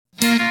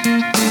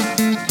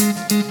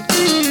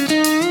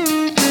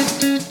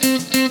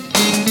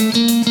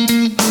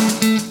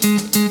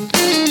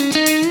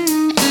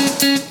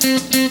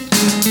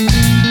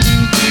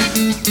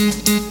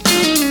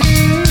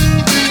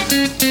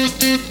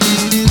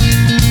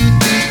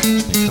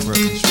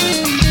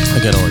I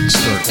gotta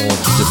start all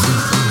the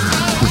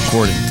different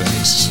recording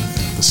things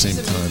at the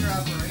same time.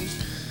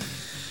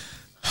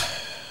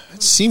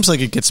 It seems like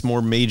it gets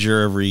more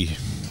major every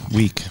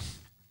week,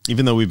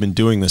 even though we've been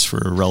doing this for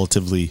a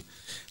relatively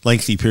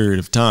lengthy period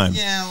of time.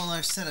 Yeah, well,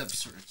 our setup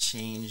sort of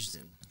changed.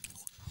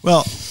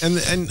 Well,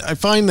 and I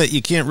find that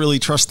you can't really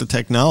trust the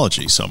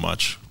technology so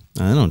much.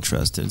 I don't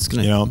trust it. It's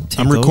gonna.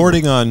 I'm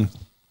recording on. I'm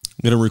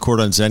going to record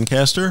on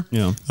Zencastr.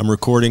 Yeah. I'm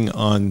recording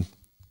on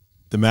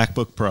the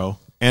MacBook Pro,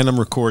 and I'm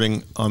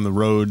recording on the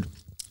Rode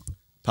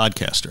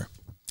Podcaster.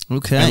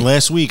 Okay. And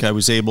last week, I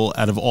was able,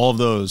 out of all of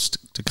those,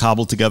 to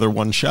cobble together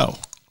one show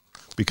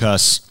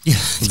because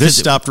this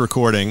stopped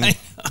recording.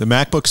 The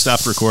MacBook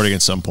stopped recording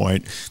at some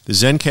point. The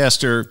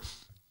Zencastr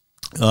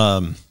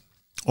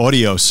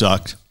audio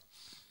sucked.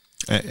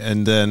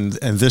 And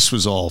this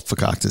was all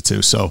fakakta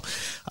too. So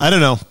I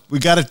don't know. We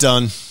got it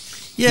done.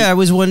 Yeah, I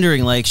was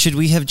wondering, like, should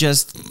we have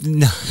just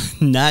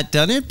not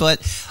done it?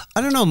 But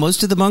I don't know.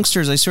 Most of the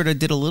Monksters, I sort of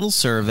did a little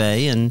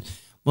survey, and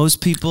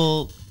most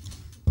people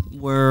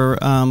were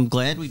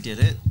glad we did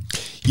it.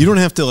 You don't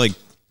have to, like,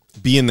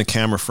 be in the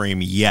camera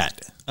frame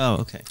yet. Oh,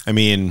 okay. I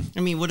mean,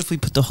 what if we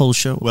put the whole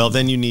show? Well,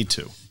 then you need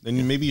to.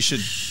 Then maybe you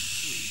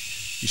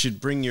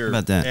should bring your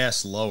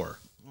ass lower.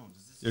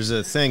 There's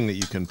a thing that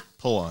you can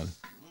pull on,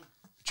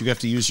 but you have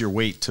to use your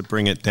weight to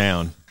bring it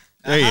down.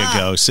 There you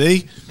go.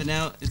 See? But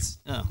now it's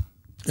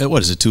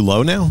What, is it too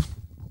low now?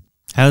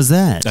 How's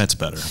that? That's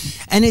better.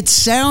 And it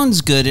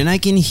sounds good, and I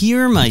can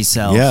hear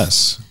myself.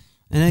 Yes.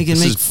 And I can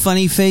make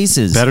funny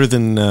faces. Better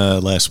than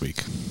last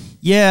week.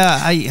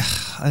 Yeah,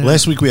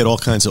 last week we had all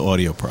kinds of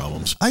audio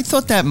problems. I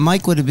thought that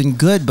mic would have been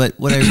good, but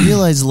what I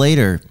realized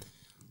later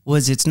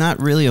was it's not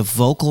really a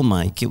vocal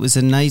mic. It was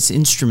a nice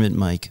instrument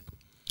mic.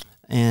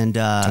 And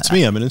that's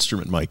me. I'm an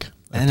instrument mic.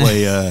 I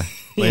play an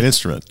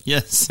instrument.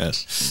 Yes.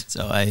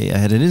 So I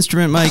had an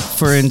instrument mic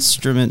for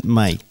instrument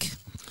mic.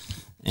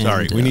 And,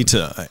 sorry, we need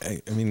to.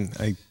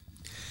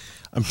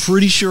 I'm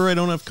pretty sure I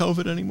don't have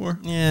COVID anymore.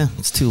 Yeah,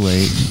 it's too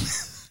late.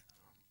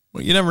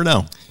 Well, you never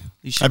know.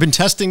 I've been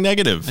testing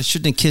negative. I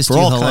shouldn't have kissed for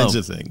you. all kinds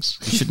of things.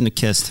 I shouldn't have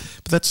kissed.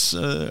 But that's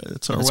our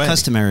way. It's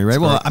customary, right?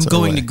 Well, I'm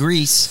going to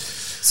Greece,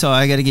 so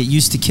I got to get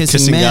used to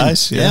kissing men.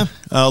 Guys. Yeah.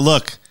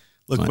 Look,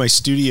 what? My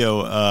studio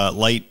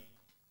light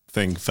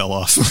thing fell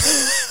off.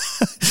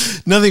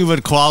 Nothing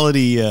but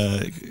quality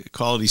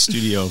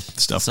studio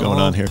stuff going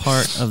on here.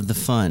 Part of the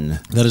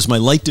fun. That is my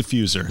light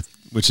diffuser,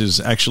 which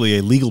is actually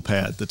a legal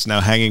pad that's now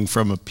hanging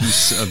from a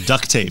piece of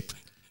duct tape.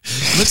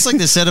 Looks like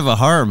the set of a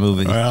horror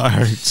movie.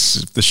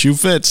 The shoe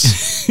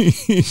fits.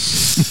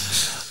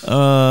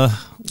 All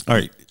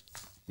right.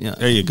 Yeah.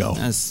 There you go.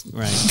 That's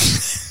right.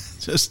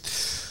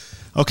 Just...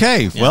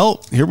 Okay,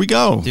 well, here we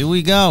go. Here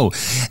we go.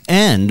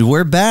 And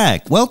we're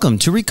back. Welcome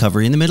to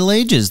Recovery in the Middle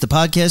Ages, the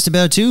podcast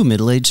about two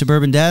middle-aged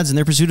suburban dads and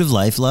their pursuit of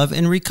life, love,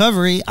 and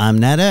recovery. I'm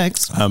Nat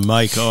X. I'm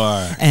Mike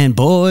R. And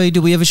boy,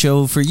 do we have a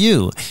show for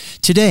you.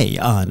 Today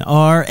on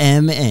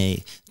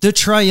RMA, the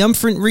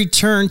triumphant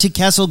return to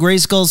Castle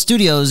Grayskull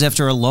Studios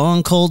after a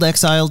long, cold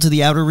exile to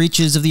the outer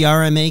reaches of the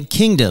RMA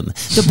kingdom.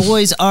 The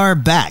boys are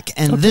back,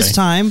 and this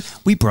time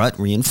we brought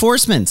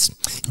reinforcements.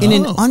 In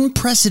an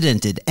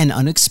unprecedented and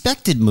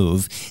unexpected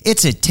move,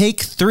 it's a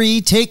Take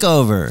 3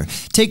 takeover.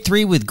 Take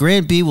 3 with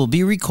Grant B will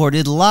be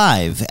recorded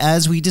live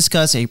as we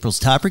discuss April's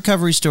top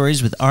recovery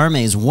stories with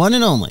RMA's one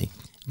and only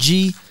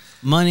G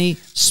Money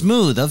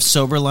Smooth of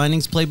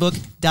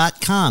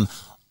SoberLiningsPlaybook.com.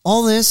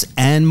 All this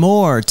and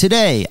more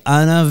today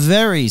on a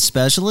very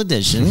special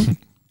edition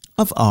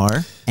of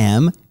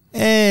RMA.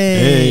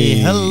 Hey.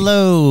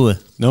 Hello.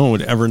 No one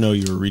would ever know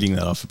you were reading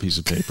that off a piece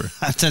of paper.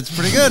 That's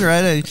pretty good,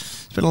 right? I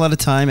spent a lot of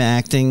time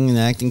acting and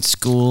acting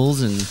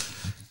schools and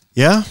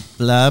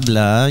blah,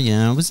 blah.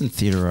 Yeah, I was in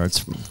theater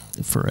arts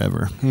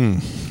forever.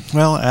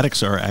 Well,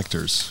 addicts are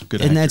actors. Good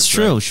and actors, that's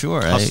true, right?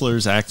 sure.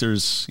 Hustlers,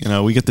 actors,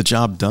 we get the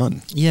job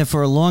done. Yeah,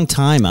 for a long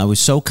time, I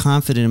was so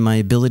confident in my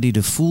ability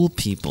to fool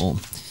people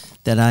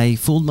that I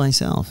fooled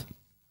myself.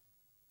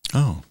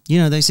 Oh,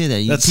 they say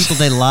that people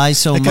they lie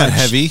so much. Got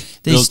heavy.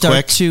 They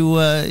start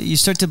to you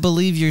start to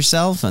believe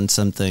yourself on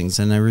some things.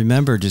 And I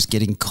remember just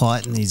getting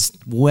caught in these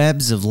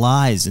webs of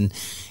lies. And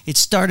it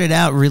started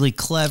out really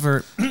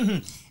clever,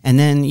 and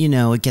then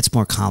it gets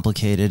more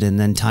complicated. And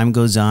then time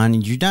goes on,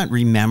 and you're not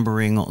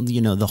remembering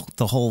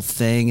the whole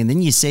thing. And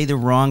then you say the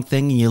wrong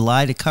thing, and you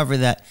lie to cover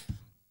that.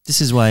 This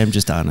is why I'm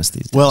just honest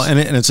these days. Well, and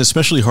it's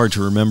especially hard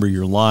to remember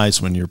your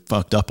lies when you're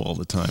fucked up all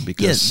the time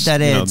because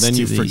that adds then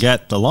you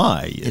forget the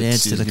lie. It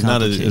adds to the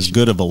complication. You're not as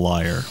good of a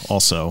liar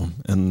also.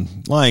 And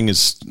lying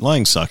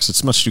sucks.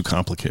 It's much too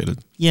complicated.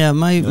 Yeah,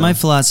 my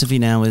philosophy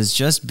now is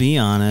just be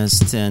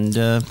honest and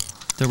the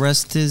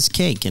rest is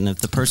cake. And if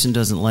the person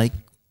doesn't like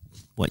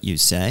what you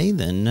say,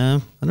 then I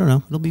don't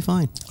know, it'll be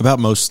fine. About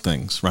most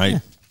things, right?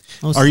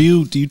 Yeah,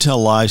 do you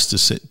tell lies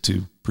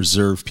to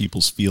preserve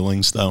people's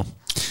feelings though?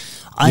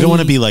 You don't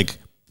want to be like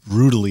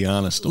brutally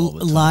honest all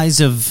the time. Lies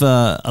of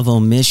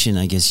omission,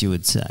 I guess you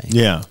would say.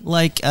 Yeah.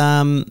 Like,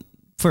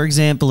 for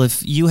example,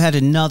 if you had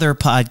another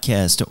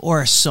podcast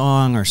or a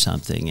song or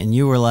something and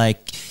you were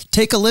like,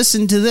 take a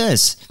listen to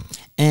this.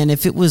 And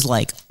if it was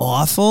like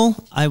awful,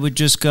 I would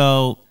just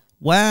go,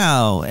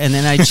 wow. And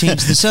then I'd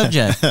change the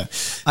subject.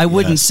 I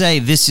wouldn't say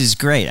this is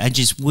great. I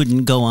just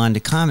wouldn't go on to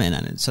comment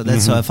on it. So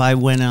that's so if I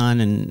went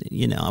on and,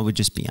 I would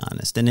just be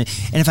honest. And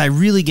if I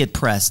really get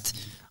pressed,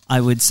 I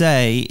would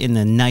say in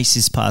the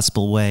nicest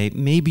possible way,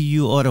 maybe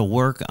you ought to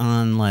work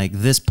on like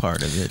this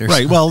part of it. Or right.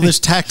 something. Well, there's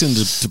tact and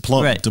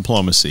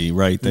diplomacy,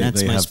 right? They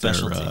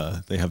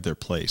have their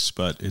place,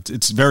 but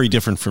it's very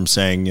different from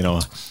saying,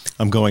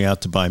 I'm going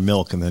out to buy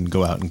milk and then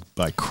go out and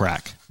buy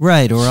crack.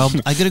 Right. Or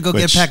I got to go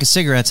get a pack of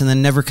cigarettes and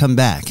then never come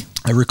back.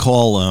 I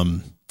recall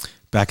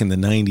back in the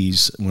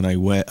 90s when I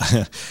went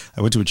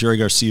to a Jerry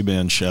Garcia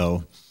Band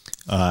show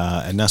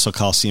at Nassau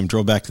Coliseum,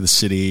 drove back to the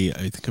city.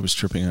 I think I was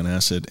tripping on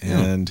acid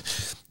and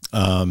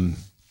I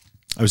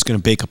was going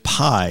to bake a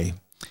pie.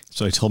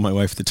 So I told my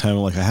wife at the time,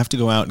 I have to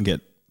go out and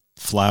get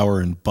flour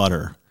and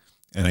butter.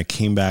 And I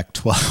came back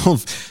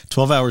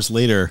 12 hours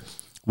later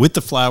with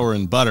the flour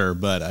and butter,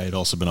 but I had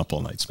also been up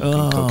all night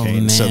smoking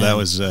cocaine. Man. So that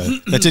was,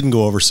 that didn't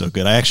go over so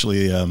good. I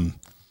actually,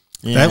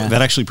 that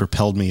actually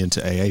propelled me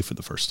into AA for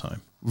the first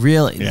time.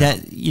 Really? Yeah.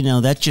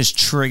 That just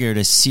triggered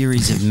a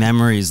series of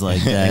memories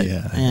like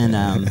that. And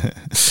I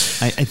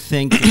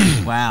think,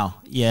 wow.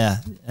 Yeah.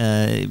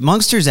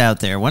 Monksters out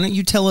there, why don't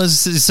you tell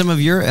us some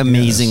of your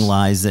amazing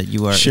lies that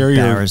you are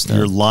embarrassed of?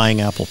 Your lying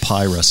apple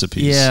pie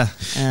recipes. Yeah.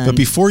 But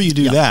before you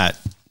do that,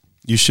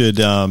 you should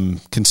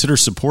consider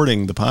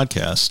supporting the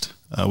podcast.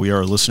 We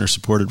are a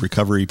listener-supported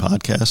recovery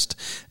podcast,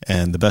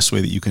 and the best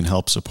way that you can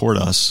help support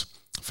us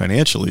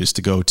financially is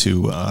to go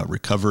to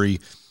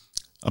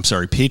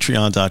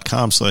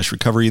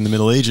patreon.com/recovery in the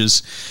Middle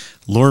Ages.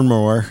 Learn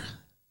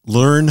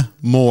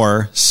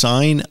more,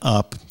 sign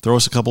up, throw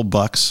us a couple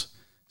bucks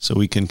so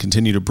we can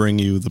continue to bring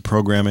you the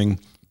programming,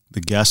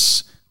 the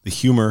guests, the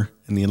humor,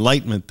 and the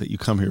enlightenment that you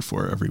come here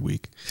for every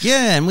week.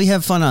 Yeah, and we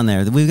have fun on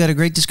there. We've got a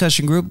great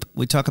discussion group.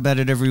 We talk about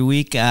it every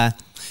week.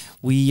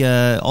 We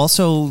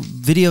also,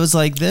 videos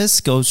like this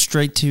go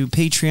straight to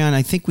Patreon.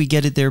 I think we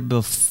get it there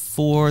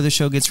before the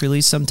show gets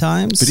released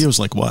sometimes. Videos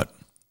like what?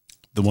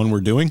 The one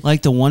we're doing?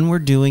 Like the one we're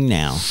doing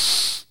now.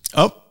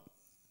 Oh,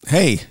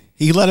 hey,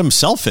 he let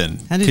himself in.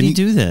 How did he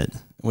do that?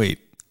 Wait,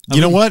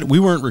 you know what? We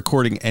weren't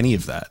recording any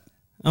of that.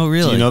 Oh,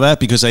 really? Do you know that?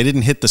 Because I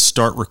didn't hit the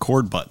start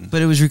record button.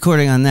 But it was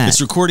recording on that.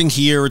 It's recording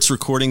here, it's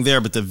recording there,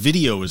 but the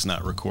video is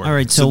not recording. All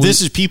right, so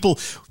this is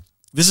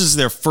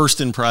their first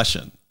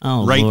impression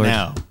right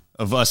now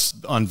of us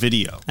on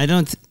video. I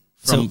don't...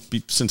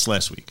 since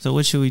last week. So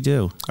what should we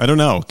do? I don't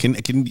know. Can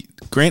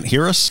Grant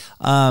hear us?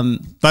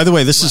 By the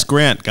way, this is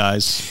Grant,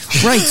 guys.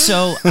 Right.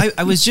 So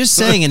I was just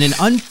saying, in an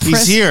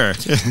he's here.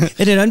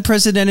 In an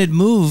unprecedented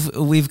move,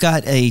 we've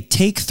got a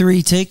Take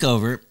 3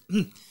 takeover,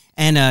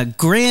 and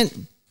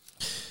Grant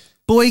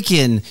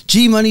Boykin,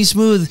 G Money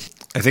Smooth.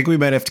 I think we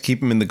might have to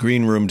keep him in the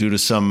green room due to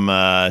some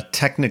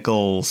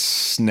technical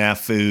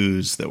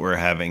snafus that we're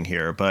having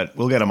here, but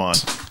we'll get him on.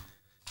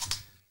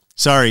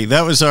 Sorry,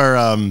 that was our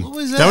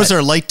that was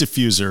our light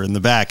diffuser in the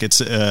back.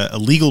 It's a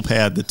legal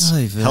pad that's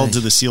held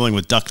to the ceiling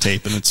with duct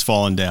tape, and it's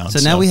fallen down.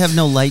 So now we have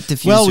no light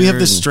diffuser. Well, we have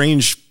this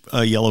strange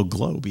yellow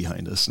glow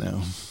behind us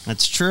now.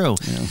 That's true.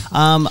 Yeah.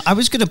 I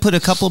was going to put a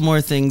couple more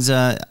things.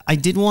 I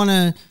did want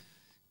to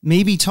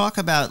maybe talk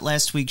about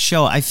last week's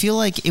show. I feel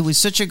like it was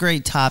such a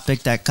great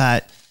topic that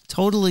got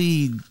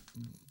totally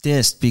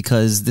dissed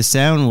because the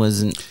sound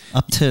wasn't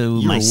up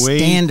to my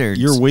standards.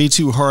 You're way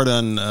too hard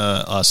on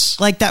us.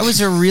 Like, that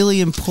was a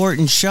really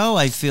important show.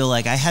 I feel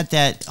like I had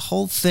that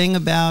whole thing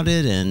about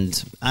it,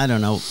 and I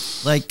don't know.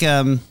 Like,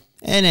 in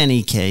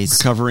any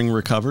case,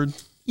 recovered.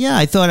 Yeah,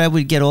 I thought I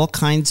would get all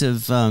kinds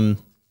of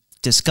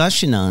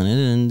discussion on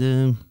it,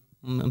 and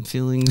I'm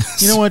feeling.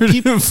 You know what?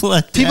 People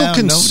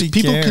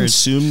people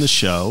consume the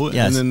show,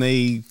 and then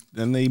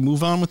they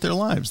move on with their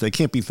lives. They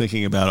can't be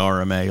thinking about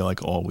RMA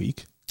like all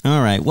week.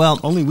 All right. Well,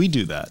 only we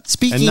do that.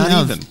 Speaking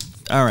of,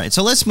 all right.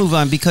 So let's move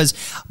on because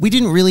we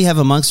didn't really have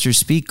a Monkster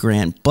Speak,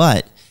 Grant,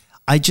 but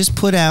I just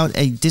put out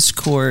a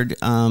Discord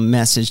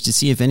message to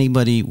see if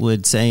anybody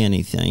would say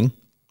anything.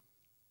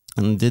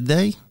 And did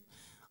they?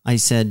 I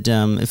said,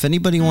 if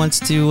anybody wants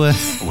to... What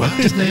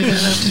if they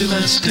have to?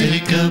 Let's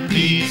take a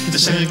peek. The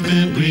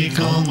segment we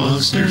call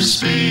Monkster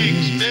Speak.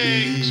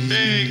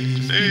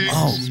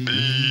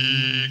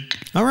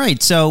 All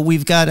right, so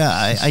we've got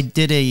I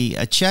did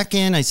a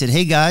check-in. I said,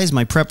 hey, guys,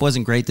 my prep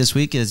wasn't great this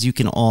week, as you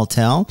can all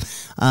tell.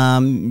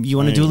 You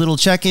want to do a little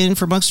check-in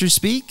for Monkster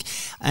Speak?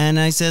 And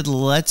I said,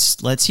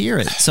 let's hear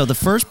it. So the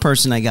first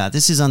person I got,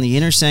 this is on the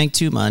Inner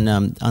Sanctum on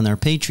our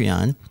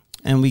Patreon,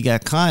 and we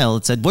got Kyle.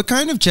 It said, what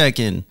kind of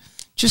check-in?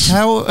 Just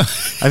how...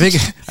 I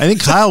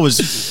think Kyle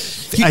was...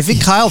 I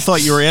think Kyle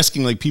thought you were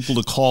asking like people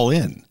to call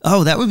in.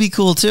 Oh, that would be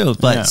cool too.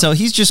 But so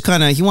he's just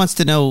he wants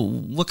to know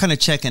what kind of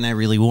check-in I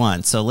really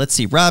want. So let's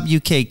see. Rob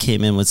UK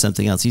came in with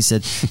something else. He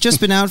said,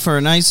 just been out for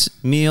a nice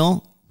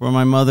meal for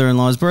my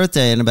mother-in-law's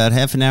birthday, and about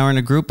half an hour, and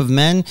a group of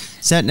men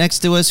sat next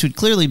to us who'd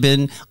clearly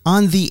been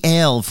on the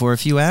ale for a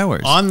few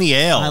hours. On the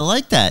ale. I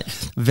like that.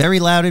 Very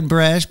loud and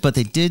brash, but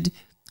they did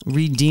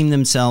redeem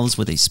themselves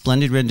with a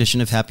splendid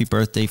rendition of Happy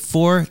Birthday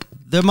for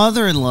their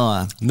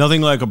mother-in-law.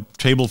 Nothing like a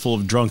table full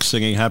of drunks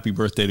singing Happy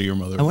Birthday to your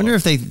mother-in-law. I wonder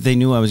if they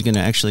knew I was going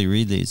to actually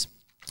read these.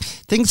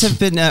 Things have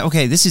been,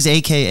 okay, this is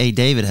AKA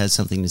David has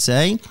something to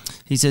say.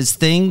 He says,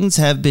 things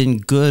have been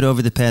good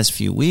over the past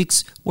few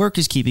weeks. Work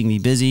is keeping me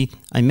busy.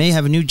 I may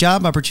have a new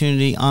job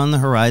opportunity on the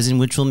horizon,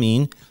 which will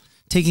mean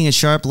taking a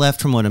sharp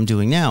left from what I'm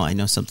doing now. I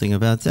know something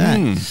about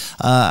that.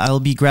 I'll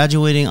be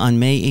graduating on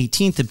May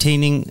 18th,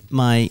 obtaining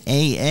my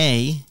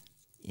AA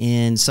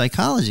in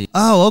psychology.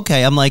 Oh,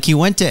 okay. I'm like, you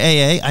went to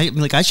AA? I'm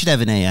like, I should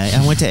have an AA.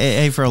 I went to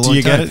AA for a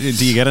long time.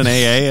 Do you get an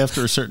AA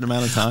after a certain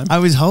amount of time? I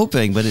was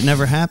hoping, but it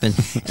never happened.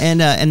 And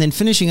then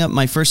finishing up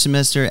my first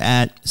semester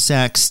at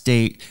Sac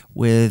State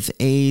with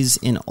A's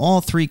in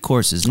all 3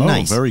 courses.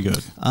 Nice. Oh, very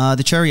good.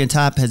 The cherry on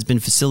top has been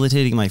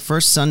facilitating my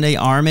first Sunday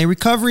RMA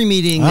recovery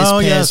meeting this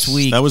past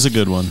week. That was a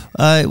good one.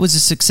 It was a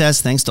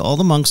success thanks to all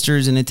the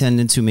monksters in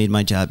attendance who made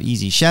my job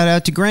easy. Shout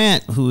out to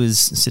Grant, who is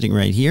sitting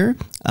right here,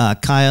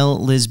 Kyle,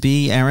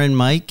 Lisby, Aaron,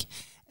 Mike,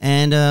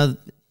 and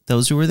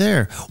those who were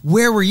there.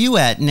 Where were you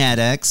at,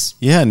 NatX?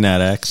 Yeah,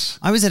 NatX.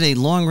 I was at a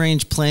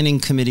long-range planning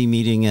committee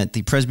meeting at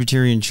the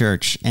Presbyterian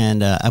Church,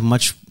 and I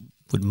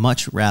would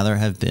much rather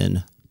have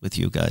been with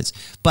you guys.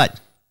 But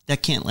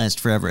that can't last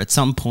forever. At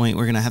some point,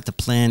 we're going to have to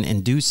plan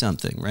and do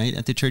something, right?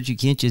 At the church, you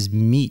can't just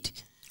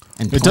meet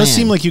and plan. It does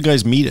seem like you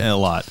guys meet a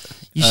lot.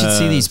 You should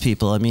see these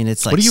people. I mean,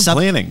 it's like... What are you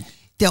planning?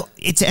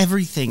 It's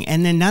everything.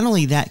 And then not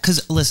only that,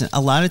 because listen,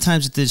 a lot of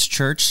times at this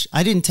church,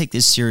 I didn't take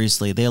this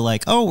seriously. They're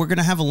like, oh, we're going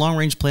to have a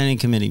long-range planning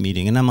committee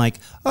meeting. And I'm like,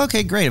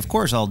 okay, great. Of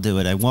course I'll do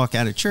it. I walk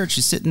out of church,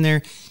 just sitting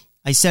there.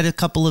 I said a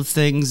couple of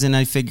things, and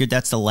I figured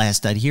that's the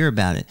last I'd hear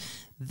about it.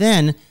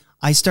 Then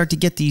I start to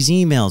get these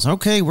emails.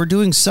 Okay, we're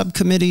doing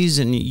subcommittees,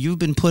 and you've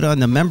been put on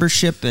the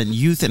membership and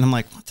youth. And I'm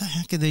like, what the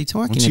heck are they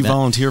talking about? Once you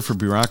volunteer for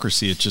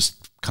bureaucracy, it just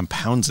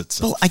compounds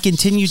itself. Well, I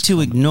continued to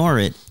ignore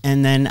it,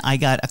 and then I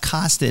got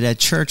accosted at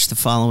church the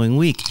following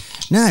week.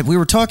 Nat, we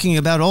were talking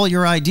about all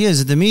your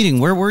ideas at the meeting.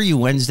 Where were you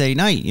Wednesday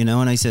night? You know,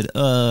 and I said,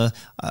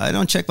 I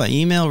don't check my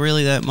email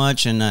really that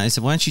much. And I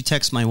said, why don't you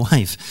text my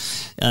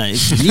wife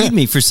if you need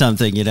me for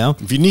something, you know?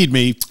 If you need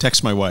me,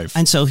 text my wife.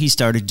 And so he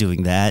started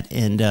doing that,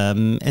 and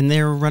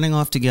they're running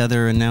off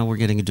together, and now we're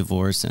getting a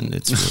divorce, and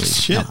it's really...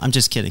 Shit. No, I'm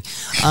just kidding.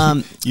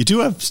 You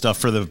do have stuff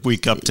for the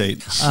week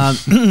update.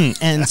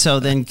 And so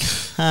then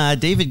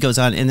David goes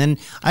on, and then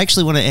I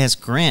actually want to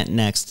ask Grant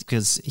next,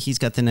 because he's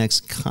got the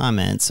next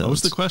comment. So what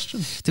was the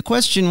question? The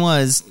question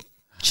was,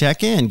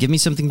 check in, give me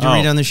something to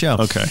read on the show.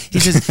 Okay. He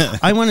says,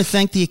 I want to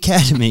thank the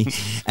Academy,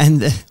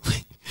 and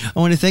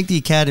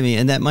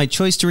that my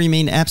choice to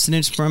remain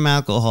abstinent from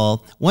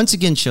alcohol once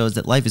again shows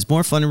that life is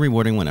more fun and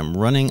rewarding when I'm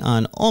running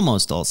on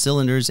almost all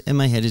cylinders and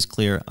my head is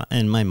clear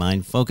and my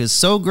mind focused.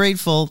 So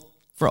grateful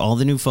for all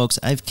the new folks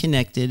I've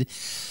connected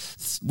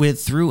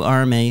with through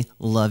RMA.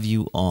 Love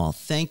you all.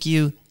 Thank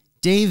you,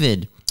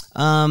 David.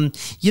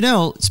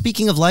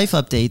 Speaking of life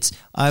updates,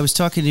 I was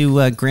talking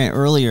to Grant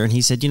earlier, and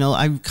he said,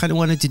 I kind of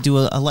wanted to do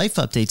a life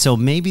update. So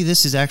maybe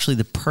this is actually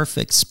the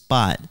perfect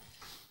spot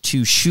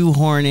to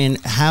shoehorn in.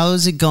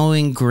 How's it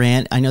going,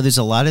 Grant? I know there's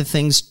a lot of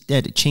things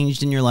that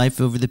changed in your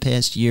life over the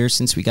past year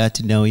since we got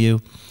to know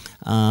you.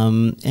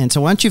 And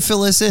so why don't you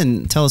fill us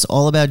in? Tell us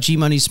all about G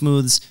Money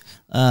Smooth's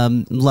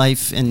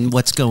life and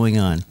what's going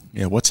on.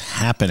 Yeah, what's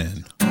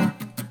happening?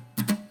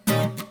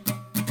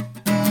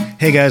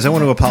 Hey guys, I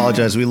want to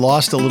apologize. We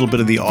lost a little bit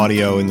of the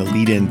audio in the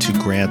lead-in to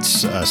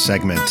Grant's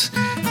segment.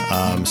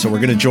 So we're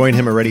going to join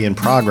him already in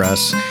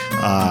progress.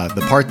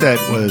 The part that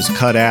was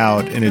cut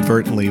out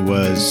inadvertently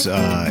was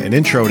an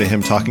intro to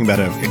him talking about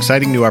an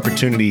exciting new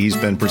opportunity he's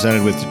been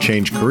presented with to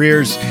change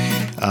careers.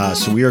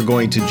 So we are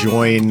going to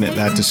join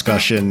that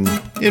discussion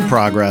in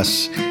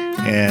progress.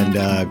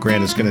 And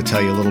Grant is going to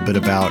tell you a little bit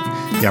about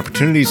the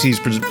opportunities he's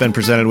been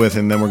presented with,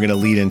 and then we're going to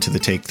lead into the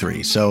take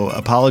 3. So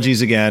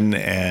apologies again,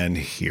 and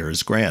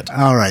here's Grant.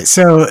 All right.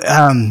 So,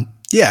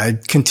 I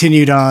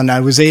continued on. I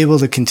was able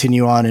to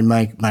continue on in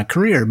my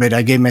career, but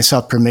I gave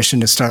myself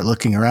permission to start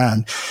looking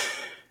around.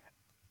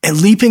 And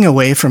leaping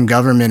away from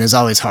government is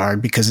always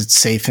hard because it's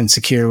safe and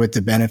secure with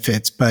the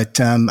benefits. But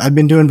I've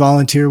been doing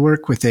volunteer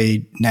work with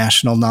a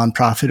national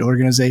nonprofit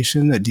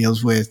organization that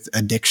deals with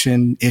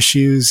addiction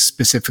issues,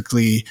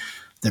 specifically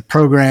their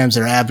programs,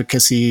 their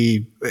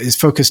advocacy is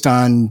focused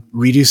on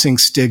reducing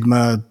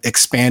stigma,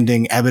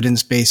 expanding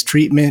evidence-based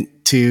treatment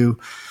to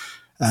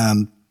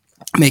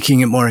making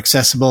it more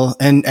accessible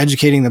and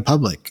educating the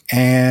public.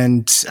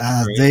 And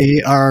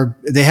they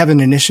have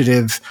an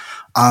initiative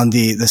on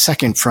the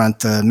second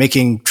front,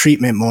 making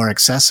treatment more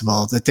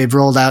accessible, that they've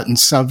rolled out in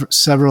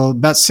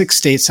about 6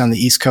 states on the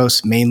East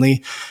Coast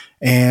mainly,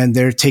 and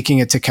they're taking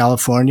it to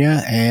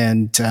California.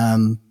 And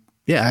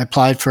I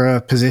applied for a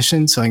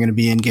position, so I'm going to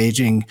be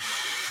engaging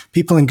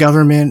people in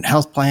government,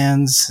 health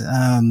plans,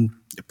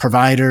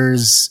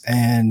 providers,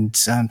 and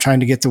trying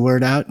to get the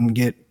word out and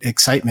get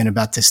excitement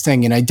about this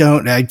thing. And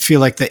I feel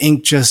like the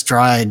ink just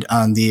dried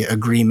on the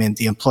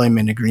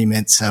employment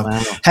agreement. So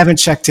haven't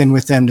checked in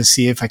with them to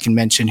see if I can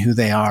mention who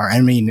they are.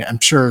 I mean, I'm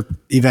sure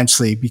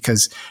eventually,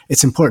 because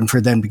it's important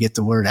for them to get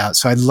the word out.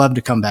 So I'd love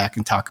to come back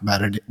and talk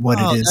about it, what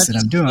it is that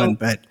I'm doing,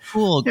 but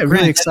cool. Yeah,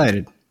 really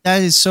excited.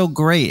 That is so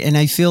great. And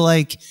I feel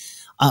like,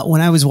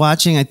 when I was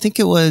watching, I think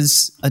it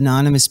was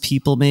Anonymous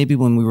People, maybe,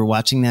 when we were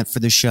watching that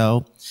for the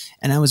show.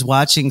 And I was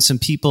watching some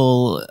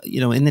people,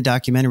 in the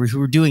documentary who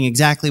were doing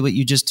exactly what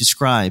you just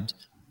described.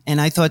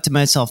 And I thought to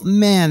myself,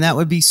 man, that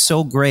would be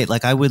so great.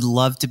 Like, I would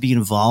love to be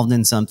involved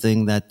in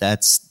something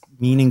that's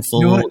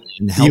meaningful.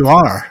 And helpful. You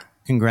are.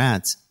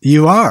 Congrats.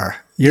 You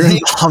are. You're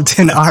involved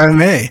in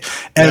RMA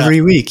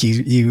every week.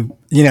 You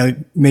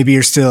maybe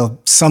you're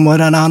still somewhat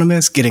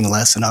anonymous, getting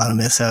less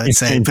anonymous, I would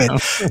say, but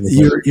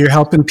you're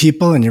helping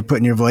people and you're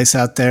putting your voice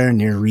out there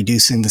and you're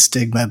reducing the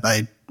stigma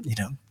by,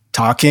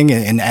 talking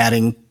and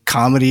adding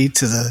comedy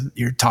to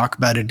your talk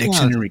about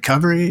addiction and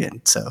recovery.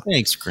 And so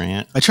thanks,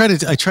 Grant. I try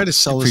to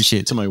sell this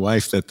to my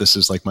wife that this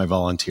is like my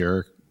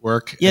volunteer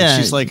work. Yeah.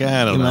 And she's like,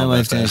 I don't know. My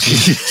wife does.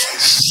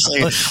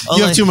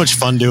 You have too much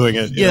fun doing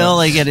it. All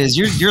I get is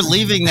you're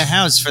leaving the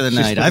house for the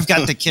night. I've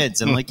got the kids.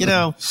 I'm like,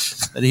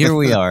 but here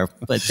we are.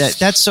 But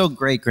that's so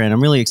great, Grant.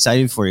 I'm really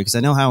excited for you because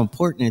I know how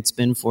important it's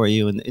been for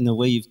you and in the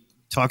way you've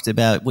talked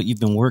about what you've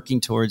been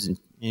working towards and,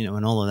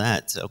 and all of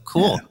that. So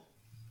cool.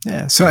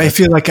 Yeah. So I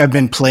feel like I've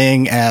been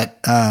playing at,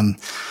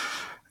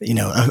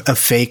 a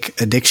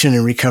fake addiction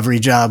and recovery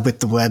job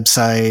with the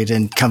website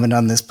and coming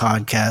on this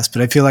podcast.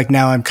 But I feel like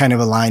now I'm kind of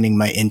aligning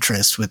my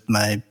interests with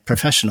my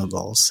professional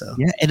goals. So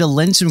yeah, it'll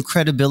lend some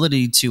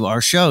credibility to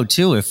our show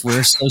too if we're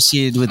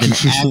associated with an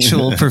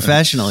actual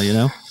professional.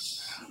 I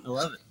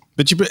love it.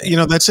 But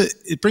that's it.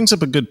 It brings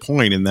up a good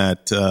point in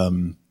that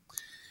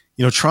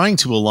trying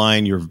to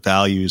align your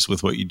values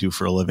with what you do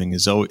for a living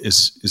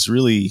is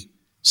really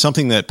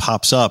something that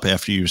pops up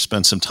after you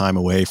spend some time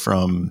away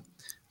from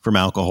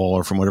alcohol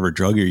or from whatever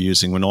drug you're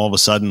using, when all of a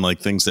sudden,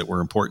 like, things that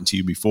were important to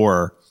you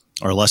before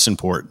are less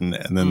important.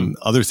 And then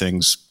other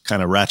things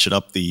kind of ratchet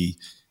up the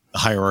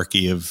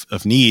hierarchy of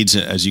needs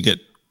as you get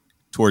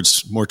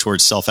more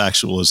towards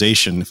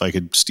self-actualization, if I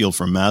could steal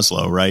from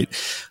Maslow, right?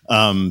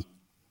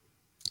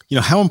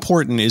 How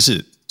important is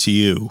it to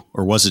you,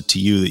 or was it to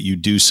you, that you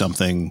do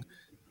something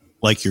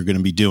like you're going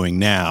to be doing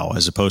now,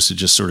 as opposed to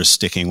just sort of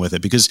sticking with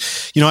it? Because,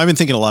 I've been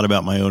thinking a lot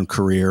about my own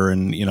career,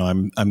 and,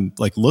 I'm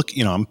like,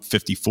 I'm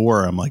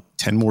 54. I'm like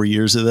 10 more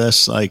years of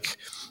this. Like,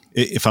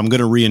 if I'm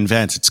going to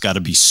reinvent, it's got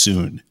to be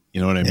soon.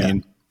 You know what I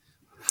mean?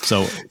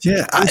 So,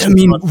 yeah, I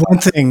mean, one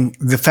thing,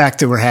 the fact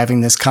that we're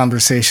having this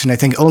conversation, I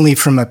think only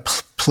from a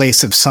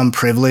place of some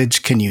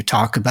privilege can you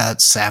talk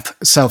about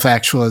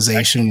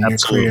self-actualization in your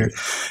career.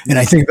 And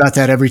I think about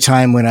that every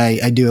time when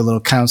I do a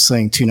little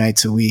counseling 2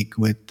 nights a week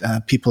with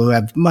people who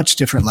have much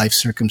different life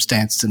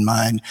circumstance than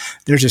mine.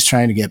 They're just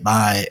trying to get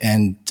by.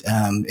 And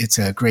it's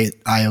a great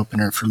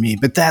eye-opener for me.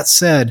 But that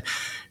said,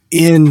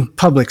 in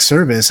public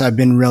service, I've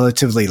been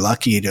relatively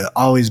lucky to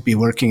always be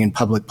working in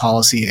public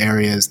policy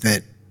areas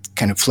that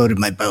kind of floated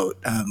my boat.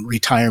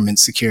 Retirement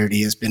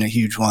security has been a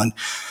huge one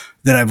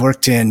that I've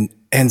worked in.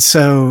 And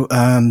so,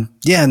 in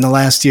the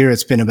last year,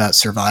 it's been about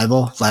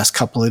survival, last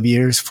couple of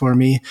years for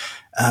me.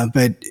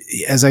 But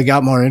as I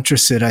got more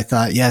interested, I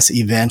thought, yes,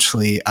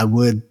 eventually I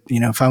would,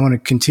 if I want to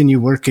continue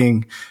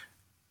working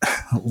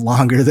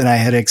longer than I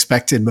had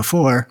expected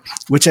before,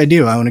 which I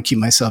do, I want to keep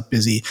myself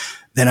busy,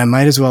 then I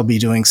might as well be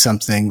doing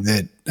something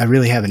that I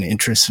really have an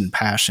interest and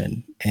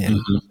passion in.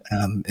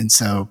 And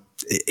so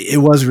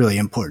it was really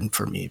important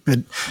for me. But,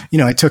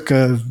 I took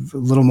a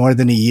little more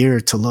than a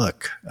year to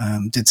look,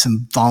 did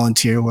some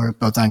volunteer work,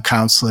 both on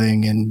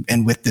counseling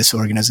and with this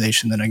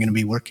organization that I'm going to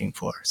be working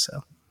for.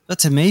 So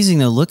that's amazing,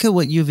 though. Look at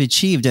what you've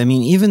achieved. I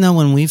mean, even though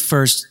when we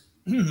first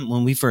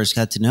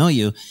got to know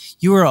you,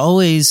 you were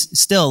always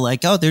still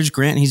like, oh, there's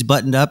Grant. He's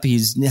buttoned up.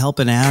 He's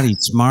helping out.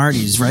 He's smart.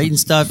 He's writing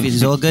stuff.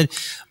 He's all good.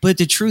 But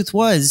the truth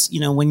was,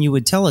 when you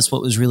would tell us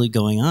what was really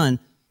going on,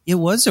 it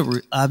was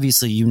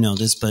obviously,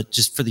 this, but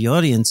just for the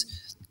audience,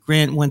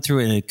 Grant went through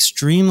an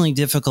extremely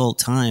difficult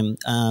time.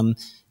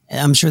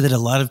 I'm sure that a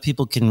lot of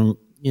people can,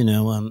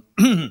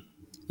 who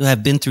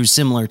have been through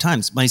similar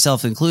times,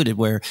 myself included,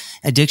 where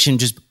addiction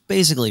just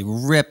basically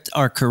ripped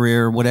our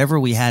career, whatever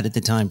we had at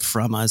the time,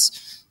 from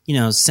us,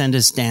 send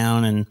us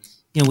down, and,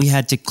 we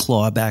had to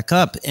claw back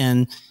up.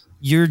 And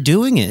you're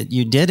doing it.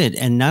 You did it.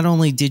 And not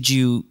only did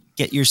you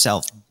get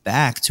yourself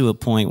back to a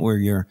point where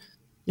you're,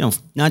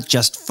 not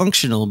just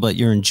functional, but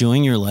you're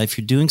enjoying your life,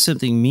 you're doing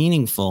something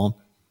meaningful.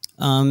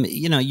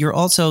 You're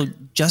also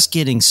just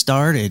getting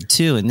started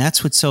too. And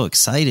that's what's so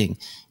exciting,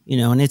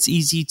 and it's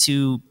easy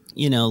to,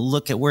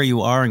 look at where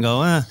you are and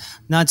go,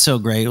 not so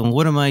great. Well,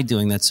 what am I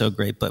doing that's so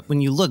great? But when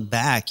you look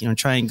back,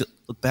 try and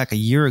look back a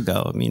year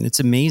ago, I mean,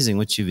 it's amazing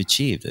what you've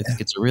achieved. I think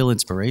it's a real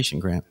inspiration,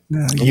 Grant.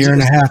 A year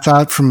and a half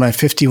out from my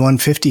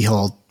 5150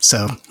 hold.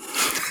 So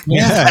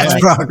that's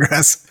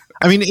progress.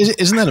 I mean,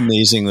 isn't that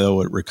amazing though,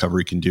 what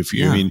recovery can do for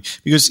you? Yeah. I mean,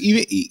 because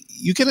even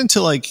you get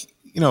into like,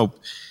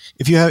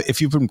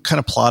 if you've been kind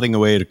of plodding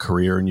away at a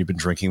career and you've been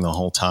drinking the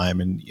whole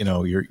time, and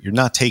you're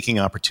not taking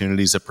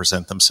opportunities that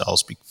present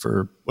themselves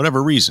for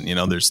whatever reason,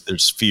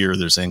 there's fear,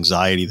 there's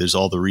anxiety, there's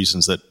all the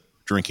reasons that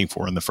drinking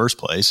for in the first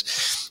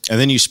place, and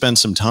then you spend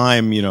some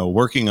time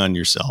working on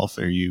yourself,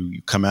 or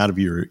you come out of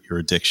your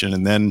addiction,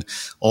 and then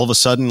all of a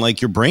sudden,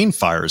 like, your brain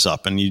fires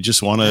up and you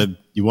just want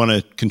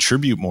to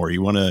contribute more,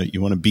 you want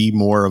to be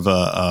more of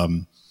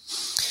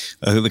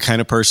the kind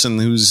of person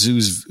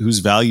whose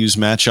values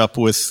match up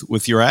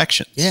with your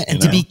actions. Yeah, and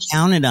to be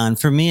counted on.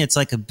 For me, it's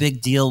like a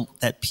big deal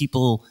that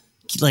people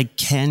like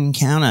can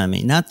count on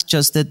me. Not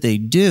just that they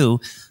do,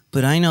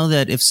 but I know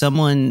that if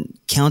someone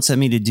counts on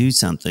me to do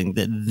something,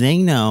 that they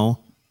know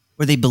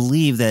or they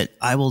believe that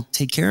I will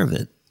take care of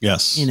it.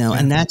 Yes.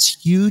 And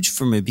that's huge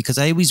for me, because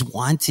I always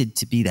wanted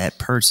to be that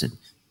person.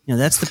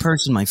 That's the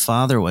person my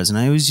father was. And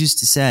I always used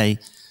to say,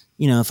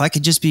 if I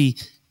could just be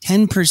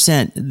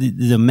 10%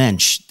 the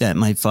mensch that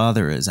my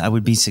father is, I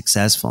would be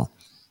successful.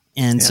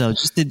 And so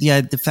just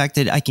the fact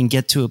that I can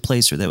get to a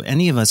place, or that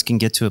any of us can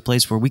get to a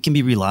place where we can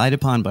be relied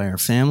upon by our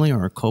family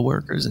or our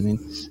coworkers. I mean,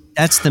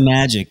 that's the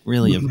magic,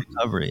 really, of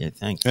recovery, I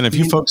think. And if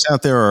you folks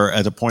out there are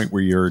at a point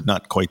where you're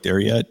not quite there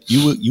yet,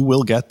 you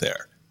will get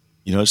there.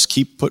 Just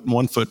keep putting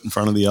one foot in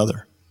front of the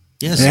other.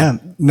 Yes. Yeah.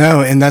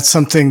 No, and that's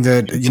something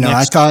that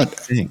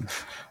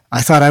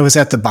I thought I was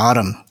at the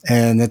bottom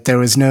and that there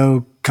was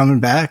no coming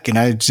back. And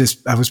I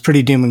was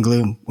pretty doom and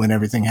gloom when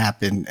everything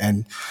happened.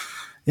 And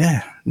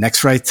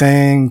next right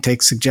thing,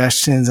 take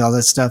suggestions, all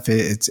that stuff.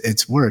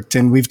 It's worked.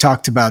 And we've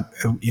talked about,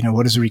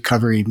 what does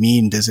recovery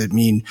mean? Does it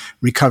mean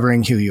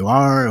recovering who you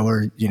are,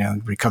 or,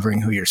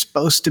 recovering who you're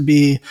supposed to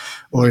be?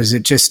 Or is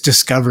it just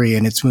discovery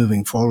and it's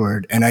moving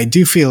forward? And I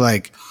do feel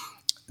like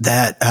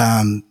that,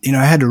 I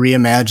had to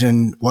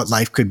reimagine what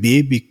life could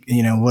be.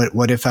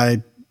 What if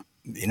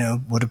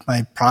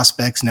my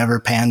prospects never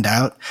panned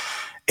out?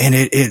 And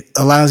it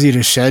allows you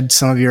to shed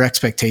some of your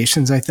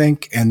expectations, I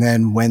think. And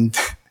then when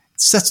it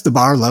sets the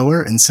bar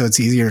lower, and so it's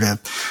easier to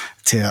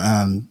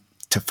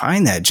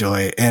find that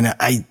joy. And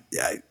I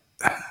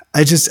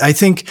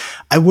think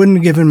I wouldn't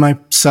have given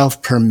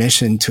myself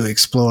permission to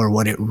explore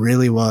what it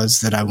really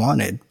was that I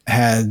wanted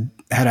had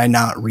I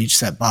not reached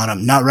that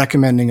bottom. Not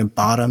recommending a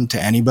bottom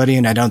to anybody,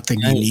 and I don't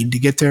think you need to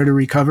get there to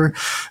recover,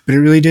 but it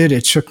really did.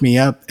 It shook me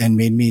up and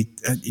made me,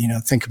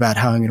 think about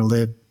how I'm going to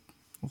live,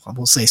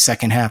 we'll say,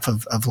 second half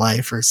of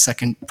life, or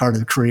second part of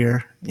the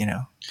career,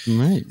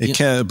 Right.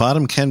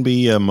 Bottom can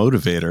be a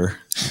motivator.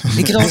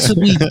 It could also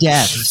be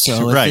death.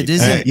 So if it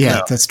isn't,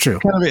 that's true.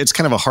 It's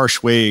kind of a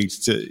harsh way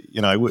to,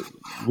 I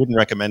wouldn't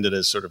recommend it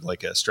as sort of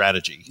like a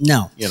strategy.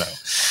 No.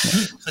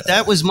 But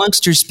that was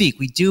Monkster Speak.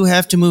 We do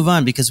have to move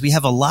on because we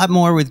have a lot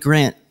more with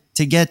Grant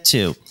to get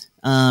to.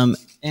 And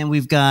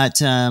we've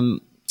got,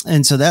 and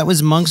so that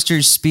was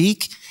Monkster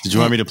Speak. Did you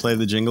want me to play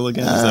the jingle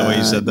again? Is that why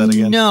you said that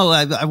again? No,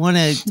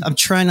 I'm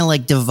trying to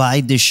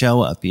divide the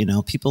show up.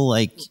 People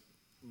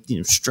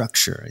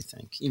structure, I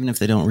think, even if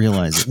they don't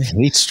realize it. I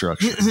hate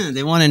structure.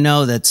 They want to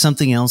know that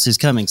something else is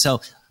coming.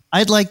 So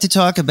I'd like to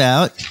talk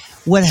about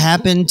what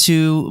happened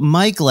to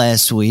Mike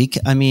last week.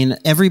 I mean,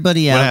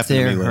 everybody out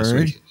there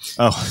heard.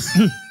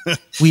 Oh,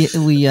 we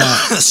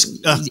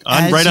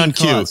I'm right on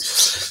cue.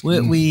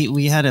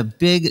 We had a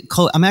big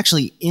I'm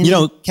actually in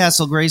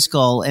Castle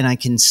Grayskull, and I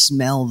can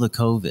smell the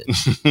COVID.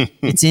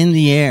 It's in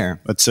the air.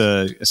 It's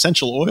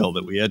essential oil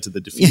that we add to the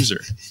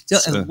diffuser.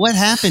 So what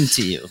happened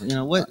to you?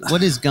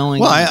 What is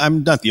going on? Well,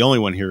 I'm not the only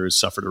one here who's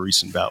suffered a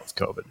recent bout with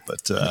COVID,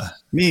 but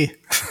me.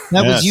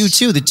 That was you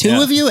too. The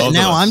two of you, and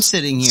now I'm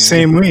sitting here.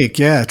 Same week,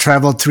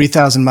 traveled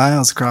 3,000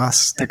 miles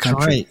across the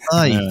country.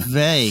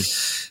 Right.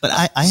 But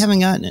I haven't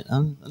gotten it. I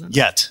don't know.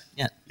 Yet.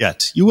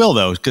 You will,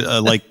 though.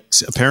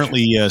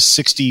 Apparently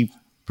 60%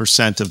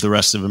 of the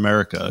rest of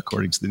America,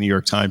 according to the New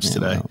York Times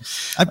today. Well,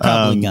 I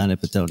probably got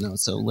it, but don't know.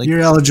 So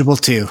you're eligible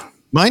too.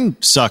 Mine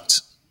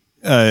sucked.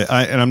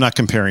 And I'm not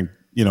comparing,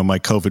 my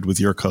COVID with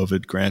your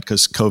COVID, Grant,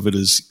 because COVID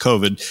is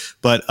COVID.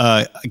 But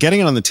getting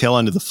it on the tail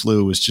end of the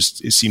flu it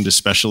seemed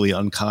especially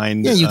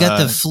unkind. Yeah, you got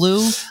the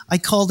flu.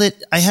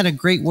 I had a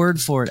great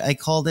word for it. I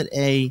called it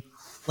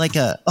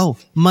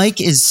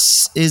Mike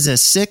is a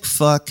sick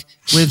fuck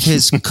with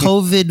his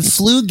COVID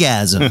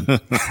flugasm.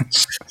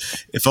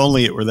 If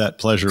only it were that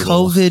pleasurable.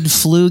 COVID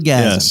flugasm.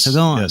 Yes, so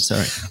go on. Yes.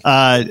 Sorry.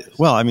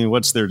 Well, I mean,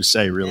 what's there to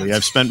say, really?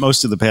 I've spent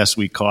most of the past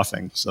week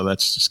coughing, so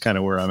that's just kind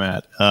of where I'm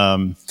at.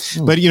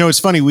 But it's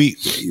funny.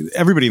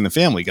 Everybody in the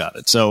family got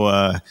it,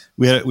 so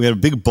we had a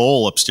big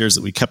bowl upstairs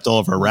that we kept all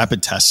of our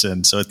rapid tests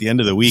in. So at the end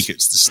of the week,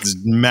 it's this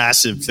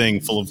massive thing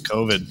full of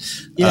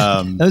COVID.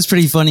 Yeah, that was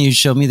pretty funny. You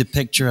showed me the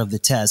picture of the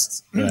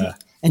tests. Yeah.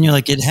 And you're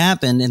like, it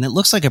happened, and it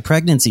looks like a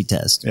pregnancy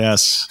test.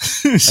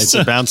 Yes. It's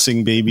a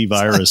bouncing baby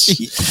virus.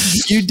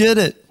 You did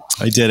it.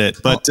 I did it.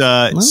 But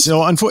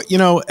so,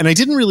 unfortunately, and I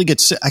didn't really get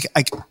sick.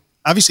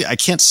 Obviously, I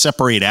can't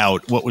separate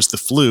out what was the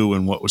flu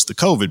and what was the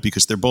COVID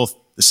because they're both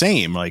the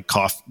same, like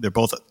cough. They're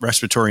both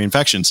respiratory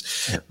infections.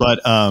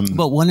 But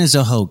one is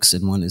a hoax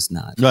and one is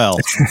not. Well,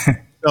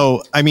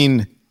 so, I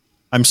mean,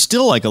 I'm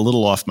still a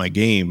little off my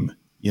game,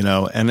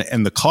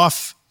 and the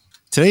cough.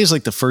 Today is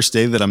the first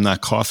day that I'm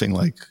not coughing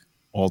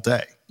all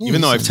day,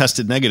 even though I've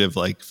tested negative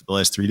like for the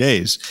last 3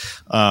 days.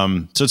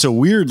 So it's a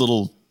weird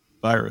little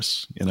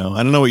virus. I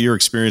don't know what your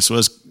experience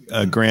was,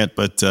 Grant,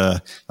 but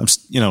I'm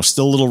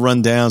still a little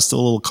run down, still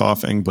a little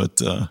coughing,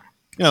 but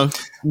I'm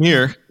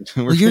here.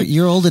 Well,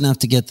 you're old enough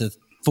to get the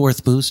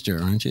 4th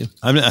booster, aren't you?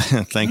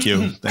 Thank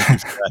you for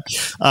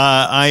that.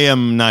 I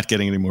am not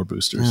getting any more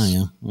boosters. Oh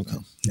yeah, okay.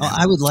 Yeah. Well,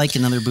 I would like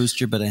another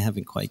booster, but I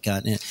haven't quite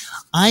gotten it.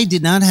 I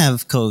did not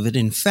have COVID.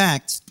 In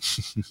fact,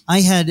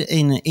 I had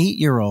an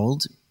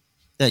 8-year-old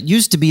that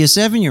used to be a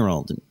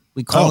 7-year-old.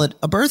 We call it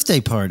a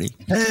birthday party.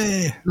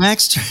 Hey,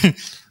 Max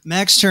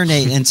turned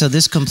 8, and so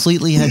this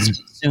completely has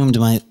consumed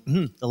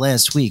the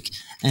last week.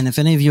 And if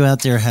any of you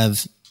out there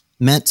have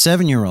met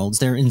 7-year-olds,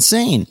 they're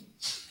insane,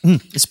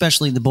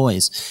 especially the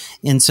boys.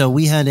 And so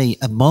we had a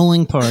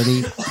bowling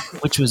party,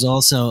 which was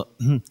also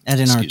at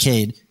an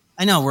arcade.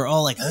 I know, we're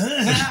all like,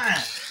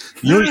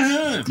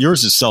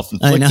 yours is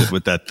self-inflicted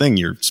with that thing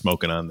you're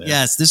smoking on there.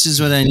 Yes, this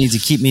is what I need to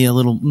keep me a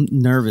little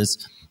nervous.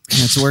 And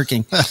it's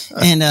working.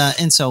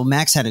 And so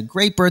Max had a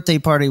great birthday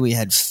party. We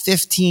had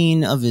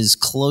 15 of his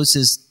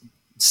closest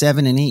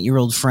 7 and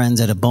 8-year-old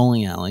friends at a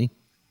bowling alley.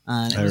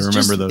 I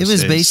remember those. It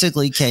was days.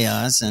 basically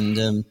chaos,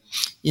 and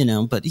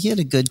but he had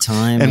a good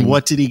time. And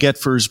what did he get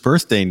for his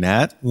birthday,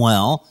 Nat?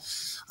 Well,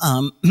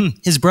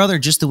 his brother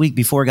just the week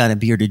before got a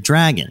bearded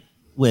dragon,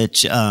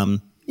 which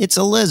it's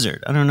a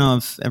lizard. I don't know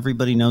if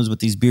everybody knows what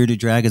these bearded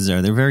dragons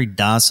are. They're very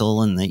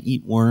docile, and they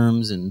eat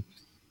worms and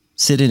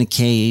sit in a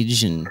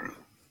cage and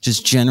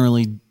just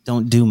generally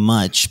don't do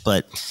much,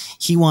 but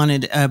he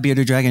wanted a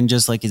bearded dragon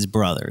just like his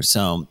brother.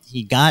 So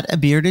he got a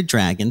bearded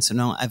dragon. So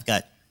now I've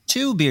got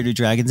 2 bearded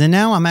dragons, and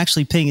now I'm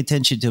actually paying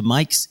attention to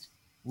Mike's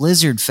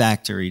lizard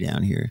factory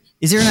down here.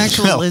 Is there an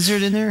actual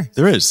lizard in there?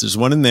 There is. There's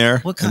one in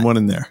there and one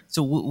in there.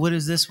 So what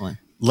is this one?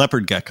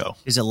 Leopard gecko.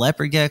 There's a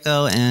leopard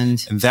gecko, and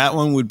that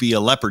one would be a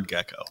leopard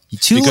gecko.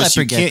 2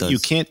 leopard geckos. You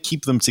can't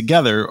keep them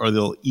together or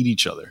they'll eat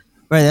each other.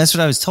 Right, that's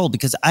what I was told,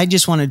 because I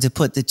just wanted to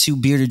put the 2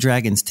 bearded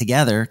dragons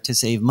together to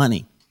save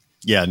money.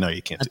 Yeah, no,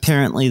 you can't.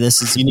 Apparently,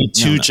 this is... You need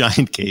 2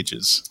 giant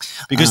cages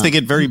because they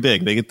get very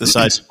big. They get the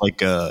size of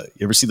like, you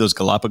ever see those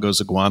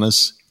Galapagos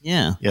iguanas?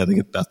 Yeah. Yeah, they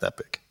get about that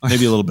big.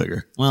 Maybe a little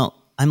bigger. Well,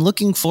 I'm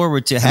looking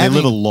forward to having... They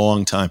live a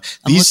long time.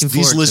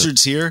 These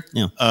lizards here,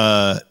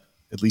 at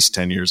least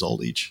 10 years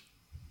old each.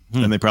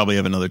 And they probably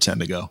have another 10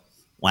 to go.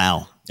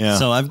 Wow. Yeah.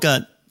 So I've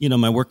got,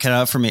 my work cut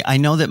out for me. I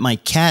know that my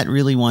cat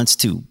really wants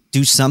to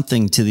do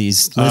something to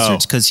these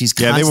lizards because he's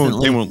constantly... Yeah,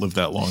 they won't live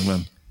that long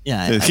then.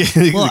 Yeah.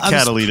 The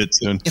cat will eat it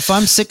soon. If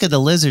I'm sick of the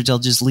lizards, I'll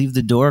just leave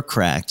the door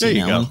cracked. There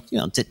you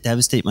go. To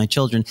devastate my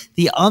children.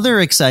 The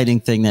other exciting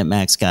thing that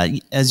Max got,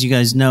 as you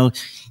guys know,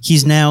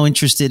 he's now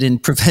interested in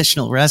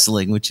professional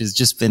wrestling, which has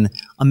just been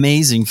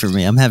amazing for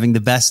me. I'm having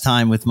the best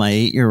time with my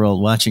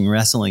 8-year-old watching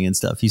wrestling and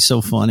stuff. He's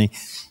so funny.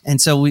 And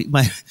so we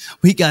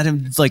got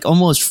him like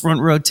almost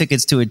front row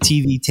tickets to a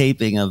TV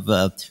taping of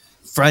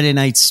Friday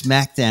Night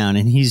SmackDown,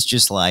 and he's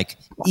just like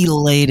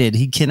elated.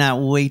 He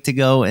cannot wait to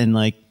go, and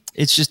like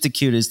it's just the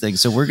cutest thing.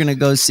 So we're gonna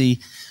go see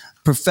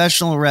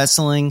professional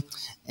wrestling,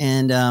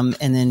 and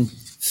then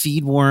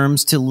feed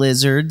worms to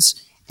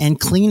lizards and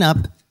clean up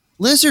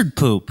lizard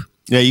poop.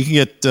 Yeah, you can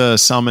get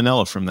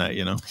salmonella from that,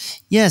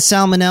 Yeah,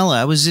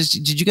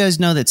 salmonella. Did you guys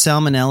know that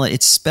salmonella?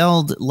 It's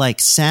spelled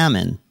like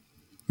salmon.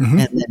 And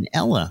then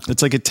Ella.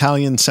 It's like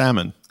Italian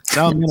salmon.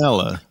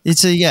 Salmonella.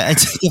 It's a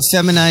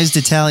feminized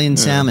Italian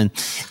salmon.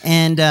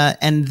 And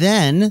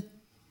then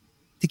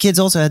the kids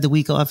also had the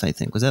week off, I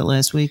think. Was that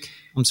last week?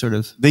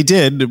 They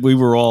did. We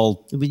were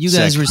all But you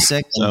guys were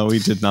sick. So we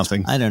did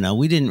nothing. I don't know.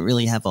 We didn't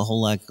really have a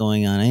whole lot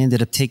going on. I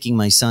ended up taking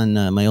my son,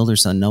 my older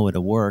son, Noah, to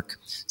work.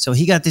 So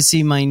he got to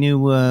see my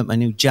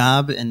new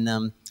job.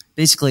 And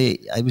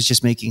basically, I was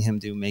just making him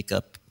do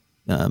makeup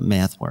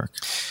math work.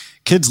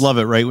 Kids love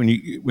it, right? When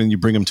you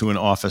bring them to an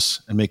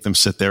office and make them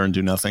sit there and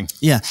do nothing.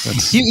 Yeah,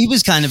 he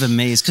was kind of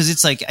amazed because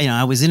it's like,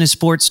 I was in a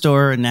sports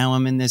store and now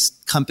I'm in this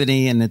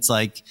company, and it's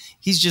like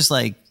he's just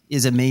like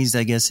as amazed,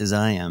 I guess, as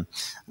I am,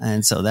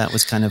 and so that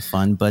was kind of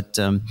fun. But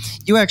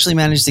you actually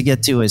managed to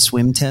get to a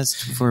swim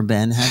test for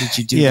Ben. How did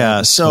you do?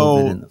 Yeah,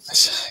 so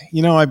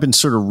I've been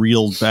sort of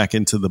reeled back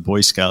into the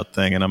Boy Scout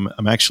thing, and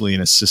I'm actually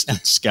an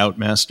assistant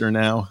scoutmaster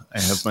now.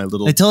 I have my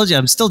little. I told you,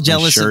 I'm still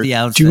jealous of the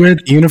outfit. Do you wear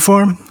the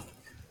uniform?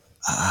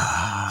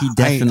 He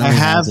definitely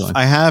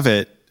I have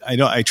it.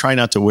 I try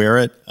not to wear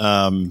it.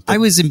 I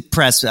was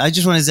impressed. I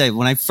just want to say,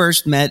 when I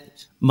first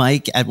met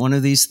Mike at one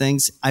of these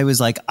things, I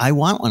was like, I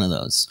want one of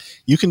those.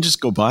 You can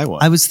just go buy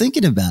one. I was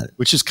thinking about it.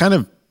 Which is kind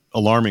of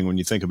alarming when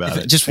you think about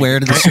it. Just wear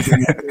it to the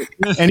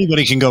supermarket.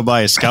 Anybody can go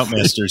buy a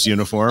Scoutmaster's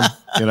uniform,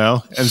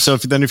 And so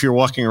if you're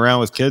walking around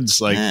with kids,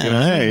 like,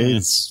 hey,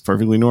 it's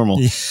perfectly normal.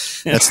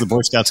 That's the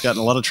Boy Scouts got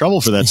in a lot of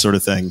trouble for that sort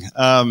of thing.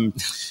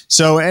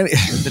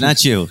 But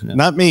not you. No.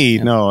 Not me.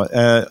 Yeah.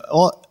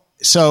 No.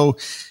 So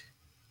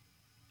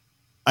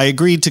I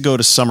agreed to go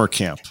to summer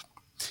camp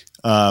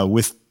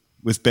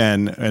with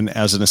Ben and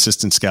as an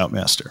assistant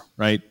scoutmaster,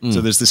 right?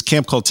 So there's this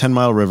camp called 10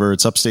 Mile River.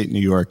 It's upstate New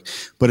York.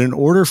 But in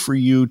order for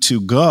you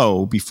to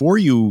go, before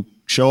you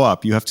show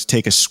up, you have to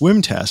take a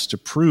swim test to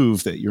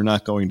prove that you're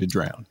not going to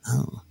drown.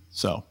 Oh,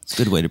 so it's a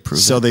good way to prove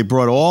it. So they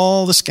brought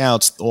all the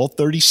scouts, all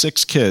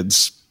 36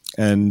 kids,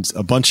 and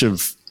a bunch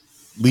of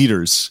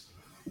leaders,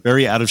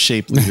 very out of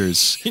shape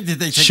leaders, Did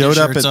they take showed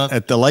their up shirts off?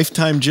 at the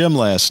Lifetime Gym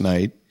last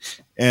night.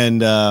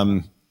 And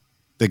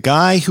the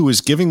guy who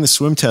was giving the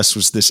swim test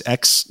was this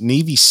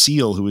ex-Navy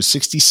SEAL who was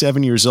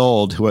 67 years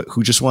old,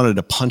 who just wanted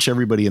to punch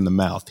everybody in the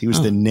mouth. He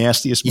was the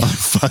nastiest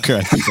motherfucker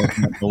I think I've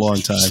met in a long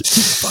time.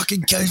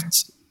 Fucking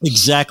kids.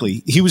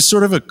 Exactly. He was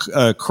sort of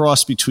a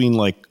cross between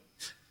like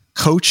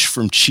Coach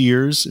from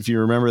Cheers, if you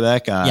remember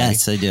that guy.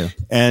 Yes, I do.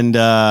 And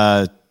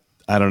I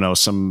don't know,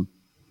 some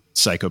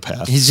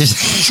psychopath. He's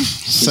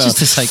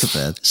just a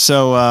psychopath.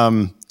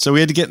 So we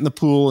had to get in the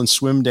pool and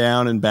swim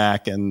down and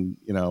back, and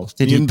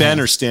me and Ben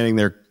are standing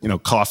there,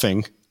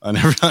 coughing on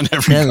every.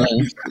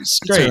 It's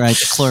great. Right,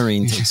 the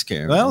chlorine takes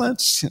care of it. Well,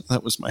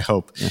 that was my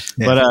hope. Yeah.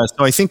 But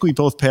so I think we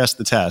both passed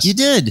the test. You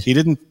did. He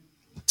didn't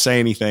say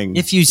anything.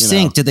 If you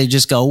sink, did they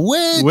just go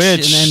witch?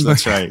 Witch. And then,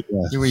 that's right.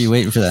 Yeah. Were you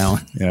waiting for that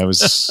one? Yeah,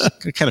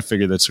 I kind of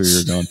figured that's where you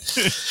were going.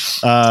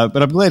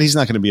 But I'm glad he's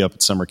not going to be up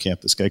at summer camp,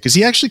 this guy, because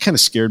he actually kind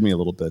of scared me a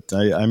little bit.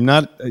 I'm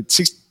not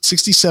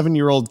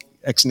 67-year-old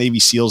ex-Navy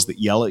SEALs that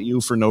yell at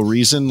you for no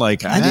reason.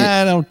 Like,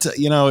 I don't,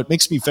 it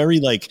makes me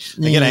very I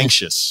get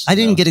anxious. I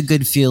didn't get a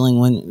good feeling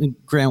when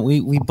Grant, when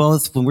we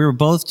were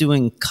both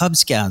doing Cub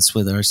Scouts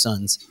with our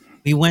sons,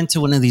 we went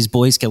to one of these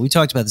Boy Scout. We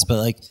talked about this, but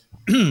like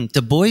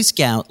the Boy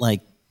Scout,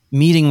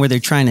 meeting where they're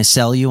trying to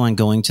sell you on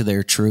going to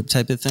their troop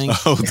type of thing.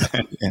 Oh,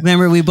 yeah.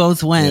 Remember we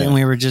both went and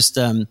we were just,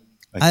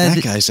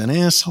 that guy's an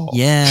asshole.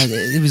 Yeah.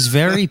 It was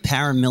very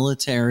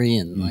paramilitary.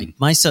 And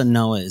my son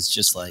Noah is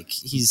just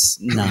he's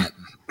not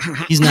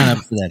up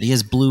for that. He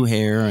has blue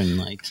hair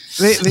and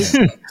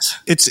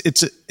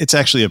it's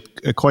actually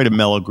quite a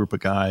mellow group of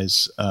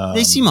guys.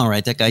 They seem all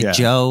right. That guy,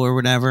 Joe or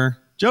whatever.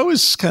 Joe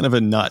is kind of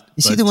a nut.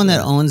 Is he the one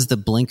that owns the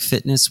Blink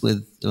Fitness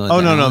with?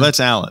 No,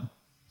 that's Alan.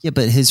 Yeah,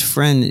 but his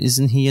friend,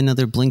 isn't he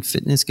another Blink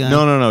Fitness guy?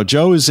 No.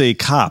 Joe is a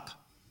cop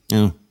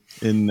in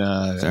Garden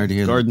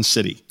that.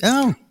 City.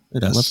 Oh,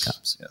 yes. I love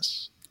cops.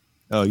 Yes.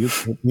 Oh,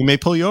 he may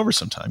pull you over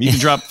sometime. You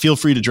can feel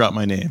free to drop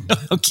my name.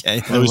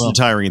 Okay. I was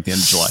retiring at the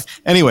end of July.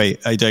 Anyway,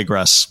 I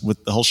digress.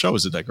 The whole show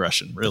is a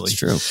digression, really. That's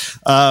true.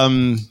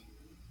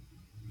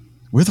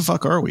 Where the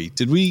fuck are we?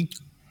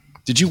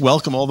 Did you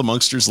welcome all the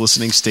Monksters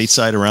listening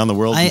stateside around the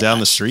world and down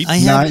the street?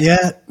 Not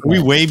yet. Are we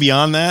way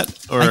beyond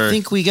that? Or? I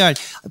think we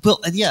got. Well,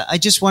 yeah. I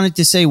just wanted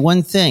to say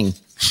one thing.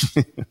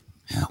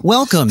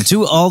 Welcome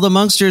to all the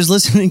Monksters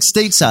listening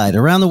stateside,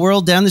 around the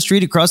world, down the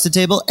street, across the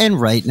table, and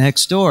right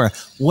next door.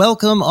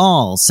 Welcome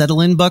all.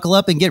 Settle in, buckle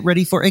up, and get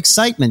ready for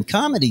excitement,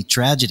 comedy,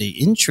 tragedy,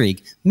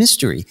 intrigue,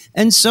 mystery,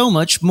 and so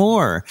much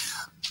more.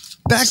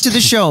 Back to the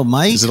show,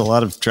 Mike. Is it a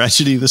lot of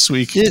tragedy this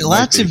week?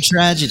 Lots of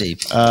tragedy.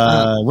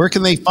 Where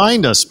can they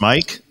find us,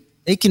 Mike?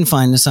 They can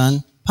find us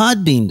on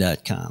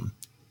podbean.com.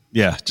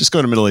 Yeah, just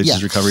go to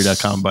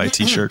middleagesrecovery.com, buy a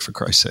t-shirt, for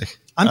Christ's sake.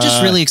 I'm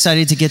just really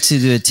excited to get to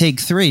the take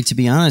 3, to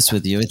be honest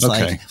with you. It's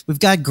we've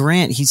got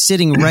Grant. He's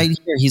sitting right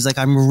here. He's like,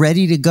 I'm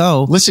ready to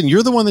go. Listen,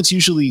 you're the one that's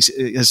usually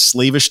has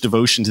slavish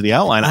devotion to the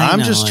outline.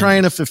 I'm just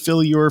trying to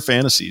fulfill your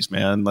fantasies,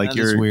 man. That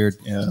is weird.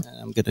 Yeah.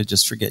 I'm going to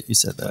just forget you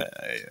said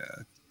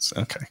that.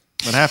 Okay.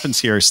 What happens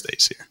here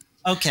stays here.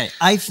 Okay.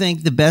 I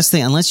think the best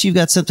thing, unless you've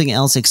got something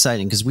else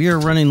exciting, because we are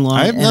running long.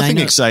 I have nothing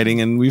exciting,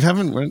 and we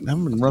haven't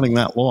been running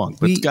that long.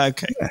 But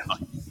okay,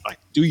 fine.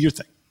 Do your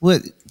thing.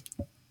 What?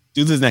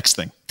 Do the next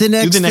thing. Do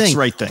the next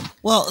right thing.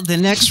 Well, the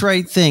next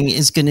right thing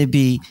is going to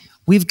be,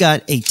 we've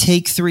got a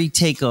take 3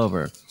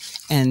 takeover.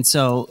 And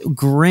so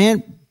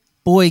Grant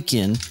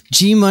Boykin,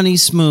 G Money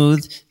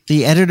Smooth,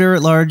 the editor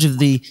at large of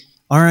the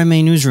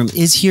RMA Newsroom,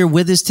 is here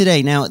with us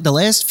today. Now, the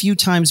last few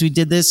times we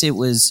did this, it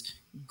was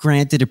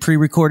Grant did a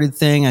pre-recorded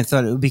thing. I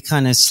thought it would be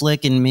kind of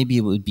slick and maybe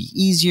it would be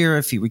easier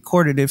if he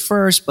recorded it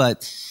first,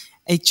 but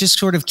it just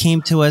sort of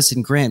came to us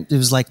and Grant, it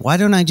was like, why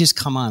don't I just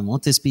come on?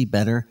 Won't this be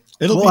better?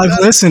 I've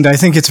listened. I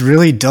think it's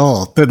really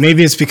dull, but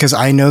maybe it's because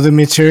I know the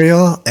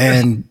material,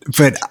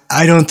 but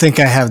I don't think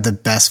I have the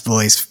best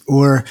voice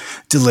or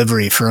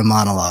delivery for a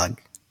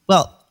monologue.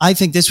 Well, I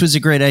think this was a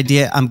great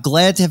idea. I'm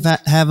glad to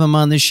have him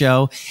on the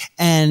show.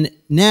 And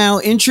now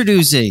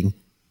introducing,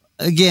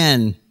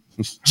 again,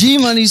 G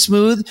Money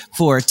Smooth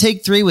for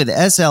Take 3 with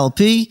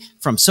SLP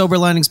from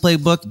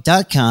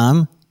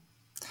SoberLiningsPlaybook.com.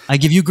 I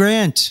give you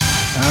Grant.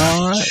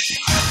 All right.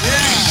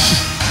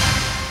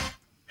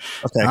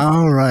 Okay.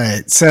 All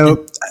right.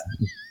 So,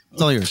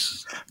 it's all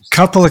yours.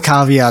 Couple of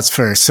caveats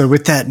first. So,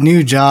 with that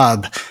new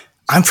job,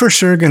 I'm for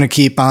sure going to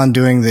keep on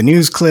doing the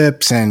news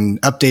clips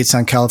and updates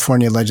on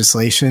California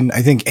legislation.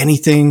 I think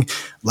anything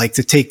like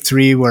the Take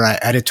 3 where I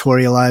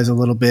editorialize a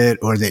little bit,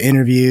 or the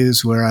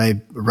interviews where I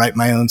write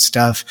my own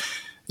stuff,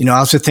 I'll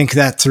also think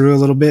that through a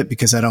little bit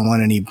because I don't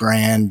want any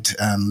brand.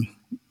 I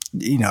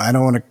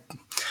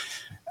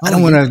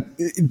don't want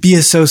to be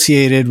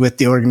associated with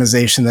the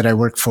organization that I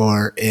work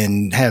for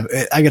and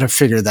I got to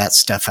figure that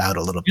stuff out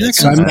a little bit.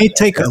 So I may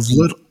take a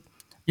little.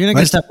 You're not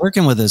going to stop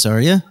working with us, are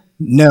you?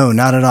 No,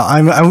 not at all.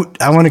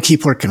 I want to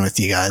keep working with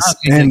you guys,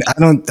 and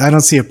I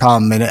don't see a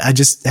problem in it. I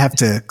just have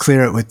to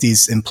clear it with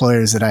these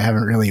employers that I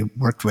haven't really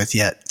worked with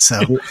yet. So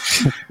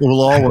it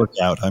will all work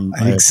out.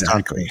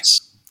 Exactly.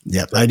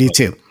 Yep, I do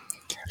too.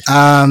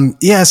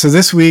 So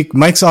this week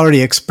Mike's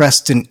already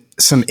expressed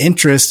some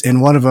interest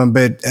in one of them,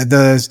 but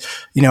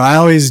I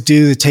always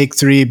do the take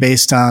three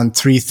based on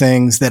three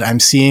things that I'm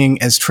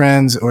seeing as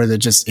trends or that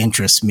just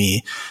interest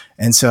me.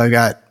 And so I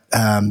got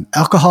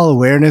Alcohol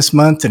Awareness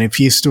Month and a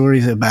few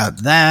stories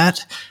about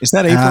that. Is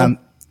that April?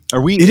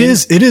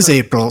 It is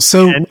April.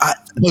 So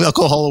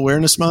Alcohol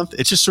Awareness Month.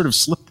 It just sort of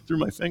slipped through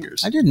my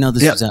fingers. I didn't know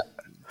this was out.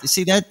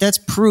 See, that's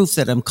proof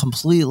that I'm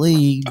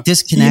completely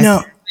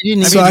disconnected.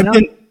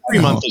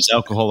 Every month is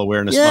Alcohol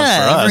Awareness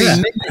Month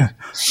for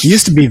us.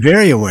 Used to be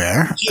very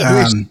aware. We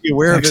used to be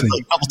aware of it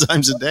like a couple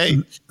times a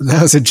day.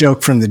 That was a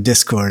joke from the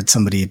Discord.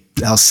 Somebody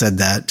else said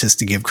that just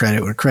to give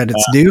credit where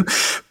credit's due.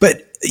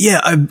 But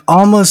yeah,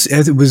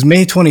 it was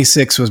May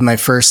 26th was my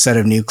first set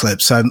of news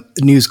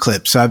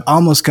clips. So I've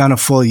almost gone a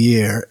full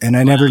year, and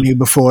I never knew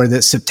before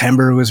that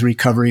September was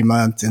Recovery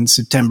Month and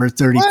September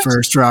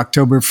 31st or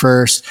October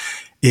 1st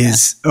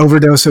is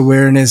Overdose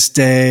Awareness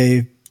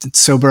Day.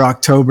 Sober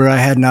October I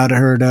had not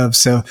heard of.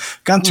 So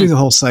gone through the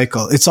whole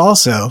cycle. It's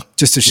also,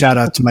 just a shout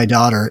out to my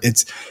daughter,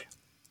 it's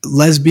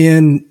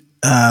lesbian,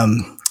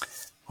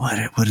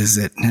 what is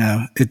it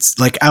now? It's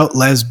like out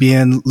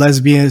lesbian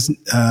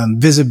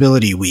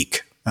visibility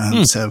week.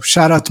 So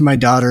shout out to my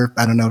daughter.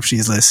 I don't know if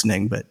she's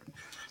listening, but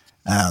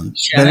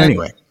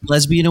anyway.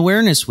 Lesbian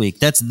Awareness Week.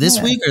 That's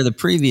this week or the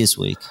previous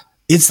week?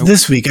 It's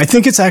this week. I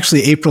think it's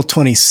actually April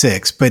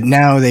 26th, but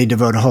now they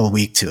devote a whole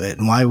week to it.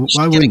 And why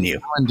wouldn't you?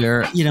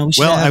 Calendar.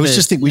 I was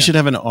just thinking we should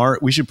have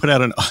we should put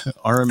out an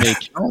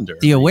RMA calendar.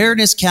 The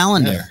awareness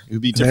calendar. Yeah, it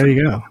would be different. There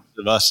you go.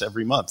 Of us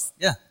every month.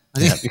 Yeah.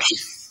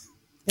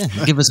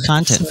 Give us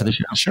content for the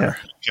show. Sure.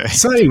 Okay.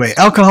 So anyway,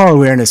 Alcohol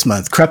Awareness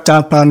Month crept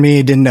up on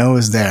me. Didn't know it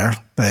was there,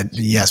 but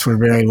yes, we're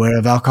very aware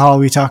of alcohol.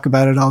 We talk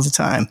about it all the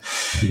time.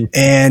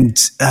 And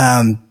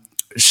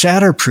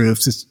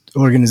Shatterproof, this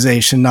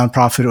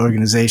nonprofit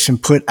organization,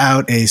 put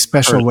out a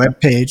special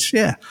webpage.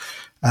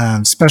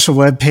 Special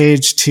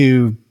webpage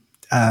to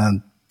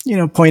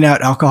point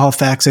out alcohol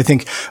facts. I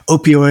think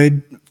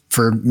opioid,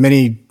 for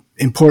many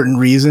important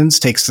reasons,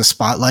 takes the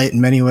spotlight in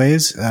many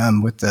ways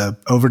with the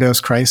overdose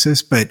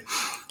crisis. But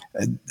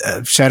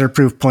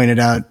Shatterproof pointed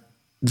out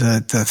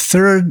the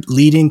third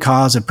leading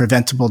cause of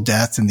preventable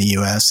death in the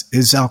U.S.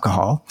 is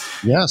alcohol.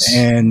 Yes,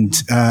 and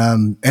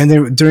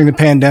during the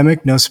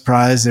pandemic, no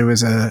surprise, there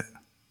was a.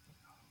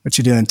 What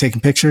you doing?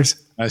 Taking pictures?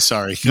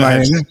 Sorry. Go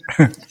ahead.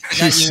 I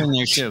got you in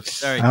there too.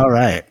 Sorry. All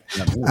right.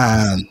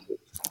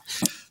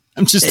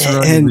 I'm just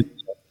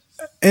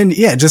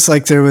just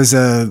like there was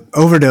a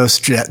overdose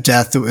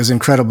death that was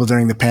incredible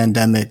during the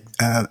pandemic.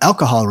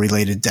 Alcohol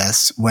related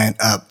deaths went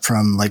up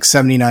from like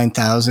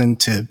 79,000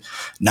 to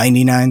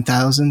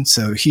 99,000.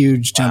 So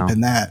huge jump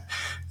in that.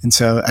 And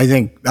so I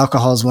think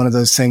alcohol is one of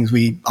those things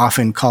we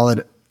often call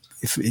it.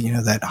 If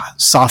that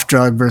soft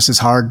drug versus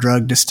hard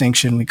drug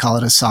distinction, we call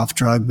it a soft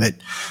drug, but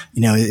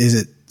is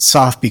it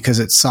soft because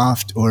it's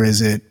soft, or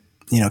is it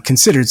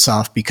considered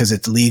soft because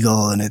it's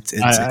legal and it's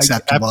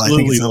acceptable? Absolutely, I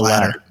think it's the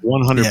latter.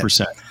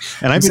 100%.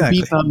 And I've been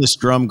beating on this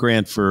drum,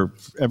 Grant,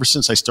 ever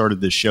since I started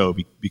this show,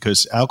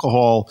 because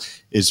alcohol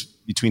is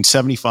between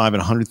 75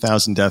 and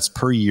 100,000 deaths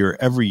per year,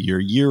 every year,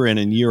 year in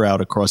and year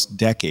out across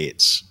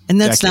decades. And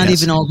that's not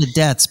even all the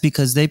deaths,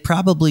 because they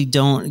probably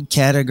don't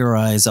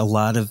categorize a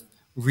lot of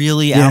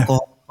really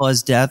alcohol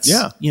caused deaths,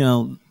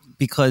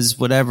 because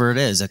whatever it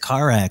is, a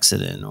car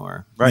accident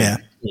or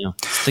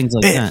things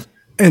like that.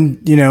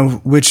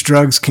 And which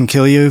drugs can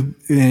kill you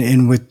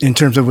in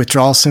terms of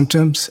withdrawal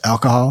symptoms?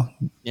 Alcohol,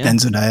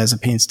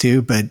 benzodiazepines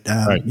too, but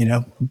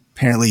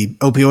apparently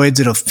opioids,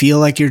 it'll feel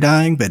like you're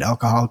dying, but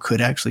alcohol could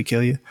actually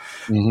kill you.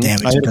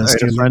 Damage. I had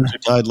a friend who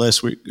died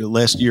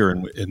last year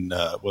in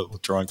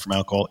withdrawing from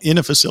alcohol in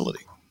a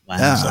facility.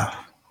 Wow.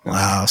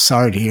 Wow.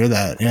 Sorry to hear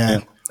that. Yeah.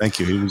 Thank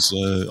you. He was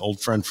an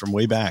old friend from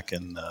way back,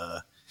 and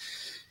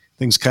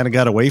things kind of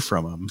got away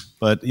from him.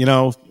 But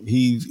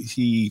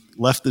he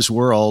left this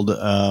world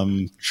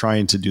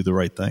trying to do the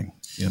right thing.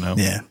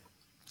 Yeah.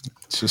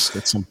 It's just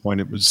at some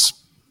point it was,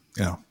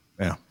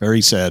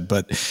 very sad.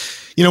 But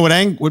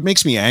what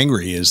makes me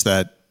angry is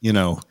that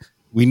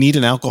we need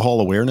an Alcohol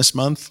Awareness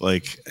Month.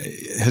 Like,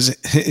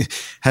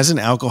 hasn't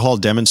alcohol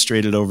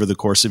demonstrated over the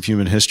course of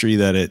human history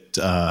that it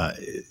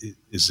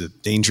is a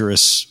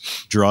dangerous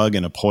drug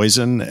and a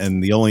poison?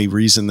 And the only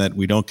reason that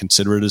we don't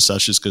consider it as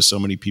such is because so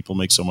many people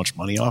make so much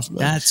money off of it.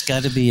 That's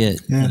got to be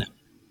it. Yeah.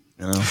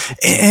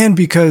 And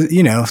because,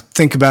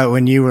 think about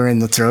when you were in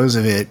the throes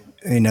of it,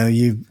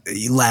 you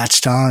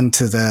latched on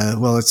to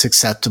it's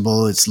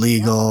acceptable, it's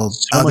legal,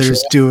 so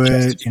others do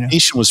it.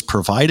 Information was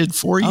provided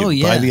for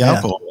you by the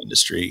alcohol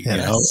industry.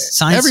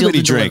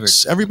 Everybody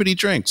drinks. Everybody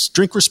drinks.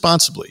 Drink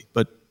responsibly,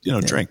 but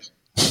drink.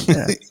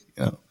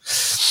 Yeah.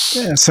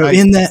 So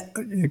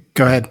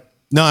go ahead.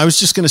 No, I was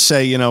just going to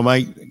say,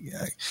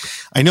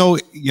 I know,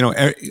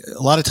 a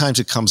lot of times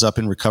it comes up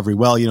in recovery.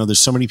 Well, there's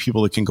so many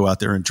people that can go out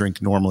there and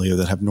drink normally or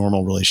that have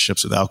normal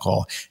relationships with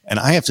alcohol. And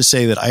I have to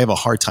say that I have a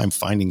hard time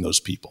finding those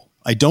people.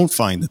 I don't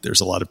find that there's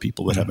a lot of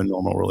people that have a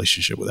normal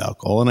relationship with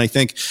alcohol. And I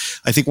think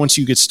once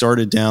you get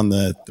started down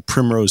the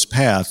primrose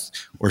path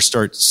or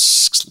start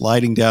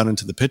sliding down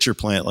into the pitcher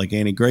plant, like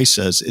Annie Grace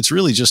says, it's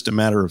really just a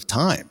matter of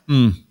time.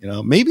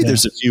 Maybe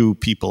there's a few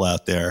people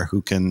out there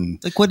who can.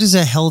 Like, what does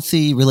a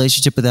healthy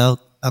relationship with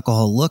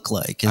alcohol look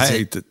like?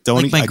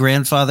 My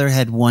grandfather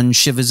had one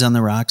Shivas on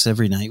the rocks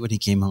every night when he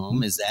came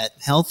home. Is that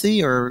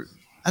healthy or?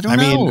 I don't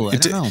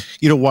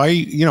know. Why?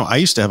 I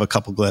used to have a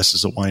couple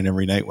glasses of wine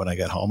every night when I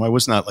got home. I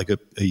was not like a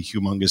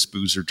humongous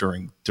boozer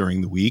during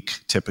the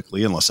week,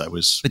 typically, unless I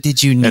was. But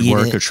did you need at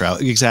work it? Or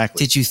travel?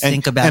 Exactly. Did you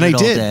think about it all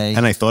day?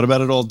 And I thought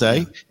about it all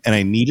day, and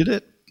I needed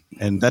it,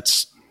 and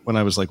that's when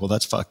I was like, "Well,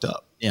 that's fucked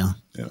up." Yeah.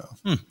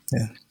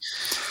 Yeah.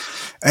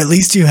 At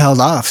least you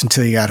held off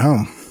until you got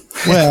home.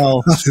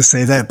 Well, I'll just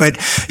say that, but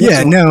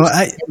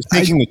I was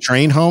taking the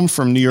train home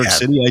from New York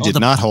City. I did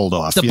not hold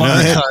off. There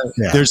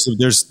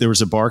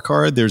was a bar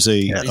card. There's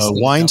a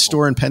wine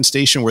store in Penn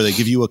Station where they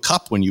give you a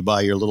cup when you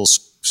buy your little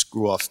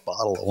screw off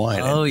bottle of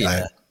wine. Oh,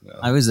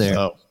 I was there.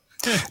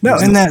 No,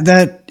 and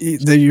that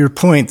your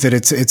point that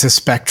it's a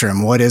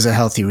spectrum. What is a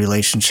healthy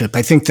relationship?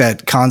 I think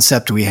that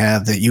concept we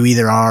have that you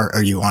either are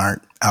or you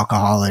aren't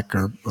alcoholic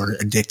or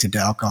addicted to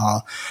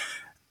alcohol,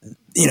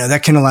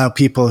 that can allow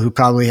people who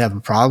probably have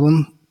a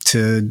problem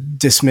to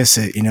dismiss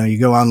it. You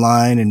go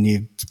online and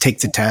you take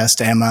the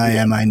test. Am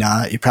I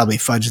not? You probably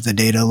fudge the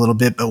data a little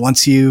bit, but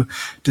once you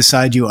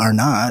decide you are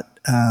not,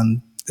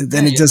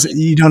 then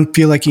you don't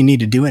feel like you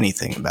need to do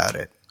anything about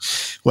it.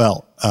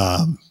 Well,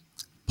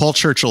 Paul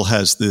Churchill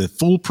has the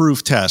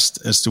foolproof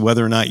test as to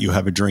whether or not you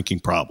have a drinking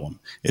problem.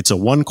 It's a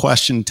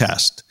 1-question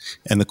test.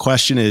 And the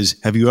question is,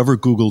 have you ever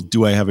Googled,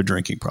 do I have a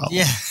drinking problem?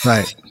 Yeah.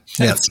 Right.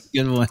 That's a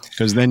good one.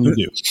 Because then you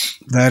do.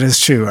 That is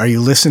true. Are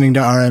you listening to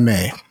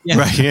RMA? Yeah.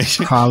 Right.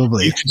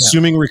 Probably. Are you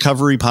consuming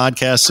recovery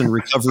podcasts and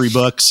recovery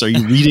books? Are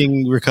you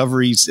reading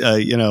recovery,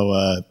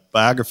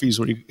 biographies?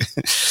 What do you?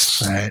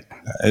 Right.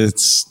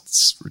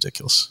 It's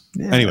ridiculous.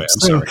 Yeah. Anyway, I'm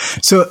sorry.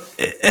 So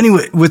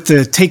anyway, with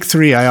the Take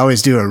 3, I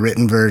always do a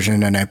written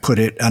version and I put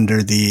it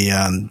under the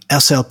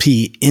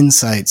SLP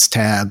Insights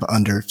tab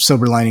under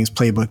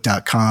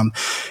SoberLiningsPlaybook.com.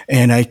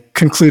 And I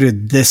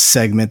concluded this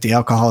segment, the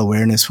alcohol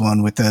awareness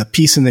one, with a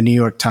piece in the New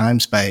York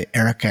Times by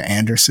Erica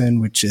Anderson,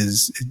 which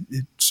is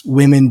it's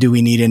Women, Do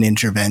We Need an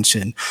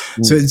Intervention?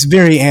 So it's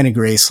very Annie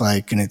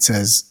Grace-like, and it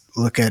says,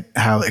 look at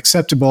how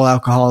acceptable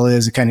alcohol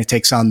is. It kind of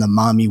takes on the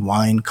mommy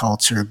wine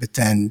culture, but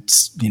then,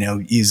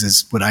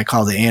 uses what I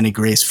call the Annie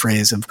Grace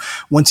phrase of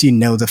once you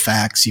know the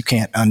facts, you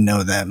can't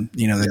unknow them,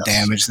 the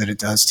damage that it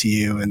does to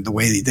you and the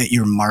way that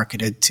you're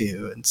marketed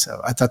to. And so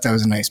I thought that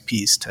was a nice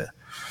piece to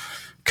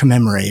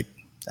commemorate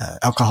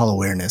Alcohol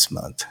Awareness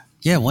Month.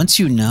 Yeah. Once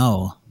you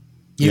know,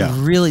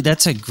 really,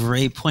 that's a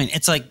great point.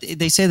 It's like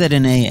they say that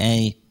in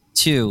AA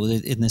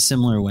too, in a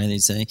similar way. They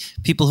say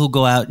people who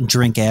go out and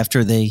drink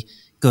after they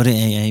go to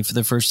AA for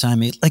the first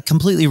time, it like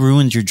completely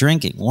ruins your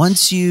drinking.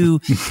 Once you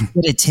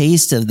get a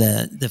taste of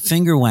the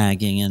finger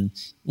wagging and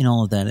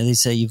all of that, they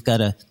say you've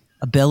got a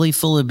belly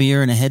full of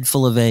beer and a head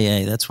full of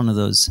AA. That's one of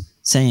those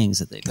sayings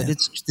that but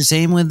it's the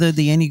same with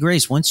the Annie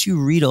Grace. Once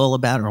you read all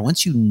about her,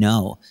 once you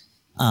know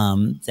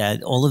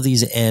that all of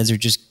these ads are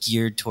just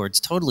geared towards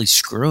totally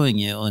screwing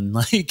you and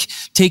like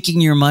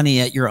taking your money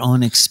at your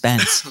own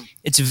expense,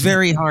 it's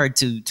very hard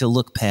to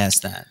look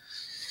past that.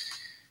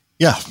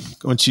 Yeah,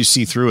 once you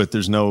see through it,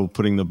 there's no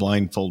putting the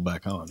blindfold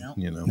back on.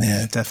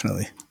 Yeah,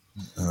 definitely.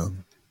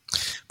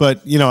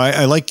 But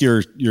I like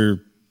your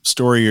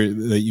story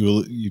that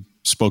you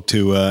spoke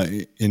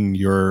to in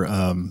your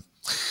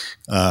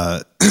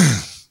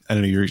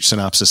your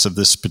synopsis of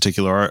this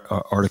particular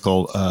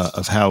article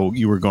of how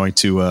you were going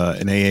to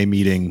an AA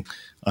meeting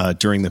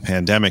during the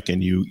pandemic,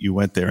 and you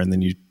went there, and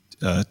then you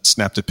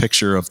snapped a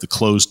picture of the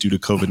closed due to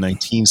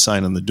COVID-19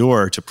 sign on the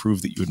door to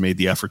prove that you had made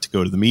the effort to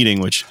go to the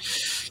meeting, which,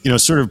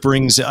 sort of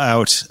brings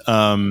out,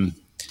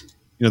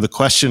 the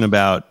question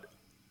about,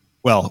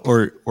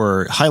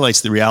 or highlights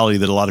the reality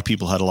that a lot of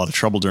people had a lot of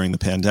trouble during the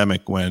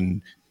pandemic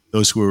when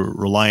those who were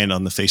reliant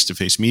on the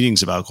face-to-face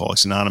meetings of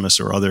Alcoholics Anonymous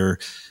or other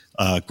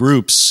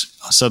groups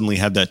suddenly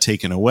had that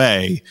taken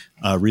away.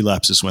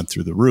 Relapses went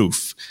through the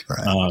roof.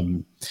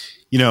 Right.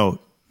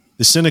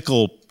 The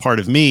cynical part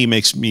of me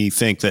makes me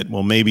think that,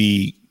 well,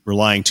 maybe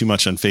relying too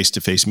much on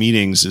face-to-face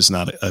meetings is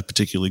not a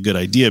particularly good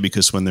idea,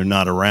 because when they're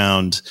not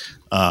around,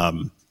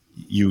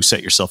 you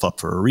set yourself up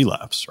for a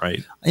relapse,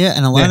 right? Yeah,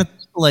 and a lot of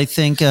people, I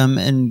think,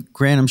 and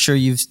Grant, I'm sure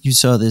you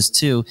saw this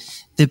too,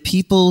 the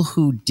people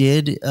who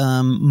did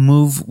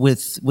move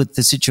with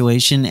the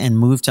situation and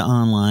move to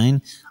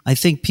online, I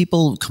think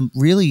people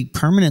really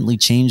permanently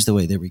changed the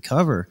way they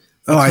recover.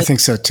 Oh, I think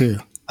so too.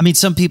 I mean,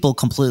 some people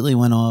completely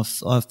went off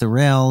the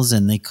rails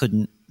and they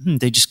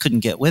just couldn't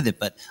get with it.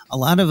 But a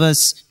lot of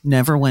us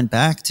never went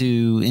back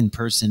to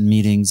in-person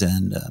meetings.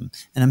 And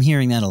I'm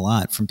hearing that a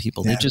lot from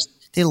people. Yeah.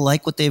 They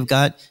like what they've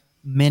got.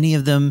 Many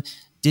of them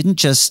didn't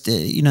just,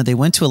 they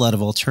went to a lot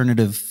of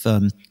alternative,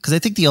 because I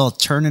think the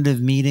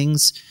alternative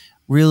meetings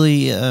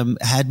really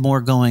had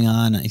more going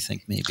on, I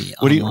think, maybe.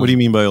 What do you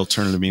mean by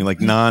alternative meeting?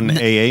 Like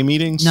non-AA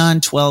meetings?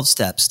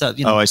 Non-12-step stuff.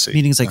 I see.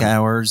 Meetings like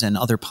ours and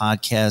other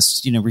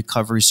podcasts,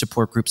 recovery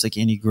support groups like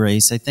Annie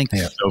Grace. I think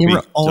they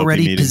were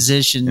already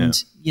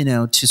positioned,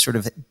 to sort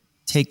of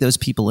take those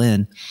people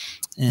in.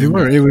 And they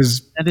were.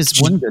 That is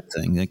one good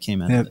thing that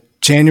came out of it.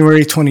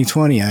 January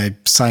 2020, I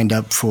signed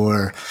up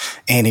for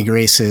Annie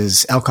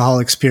Grace's alcohol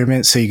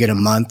experiment. So you get a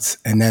month,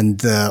 and then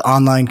the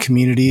online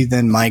community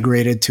then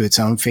migrated to its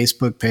own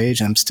Facebook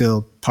page. I'm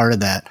still part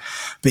of that.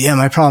 But yeah,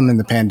 my problem in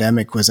the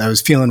pandemic was I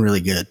was feeling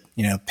really good.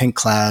 Pink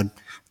cloud,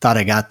 thought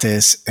I got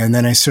this. And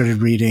then I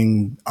started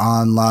reading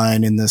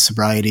online in the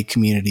sobriety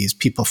communities,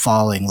 people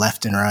falling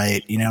left and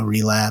right,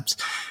 relapse.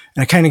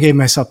 And I kind of gave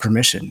myself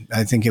permission.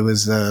 I think it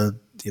was the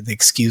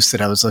excuse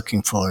that I was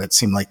looking for. It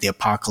seemed like the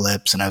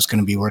apocalypse, and I was going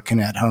to be working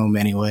at home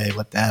anyway.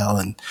 What the hell?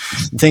 And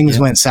things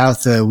went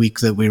south the week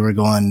that we were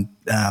going,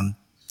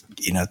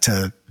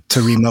 to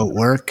remote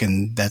work.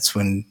 And that's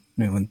when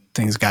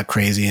things got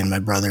crazy. And my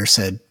brother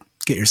said,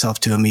 "Get yourself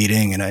to a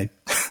meeting." And I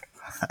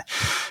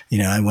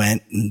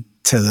went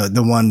to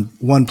the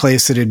one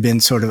place that had been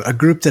sort of a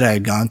group that I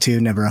had gone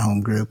to, never a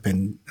home group,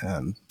 and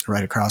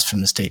right across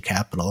from the state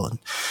capitol, and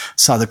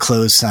saw the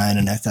closed sign.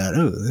 And I thought,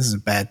 oh, this is a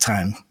bad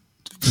time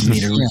for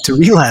me to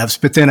relapse.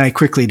 But then I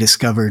quickly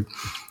discovered,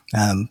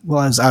 I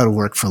was out of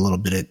work for a little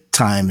bit of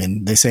time,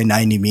 and they say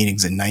 90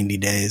 meetings in 90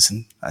 days.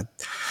 And I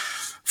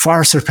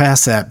far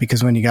surpassed that,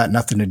 because when you got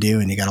nothing to do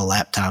and you got a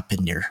laptop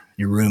in your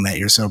room at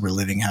your sober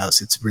living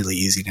house, it's really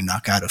easy to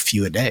knock out a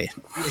few a day.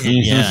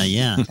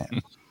 Yeah.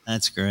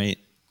 That's great.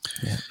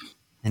 Yeah.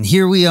 And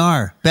here we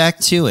are, back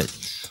to it.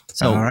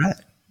 So all right.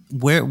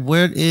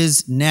 Where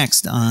is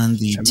next on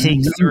the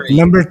take 3?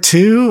 Number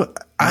 2,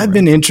 I've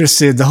been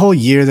interested the whole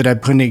year that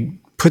I've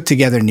put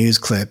together news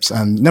clips.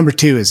 Number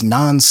 2 is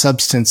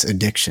non-substance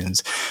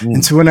addictions.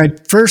 And so when I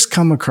first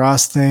come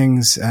across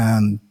things,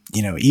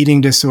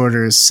 eating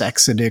disorders,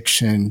 sex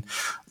addiction,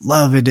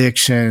 love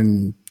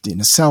addiction,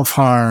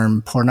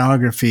 self-harm,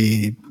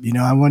 pornography,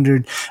 I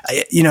wondered,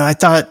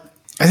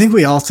 I think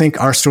we all think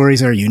our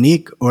stories are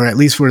unique, or at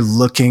least we're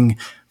looking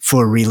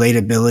for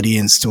relatability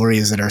in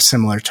stories that are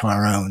similar to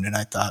our own. And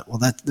I thought, well,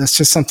 that's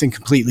just something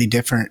completely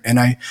different. And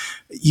I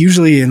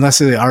usually, unless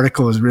the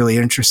article is really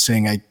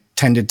interesting, I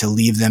tended to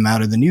leave them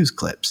out of the news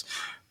clips.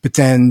 But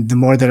then the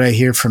more that I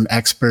hear from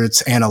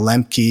experts, Anna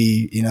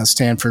Lembke,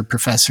 Stanford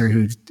professor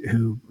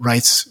who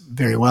writes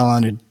very well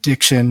on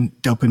addiction,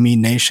 Dopamine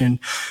Nation,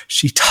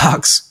 she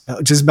talks,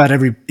 just about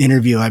every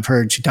interview I've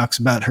heard, she talks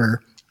about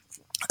her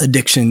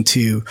addiction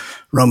to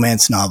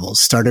romance novels.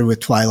 Started with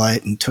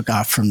Twilight and took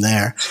off from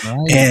there.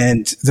 Right.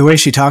 And the way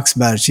she talks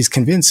about it, she's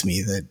convinced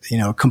me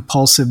that,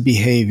 compulsive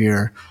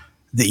behavior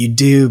that you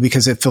do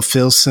because it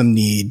fulfills some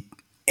need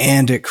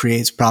and it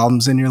creates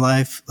problems in your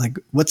life. Like,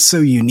 what's so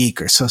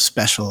unique or so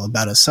special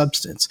about a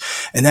substance?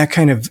 And that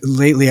kind of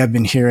lately I've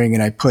been hearing,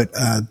 and I put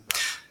a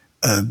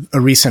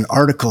recent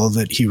article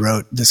that he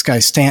wrote, this guy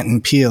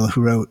Stanton Peele,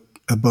 who wrote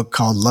a book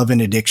called Love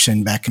and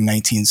Addiction back in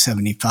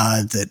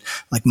 1975, that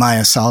like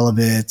Maya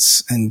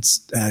Solovitz and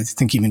I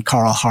think even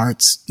Carl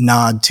Hartz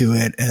nod to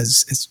it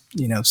as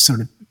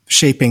sort of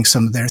shaping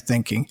some of their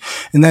thinking.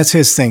 And that's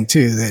his thing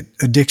too, that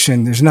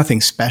addiction, there's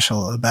nothing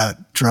special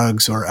about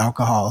drugs or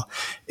alcohol.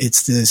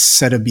 It's this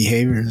set of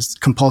behaviors,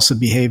 compulsive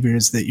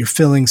behaviors, that you're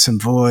filling some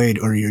void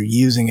or you're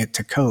using it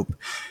to cope.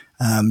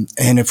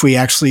 And if we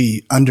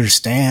actually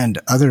understand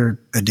other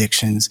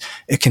addictions,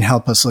 it can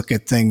help us look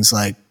at things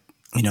like,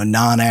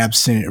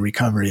 non-abstinent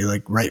recovery,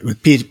 like right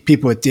with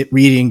people with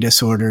eating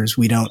disorders,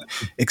 we don't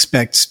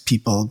expect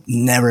people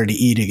never to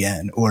eat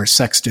again, or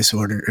sex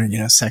disorder,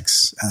 or,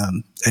 sex,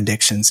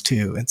 addictions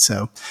too. And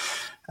so,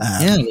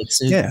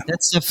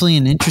 that's definitely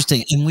an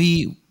interesting, and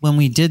when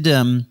we did,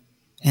 Anna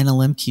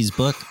Lembke's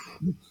book,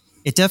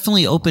 it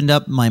definitely opened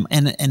up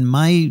and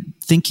my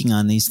thinking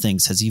on these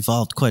things has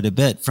evolved quite a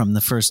bit from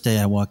the first day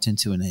I walked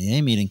into an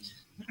AA meeting.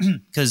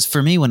 Because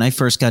for me, when I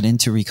first got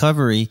into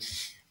recovery,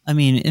 and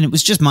it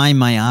was just my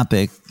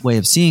myopic way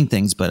of seeing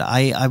things, but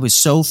I was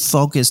so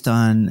focused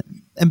on,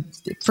 and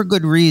for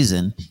good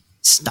reason,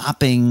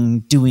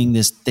 stopping doing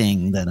this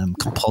thing that I'm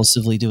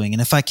compulsively doing.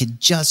 And if I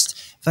could just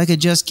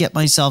get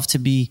myself to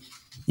be,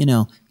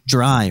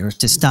 dry, or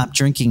to stop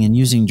drinking and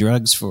using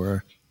drugs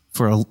for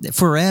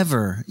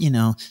forever,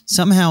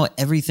 somehow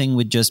everything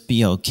would just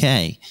be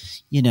okay,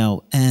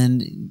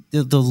 and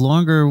the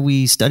longer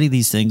we study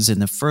these things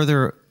and the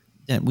further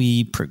that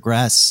we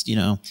progress,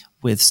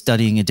 with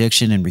studying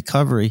addiction and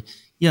recovery,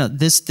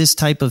 this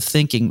type of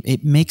thinking,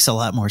 it makes a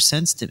lot more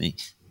sense to me.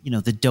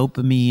 The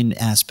dopamine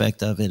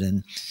aspect of it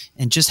and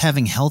just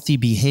having healthy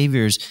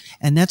behaviors.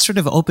 And that sort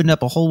of opened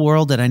up a whole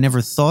world that I never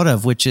thought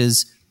of, which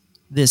is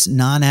this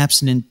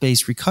non-abstinent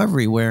based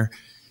recovery where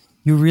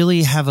you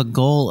really have a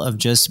goal of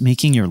just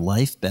making your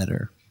life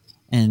better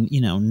and,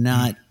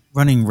 not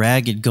running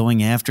ragged,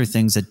 going after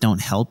things that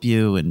don't help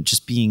you and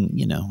just being,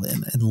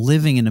 and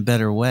living in a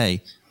better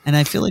way. And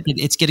I feel like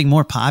it's getting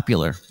more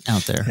popular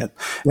out there. Yeah.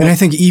 And I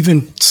think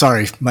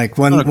sorry, Mike,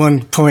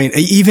 one point,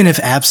 even if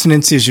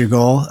abstinence is your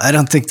goal, I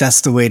don't think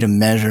that's the way to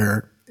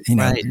measure,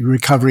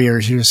 recovery or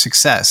your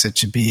success. It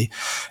should be,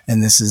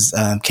 and this is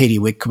Katie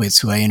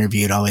Witkowitz, who I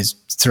interviewed, always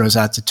throws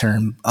out the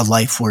term a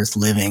life worth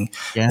living.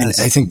 Yes.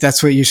 And I think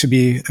that's what you should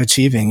be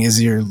achieving,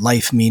 is your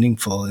life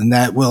meaningful. And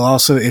that will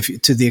also,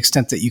 to the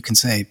extent that you can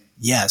say,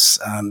 yes,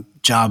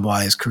 job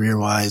wise, career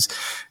wise,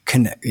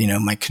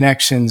 my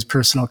connections,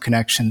 personal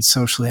connections,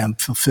 socially, I'm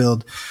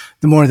fulfilled.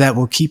 The more that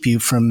will keep you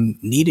from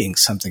needing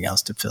something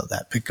else to fill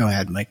that. But go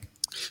ahead, Mike.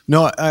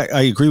 No,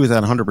 I agree with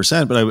that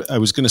 100%. But I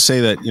was going to say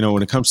that,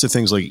 when it comes to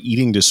things like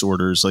eating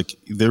disorders, like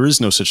there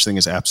is no such thing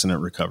as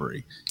abstinent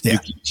recovery. Yeah.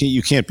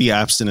 You can't be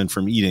abstinent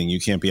from eating.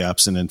 You can't be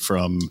abstinent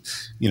from,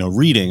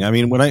 reading. I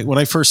mean, when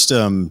I first,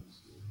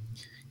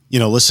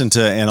 listened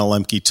to Anna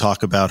Lemke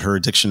talk about her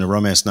addiction to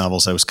romance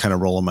novels, I was kind of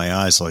rolling my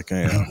eyes like,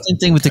 same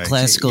thing with the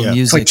classical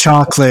music. It's like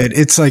chocolate.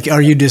 It's like,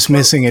 are you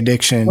dismissing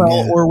addiction?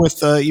 Well, or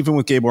with even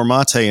with Gabor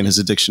Mate and his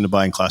addiction to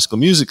buying classical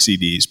music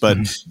CDs, but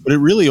it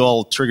really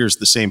all triggers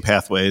the same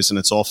pathways, and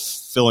it's all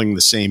filling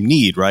the same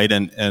need, right?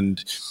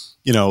 And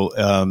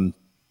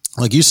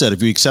like you said,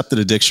 if you accept that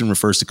addiction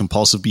refers to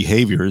compulsive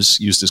behaviors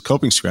used as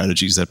coping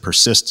strategies that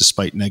persist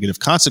despite negative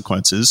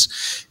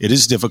consequences, it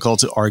is difficult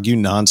to argue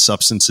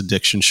non-substance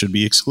addiction should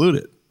be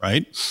excluded,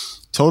 right?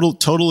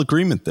 Total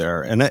agreement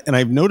there. And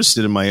I've noticed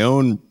it in my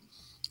own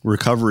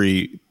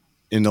recovery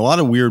in a lot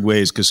of weird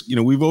ways, because,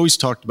 we've always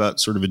talked about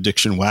sort of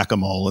addiction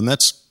whack-a-mole, and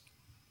that's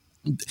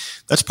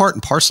part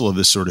and parcel of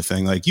this sort of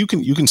thing. Like you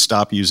can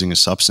stop using a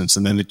substance,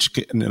 and then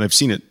and I've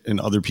seen it in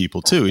other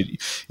people too.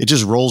 It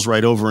just rolls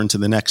right over into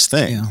the next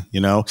thing,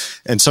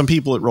 and some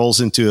people it rolls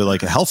into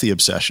like a healthy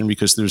obsession,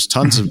 because there's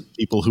tons of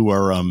people who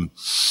are,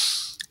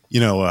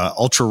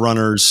 ultra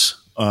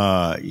runners,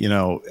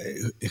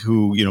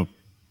 who,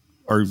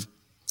 are,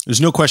 there's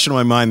no question in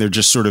my mind, they're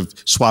just sort of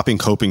swapping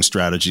coping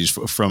strategies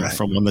from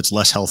one that's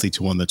less healthy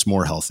to one that's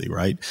more healthy.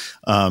 Right.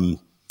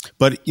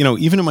 But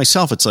even in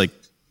myself, it's like,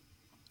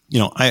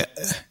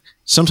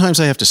 sometimes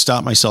I have to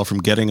stop myself from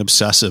getting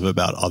obsessive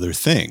about other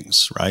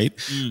things, right?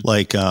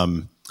 Like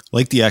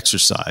the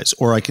exercise,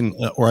 or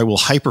I will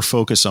hyper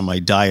focus on my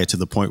diet to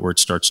the point where it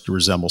starts to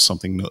resemble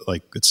something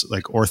like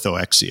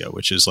orthorexia,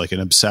 which is like an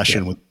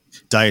obsession with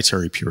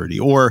dietary purity.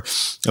 Or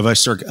if I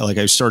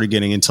started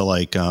getting into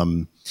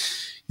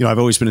I've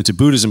always been into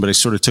Buddhism, but I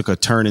sort of took a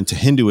turn into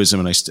Hinduism,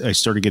 and I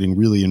started getting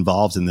really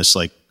involved in this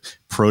like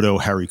proto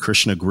Hare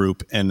Krishna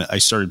group, and I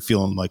started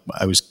feeling like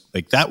I was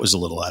like that was a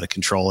little out of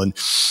control. And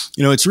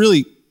it's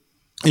really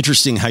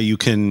interesting how you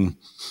can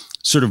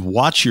sort of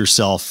watch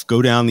yourself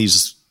go down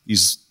these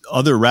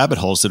other rabbit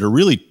holes that are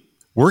really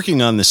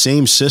working on the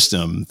same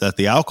system that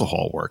the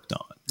alcohol worked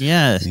on.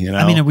 Yeah.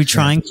 I mean, are we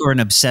trying for an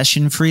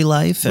obsession-free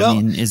life?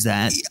 Is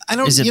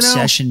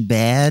obsession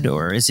bad,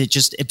 or is it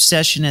just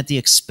obsession at the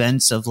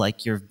expense of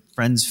like your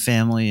friends,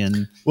 family?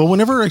 And well,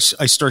 whenever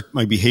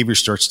my behavior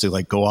starts to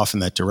like go off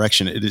in that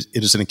direction, it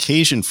is an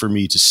occasion for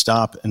me to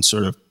stop and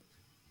sort of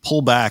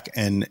pull back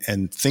and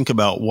think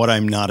about what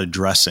I'm not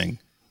addressing.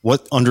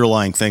 What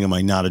underlying thing am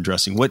I not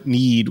addressing?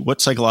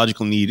 What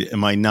psychological need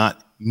am I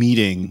not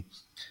meeting?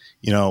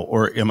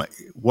 Or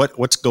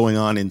what's going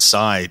on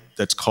inside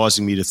that's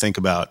causing me to think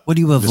about what are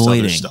you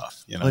avoiding? This other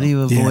stuff, What are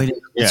you avoiding?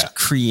 What's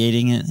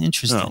creating it?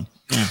 Interesting. No.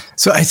 Yeah.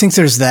 So I think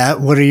there's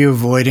that. What are you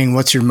avoiding?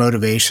 What's your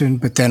motivation?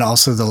 But then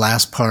also the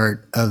last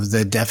part of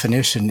the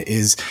definition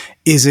is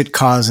it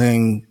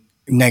causing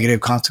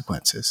negative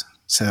consequences?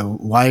 So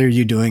why are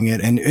you doing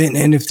it? And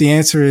if the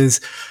answer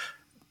is,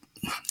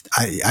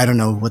 I don't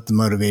know what the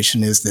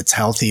motivation is that's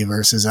healthy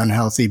versus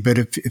unhealthy, but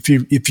if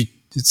you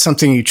it's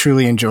something you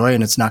truly enjoy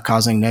and it's not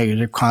causing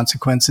negative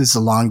consequences, the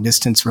long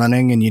distance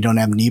running, and you don't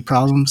have knee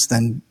problems,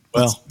 then,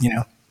 But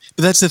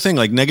that's the thing.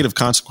 Like negative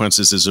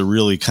consequences is a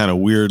really kind of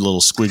weird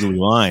little squiggly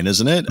line,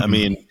 isn't it? I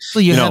mean,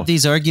 well, you have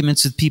these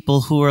arguments with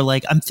people who are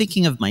like, I'm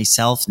thinking of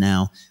myself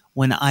now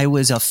when I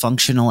was a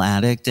functional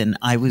addict, and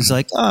I was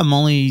like, I'm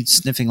only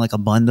sniffing like a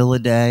bundle a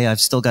day.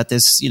 I've still got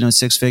this,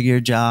 6-figure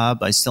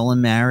job. I still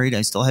am married.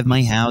 I still have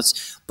my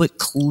house, but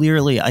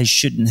clearly I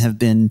shouldn't have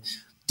been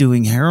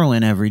doing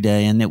heroin every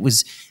day. And it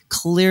was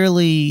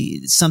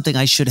clearly something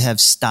I should have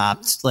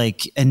stopped,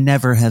 and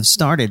never have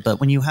started. But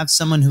when you have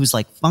someone who's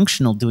like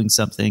functional doing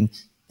something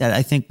that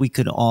I think we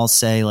could all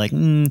say you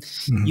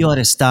ought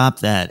to stop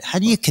that. How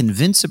do you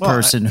convince a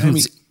person who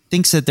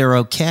thinks that they're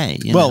okay?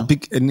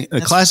 And a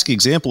classic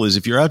example is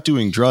if you're out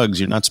doing drugs,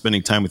 you're not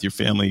spending time with your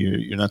family,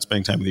 you're not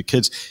spending time with your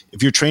kids.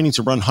 If you're training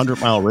to run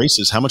 100-mile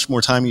races, how much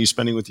more time are you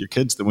spending with your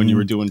kids than when you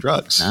were doing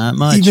drugs? Not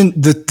much. Even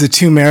the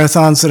 2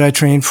 marathons that I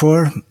trained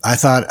for, I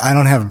thought, I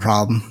don't have a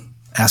problem.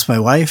 Ask my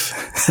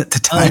wife at the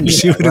time.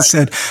 She would have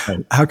said,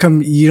 how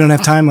come you don't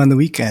have time on the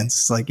weekends?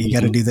 It's like, you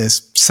got to do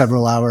this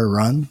several-hour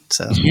run.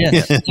 So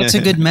that's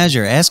a good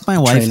measure. Ask my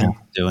wife how I'm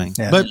doing.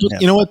 Yeah. But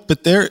you know what?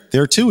 But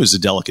there too is a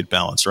delicate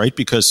balance, right?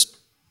 Because,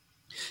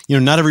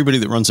 not everybody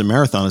that runs a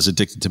marathon is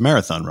addicted to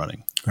marathon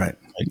running. Right.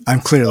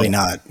 I'm clearly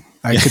not.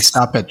 I could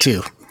stop at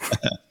 2.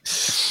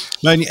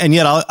 And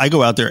yet I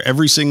go out there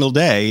every single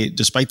day,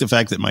 despite the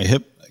fact that my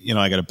hip,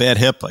 I got a bad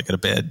hip, I got a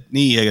bad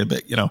knee, I got a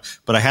bad,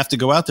 but I have to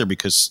go out there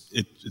because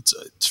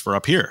it's for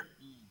up here,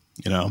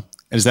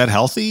 Is that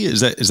healthy? Is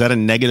that a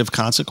negative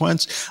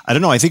consequence? I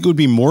don't know. I think it would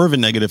be more of a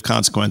negative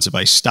consequence if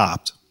I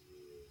stopped.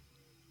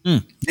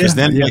 Because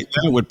then it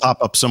would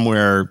pop up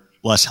somewhere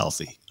less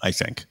healthy, I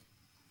think.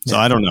 So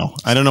I don't know.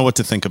 I don't know what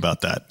to think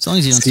about that. As long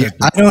as you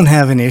don't I don't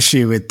have an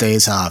issue with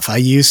days off. I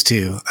used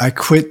to. I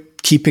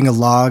quit keeping a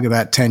log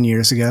about 10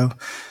 years ago.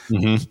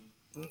 Mm-hmm.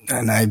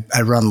 And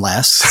I run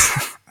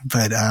less.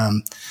 But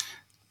I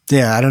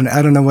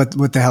don't know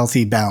what the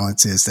healthy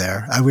balance is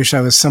there. I wish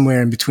I was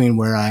somewhere in between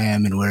where I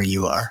am and where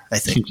you are, I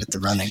think, with the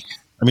running.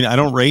 I mean, I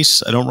don't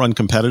race. I don't run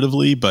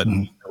competitively, but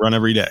I run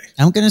every day.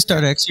 I'm going to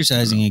start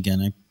exercising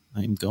again.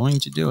 I'm going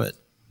to do it.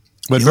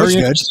 But very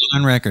good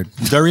on record.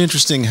 Very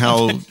interesting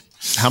how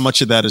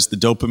much of that is the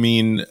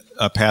dopamine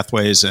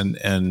pathways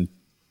and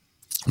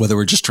whether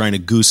we're just trying to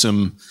goose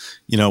them,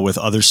 with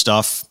other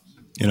stuff,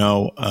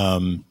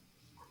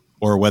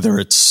 or whether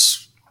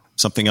it's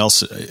something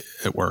else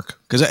at work.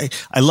 Because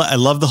I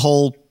love the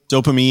whole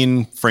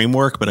dopamine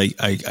framework, but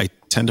I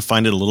tend to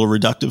find it a little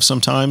reductive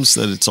sometimes,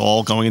 that it's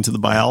all going into the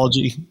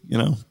biology,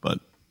 but.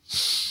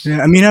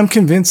 Yeah, I mean, I'm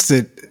convinced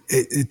that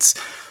it's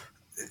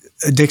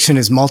addiction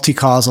is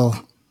multi-causal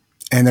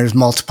and there's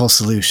multiple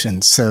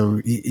solutions.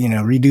 So,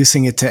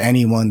 reducing it to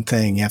any one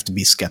thing, you have to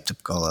be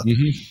skeptical of.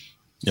 Mm-hmm.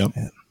 Yep.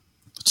 Yeah.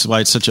 That's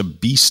why it's such a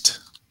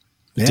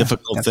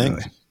difficult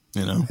definitely.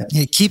 Thing,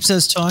 It keeps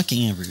us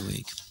talking every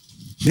week.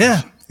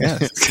 Yeah. Yeah.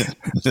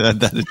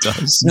 that it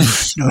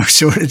does. No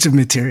shortage of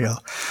material.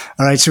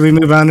 All right. Should we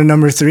move on to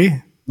number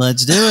 3?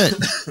 Let's do it.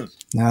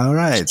 All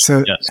right.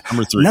 So yes,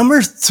 number 3.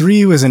 Number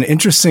 3 was an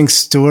interesting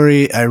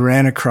story I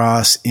ran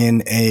across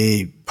in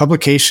a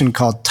publication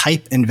called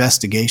Type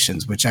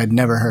Investigations, which I'd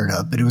never heard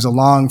of, but it was a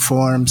long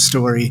form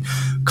story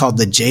called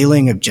The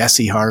Jailing of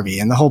Jesse Harvey.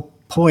 And the whole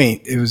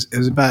point, it was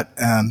about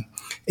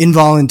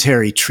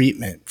involuntary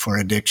treatment for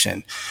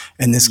addiction.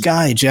 And this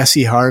guy,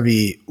 Jesse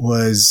Harvey,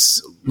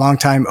 was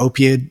longtime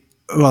opioid.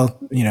 Well,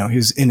 he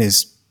was in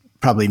his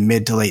probably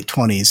mid to late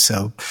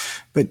 20s.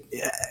 But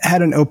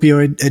had an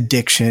opioid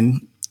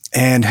addiction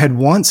and had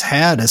once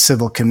had a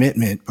civil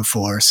commitment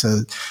before.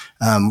 So,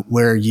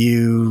 where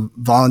you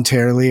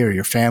voluntarily or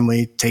your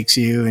family takes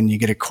you and you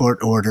get a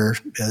court order.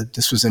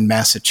 This was in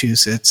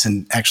Massachusetts.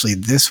 And actually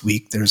this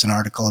week, there's an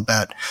article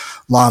about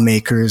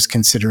lawmakers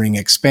considering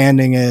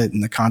expanding it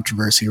and the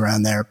controversy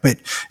around there. But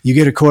you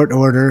get a court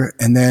order.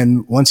 And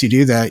then once you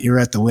do that, you're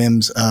at the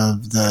whims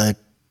of the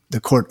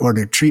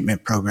court-ordered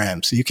treatment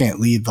program, so you can't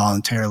leave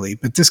voluntarily.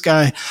 But this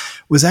guy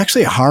was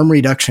actually a harm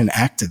reduction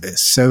activist,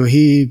 so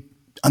he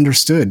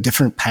understood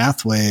different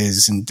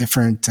pathways and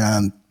different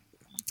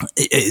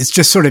it's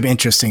just sort of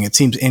interesting. It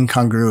seems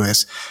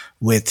incongruous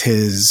with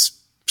his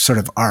sort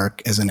of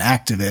arc as an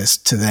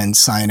activist to then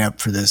sign up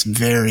for this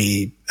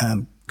very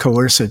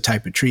coercive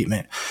type of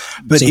treatment.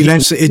 But so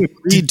eventually he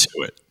agreed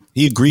to it.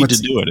 He agreed to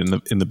do it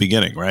in the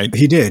beginning, right?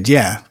 He did,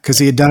 yeah, because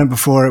he had done it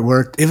before. It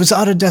worked. It was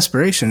out of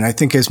desperation. I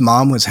think his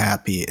mom was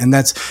happy, and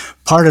that's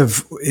part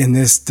of in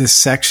this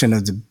section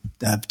of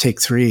the Take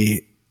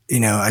 3.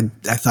 I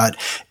thought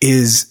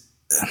is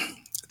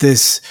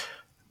this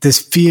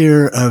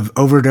fear of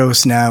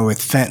overdose now with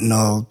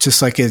fentanyl,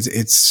 just like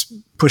it's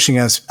pushing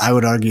us, I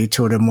would argue,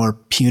 toward a more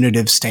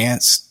punitive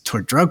stance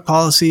toward drug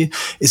policy.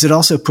 Is it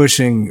also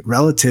pushing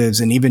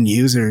relatives and even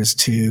users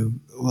to,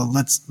 well,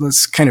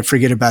 let's kind of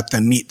forget about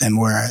them, meet them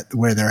where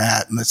they're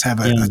at, and let's have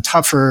a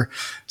tougher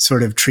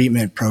sort of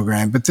treatment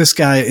program. But this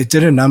guy, it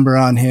did a number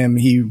on him.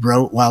 He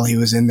wrote while he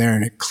was in there,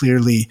 and it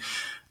clearly,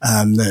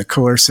 the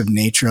coercive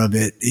nature of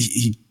it,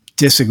 he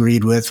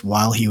disagreed with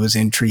while he was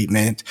in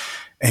treatment,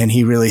 and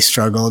he really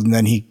struggled. And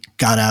then he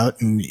got out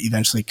and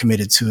eventually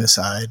committed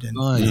suicide.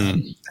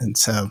 And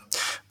so,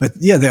 but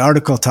yeah, the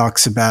article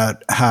talks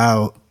about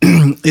how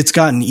it's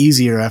gotten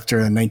easier after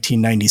a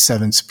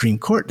 1997 Supreme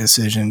Court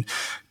decision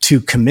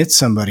to commit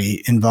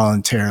somebody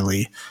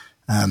involuntarily.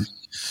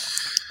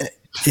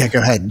 Yeah,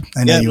 go ahead.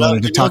 I know you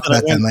wanted to talk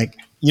about that, Mike.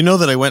 You know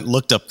that I went and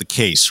looked up the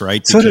case,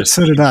 right? So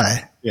did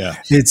I.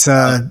 Yeah. It's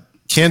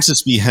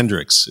Kansas v.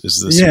 Hendricks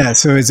is this. Yeah.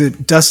 So is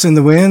it Dust in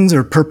the Winds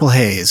or Purple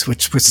Haze?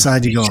 Which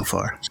side are you going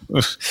for?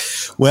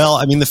 Well,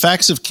 I mean, the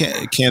facts of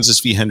Kansas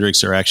v.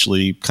 Hendricks are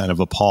actually kind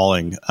of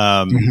appalling.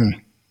 I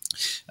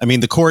mean,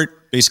 the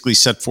court basically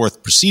set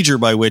forth procedure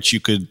by which you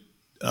could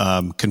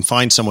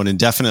confine someone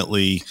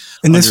indefinitely.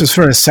 And this was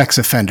for a sex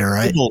offender,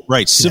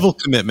 right? Civil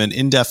commitment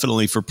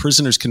indefinitely for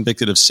prisoners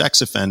convicted of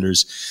sex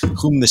offenders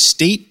whom the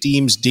state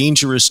deems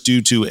dangerous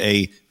due to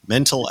a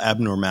mental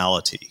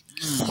abnormality.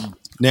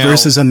 Now,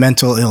 versus a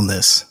mental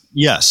illness.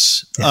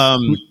 Yes. Yeah.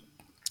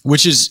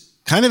 Which is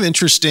kind of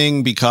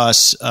interesting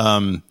because,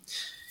 there's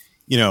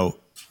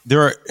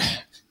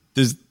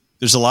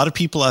a lot of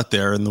people out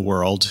there in the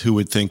world who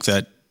would think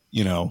that,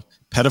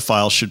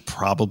 pedophiles should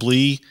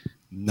probably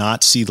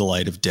not see the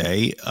light of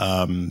day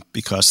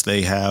because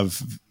they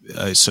have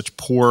such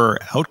poor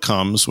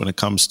outcomes when it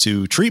comes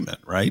to treatment,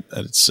 right?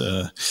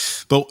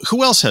 But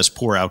who else has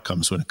poor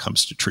outcomes when it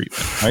comes to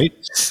treatment, right?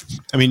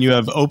 I mean, you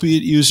have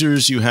opiate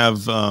users, you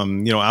have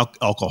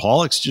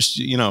alcoholics, just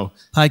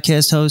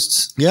podcast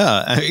hosts.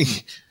 Yeah.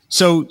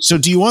 So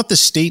do you want the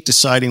state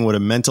deciding what a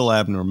mental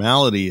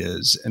abnormality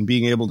is and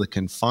being able to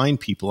confine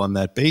people on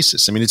that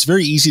basis? I mean, it's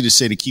very easy to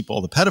say to keep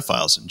all the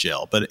pedophiles in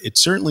jail, but it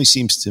certainly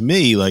seems to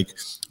me like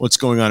what's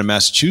going on in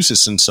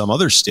Massachusetts and some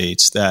other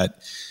states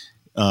that,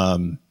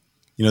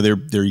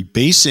 they're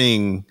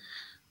basing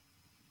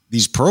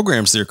these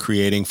programs they're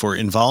creating for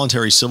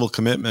involuntary civil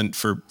commitment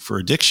for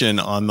addiction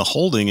on the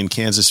holding in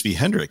Kansas v.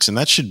 Hendricks. And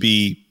that should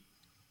be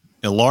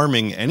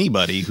alarming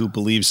anybody who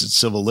believes in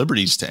civil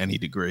liberties to any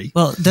degree.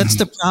 Well, that's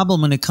the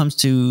problem when it comes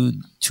to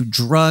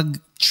drug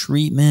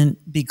treatment,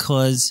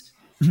 because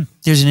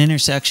there's an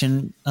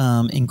intersection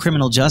in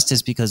criminal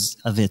justice because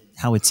of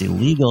how it's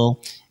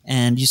illegal.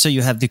 And so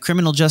you have the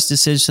criminal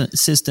justice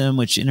system,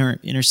 which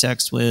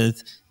intersects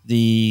with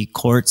the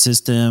court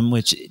system,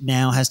 which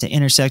now has to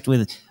intersect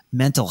with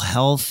mental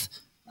health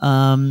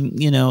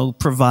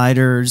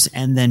providers,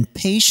 and then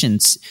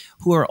patients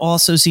who are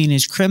also seen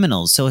as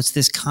criminals. So it's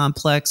this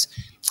complex,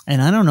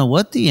 and I don't know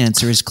what the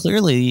answer is.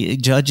 Clearly,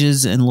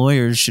 judges and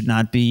lawyers should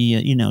not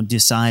be,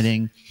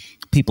 deciding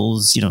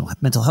people's,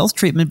 mental health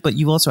treatment, but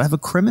you also have a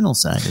criminal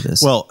side of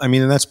this. Well, I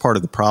mean, and that's part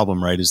of the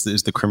problem, right? Is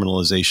the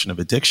criminalization of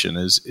addiction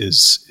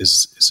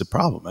is a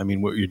problem. I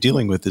mean, what you're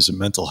dealing with is a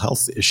mental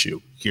health issue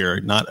here,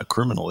 not a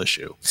criminal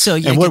issue. So,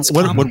 yeah, and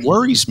what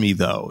worries me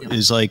though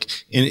is like,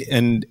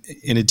 in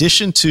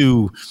addition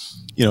to,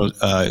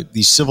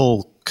 these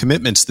civil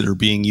commitments that are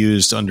being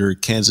used under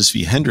Kansas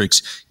v.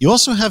 Hendricks, you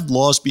also have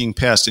laws being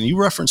passed, and you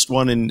referenced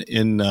one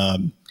in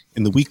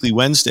the Weekly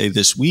Wednesday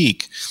this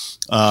week.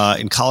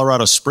 In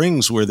Colorado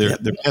Springs, where they're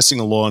passing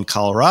a law in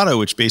Colorado,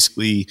 which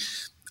basically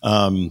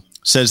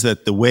says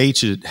that the way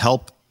to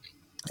help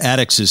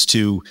addicts is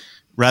to,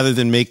 rather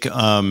than make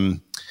the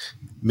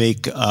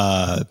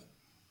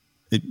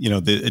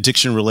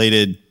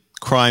addiction-related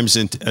crimes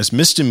as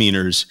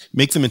misdemeanors,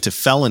 make them into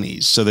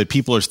felonies, so that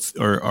people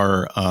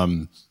are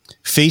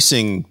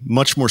facing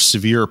much more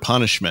severe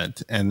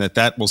punishment, and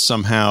that will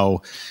somehow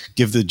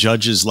give the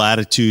judges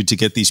latitude to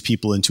get these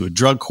people into a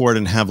drug court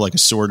and have like a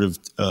sort of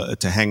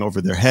to hang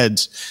over their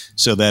heads,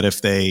 so that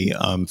if they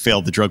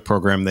fail the drug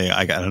program,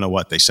 I don't know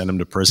what, they send them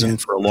to prison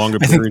for a longer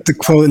period. I think the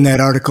quote in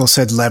that article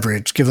said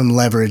leverage, give them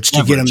leverage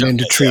to get them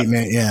into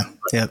treatment. Yeah.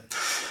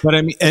 But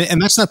I mean, and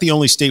that's not the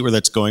only state where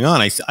that's going on.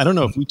 I don't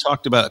know if we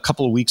talked about a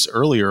couple of weeks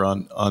earlier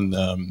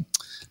on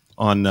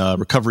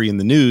Recovery in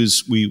the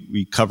News,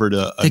 we covered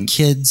the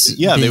kids.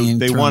 Yeah,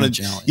 they wanted.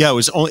 It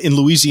was in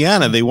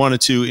Louisiana. They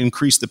wanted to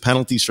increase the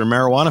penalties for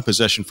marijuana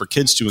possession for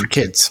kids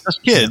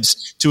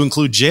to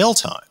include jail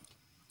time.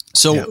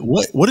 So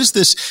what is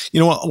this?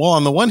 Well,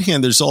 on the one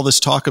hand, there's all this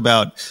talk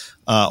about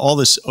all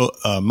this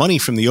money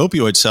from the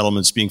opioid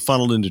settlements being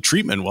funneled into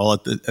treatment. While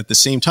at the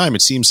same time,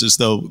 it seems as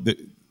though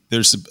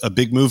there's a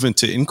big movement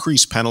to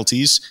increase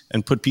penalties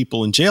and put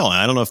people in jail. And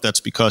I don't know if that's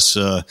because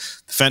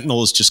fentanyl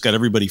has just got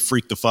everybody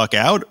freaked the fuck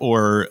out,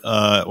 or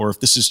if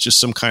this is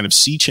just some kind of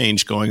sea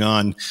change going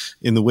on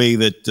in the way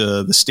that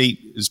the state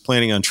is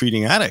planning on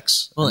treating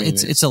addicts. Well,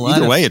 it's a lot.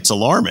 Either way, it's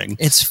alarming.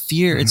 It's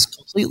fear. It's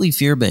completely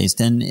fear based,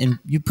 and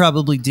you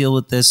probably deal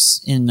with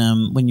this in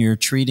when you're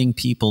treating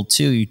people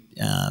too,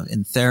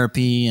 in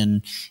therapy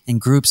and in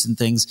groups and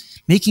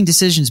things. Making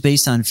decisions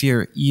based on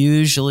fear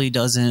usually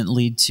doesn't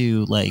lead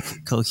to like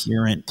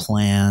coherent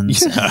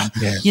plans.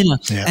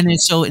 And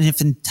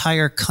if an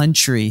entire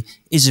country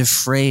is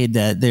afraid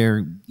that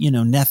their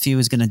nephew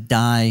is going to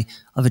die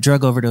of a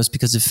drug overdose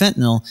because of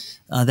fentanyl,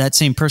 that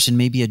same person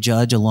may be a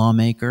judge, a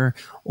lawmaker,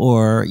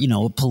 or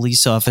a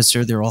police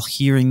officer. They're all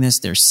hearing this,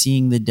 they're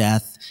seeing the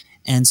death,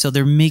 and so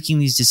they're making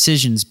these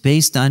decisions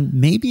based on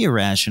maybe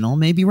irrational,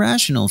 maybe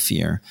rational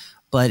fear,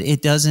 but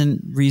it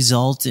doesn't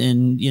result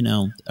in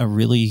a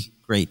really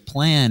great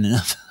plan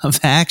of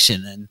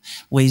action and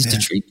ways to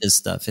treat this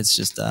stuff. It's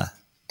just I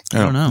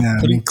don't know. Yeah,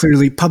 I mean,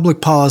 clearly,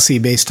 public policy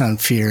based on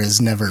fear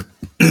is never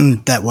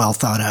that well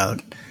thought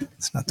out.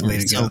 It's not the way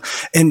to go.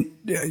 And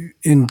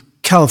in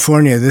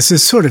California, this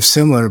is sort of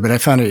similar, but I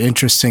found it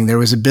interesting. There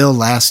was a bill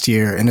last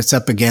year, and it's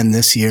up again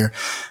this year,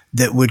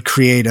 that would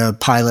create a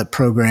pilot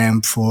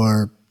program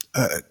for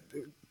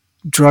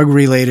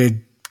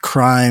drug-related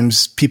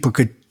crimes. People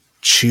could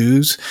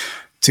choose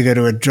to go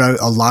to a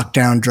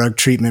lockdown drug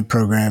treatment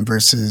program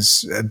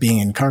versus being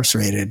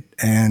incarcerated.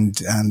 And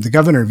the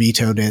governor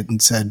vetoed it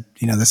and said,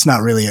 that's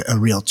not really a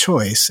real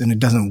choice, and it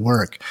doesn't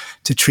work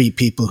to treat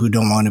people who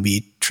don't want to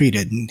be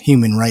treated. And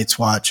Human Rights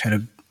Watch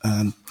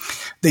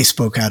they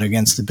spoke out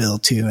against the bill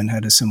too and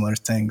had a similar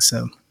thing.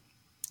 So,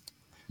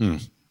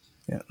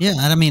 yeah.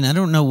 I mean, I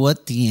don't know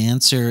what the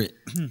answer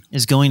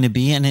is going to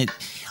be, and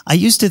I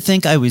used to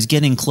think I was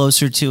getting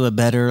closer to a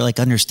better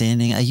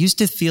understanding. I used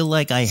to feel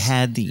like I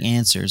had the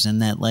answers,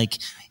 and that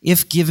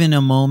if given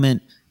a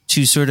moment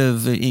to sort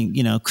of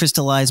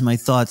crystallize my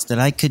thoughts, that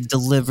I could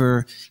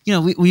deliver. I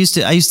used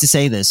to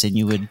say this, and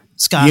you would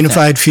scoff.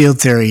 Unified field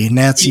theory,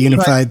 Nat's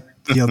unified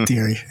field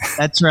theory.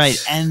 That's right.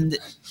 And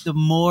the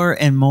more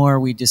and more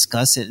we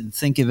discuss it and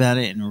think about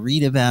it and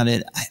read about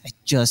it, I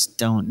just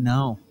don't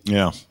know.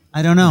 Yeah.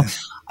 I don't know. Yeah.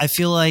 I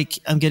feel like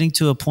I'm getting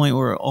to a point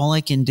where all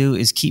I can do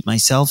is keep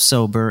myself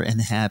sober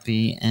and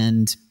happy.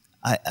 And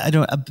I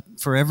don't,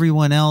 for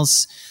everyone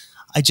else,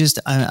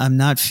 I'm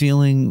not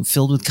feeling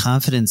filled with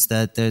confidence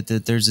that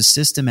there's a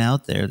system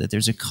out there, that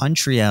there's a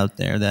country out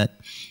there that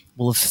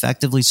will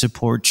effectively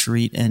support,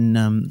 treat,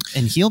 and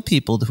heal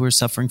people who are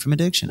suffering from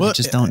addiction. Well, I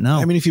just don't know.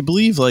 I mean, if you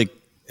believe like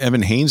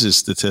Evan Haynes'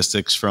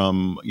 statistics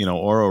from,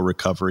 Oro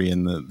recovery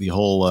and the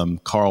whole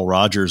Carl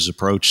Rogers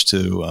approach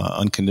to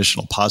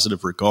unconditional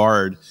positive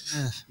regard,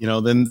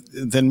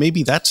 then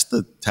maybe that's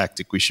the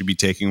tactic we should be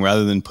taking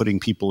rather than putting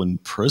people in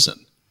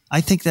prison. I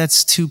think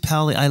that's too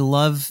I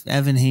love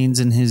Evan Haynes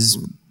and his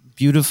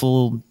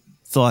beautiful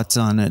thoughts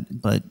on it,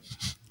 but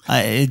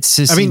it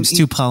just seems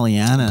too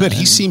Pollyanna. But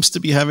he seems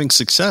to be having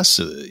success,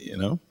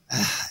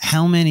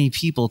 How many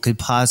people could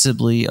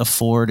possibly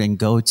afford and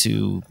go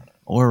to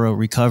Oro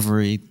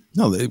recovery?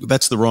 No,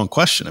 that's the wrong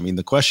question. I mean,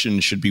 the question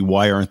should be,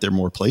 why aren't there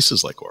more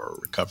places like Oro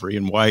recovery,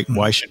 and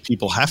why should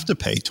people have to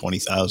pay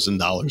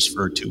 $20,000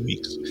 for 2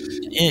 weeks?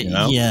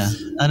 Yeah,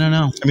 I don't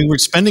know. I mean, we're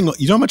spending.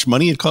 You know how much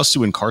money it costs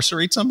to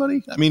incarcerate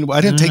somebody? I mean,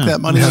 why didn't take that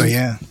money? Oh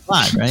yeah, a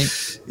lot,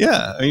 right?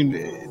 Yeah, I mean,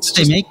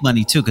 they make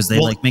money too because they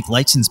make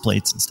license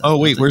plates and stuff. Oh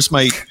wait, where's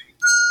my?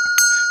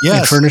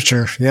 Yeah,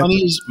 furniture. Yep.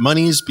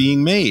 Money is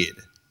being made.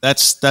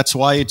 That's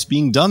why it's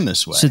being done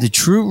this way. So the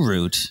true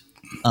root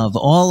of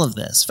all of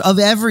this, of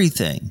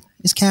everything,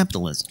 is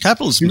capitalism.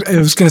 Capitalism. I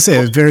was going to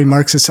say a very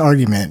Marxist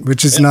argument,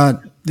 which is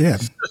not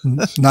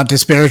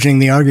disparaging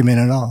the argument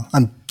at all.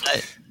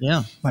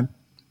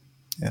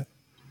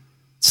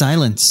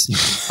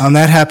 Silence. On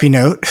that happy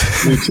note,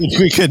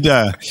 we could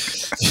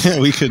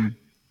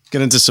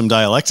get into some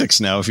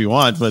dialectics now if you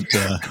want, but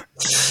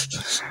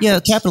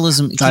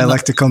capitalism,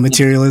 dialectical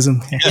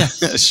materialism. Yeah,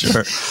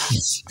 sure.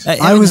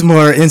 I was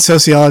more in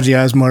sociology.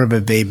 I was more of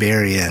a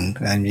Weberian,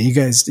 and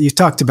you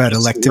talked about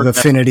elective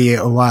affinity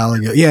a while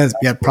ago. Yeah,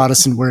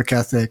 Protestant work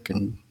ethic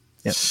and.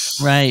 Yep.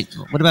 Right.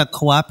 What about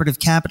cooperative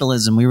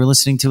capitalism? We were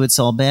listening to It's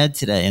All Bad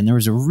today, and there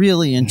was a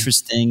really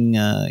interesting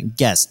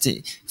guest.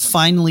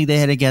 Finally, they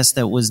had a guest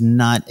that was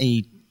not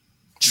a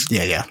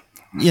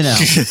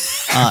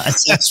a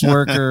sex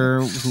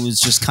worker who was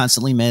just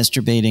constantly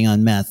masturbating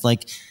on meth.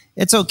 Like,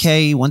 it's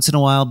okay once in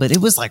a while, but it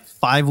was like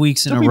 5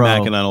 weeks in a row.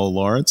 Backing on old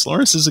Lawrence.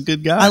 Lawrence is a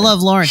good guy. I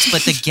love Lawrence,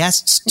 but the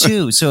guests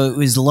too. So it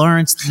was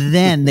Lawrence.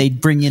 Then they'd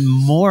bring in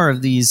more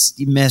of these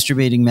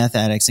masturbating meth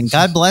addicts, and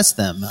God bless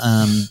them.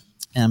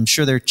 And I'm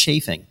sure they're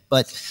chafing.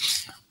 But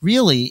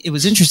really, it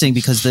was interesting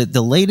because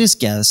the latest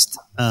guest,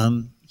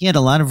 he had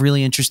a lot of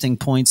really interesting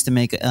points to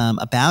make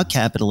about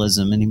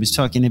capitalism. And he was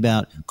talking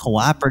about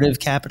cooperative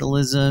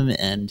capitalism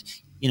and,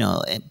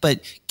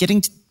 but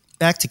getting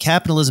back to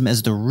capitalism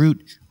as the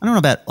root, I don't know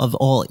about of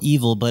all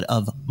evil, but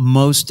of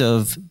most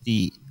of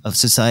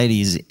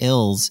society's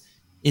ills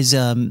is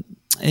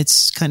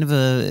it's kind of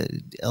a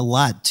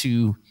lot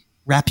to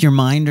wrap your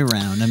mind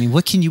around. I mean,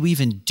 what can you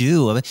even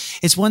do?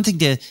 It's one thing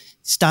to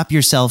stop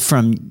yourself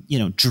from,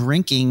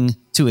 drinking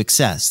to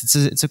excess.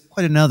 It's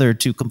quite another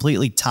to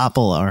completely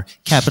topple our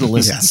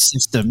capitalist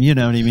system. You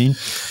know what I mean?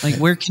 Like,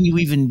 where can you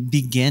even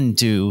begin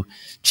to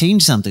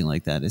change something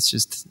like that? It's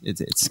just,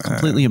 it's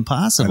completely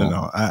impossible. I don't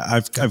know.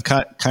 I've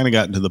kind of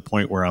gotten to the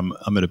point where I'm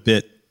a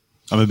bit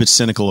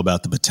cynical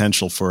about the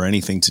potential for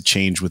anything to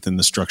change within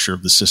the structure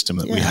of the system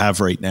that we have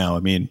right now. I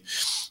mean,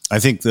 I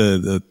think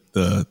the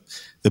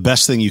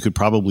best thing you could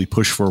probably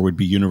push for would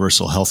be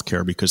universal health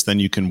care, because then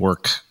you can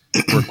work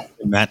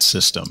in that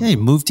system. Yeah, you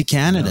move to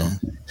Canada.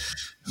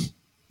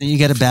 Then you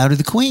got to bow to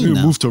the Queen. You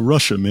move to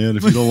Russia, man,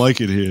 if you don't like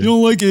it here. You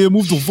don't like it,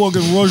 move to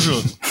fucking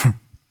Russia.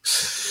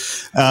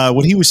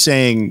 What he was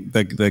saying,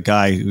 the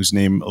guy whose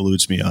name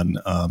eludes me on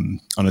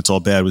It's All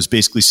Bad, was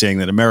basically saying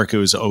that America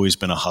has always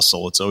been a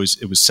hustle.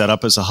 It was set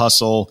up as a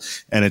hustle,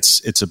 and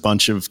it's a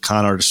bunch of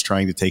con artists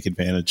trying to take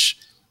advantage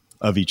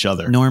of each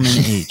other. Norman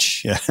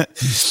H. Yeah.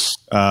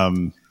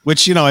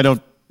 Which, I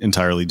don't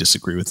entirely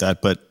disagree with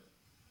that, but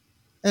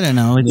I don't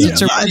know.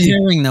 It's a red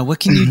herring, though. What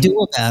can you do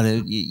about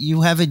it?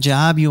 You have a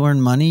job, you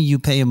earn money, you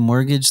pay a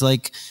mortgage.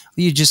 Like,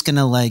 are you just going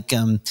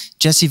to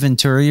Jesse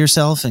Ventura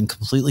yourself and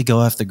completely go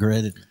off the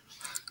grid?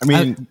 I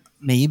mean,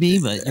 maybe,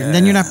 but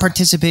then you're not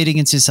participating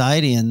in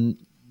society. And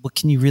what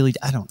can you really?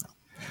 I don't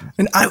know.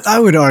 And I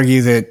would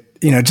argue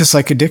that just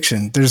like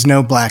addiction, there's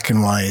no black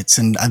and whites.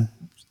 And I've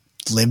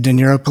lived in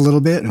Europe a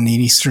little bit, in an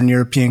Eastern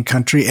European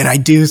country, and I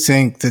do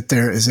think that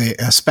there is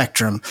a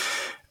spectrum.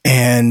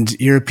 And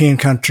European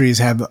countries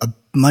have a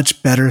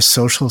much better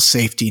social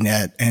safety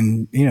net.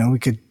 And,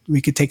 we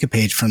could take a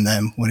page from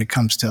them when it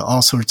comes to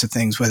all sorts of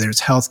things, whether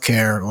it's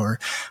healthcare or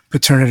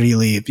paternity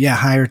leave. Yeah,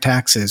 higher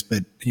taxes,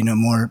 but,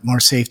 more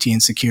safety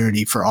and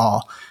security for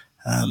all.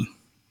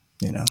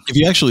 If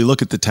you actually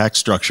look at the tax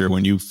structure,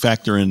 when you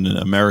factor in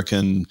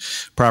American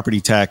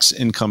property tax,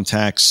 income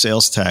tax,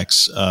 sales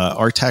tax,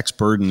 our tax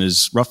burden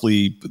is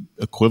roughly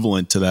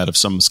equivalent to that of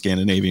some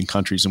Scandinavian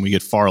countries, and we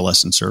get far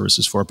less in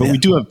services for it. But we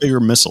do have bigger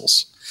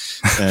missiles.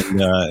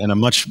 and a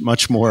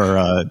much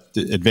more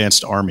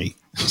advanced army.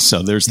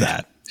 So there's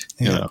that,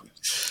 you know.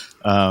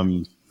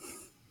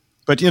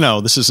 But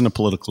this isn't a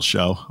political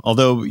show.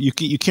 Although you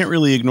can't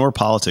really ignore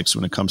politics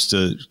when it comes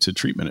to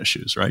treatment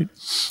issues, right?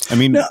 I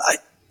mean, no,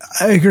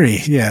 I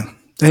agree. Yeah,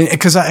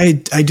 because I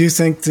do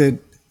think that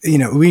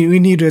we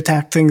need to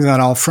attack things on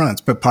all fronts,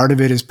 but part of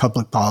it is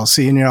public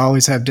policy, and you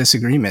always have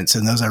disagreements,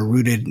 and those are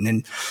rooted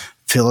in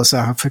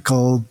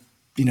philosophical,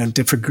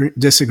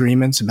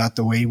 disagreements about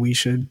the way we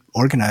should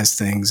organize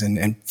things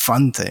and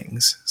fund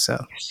things.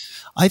 So,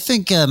 I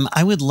think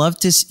I would love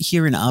to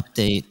hear an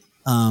update.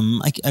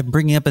 I'm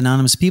bringing up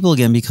Anonymous People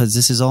again because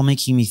this is all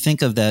making me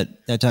think of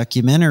that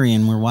documentary,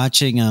 and we're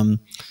watching.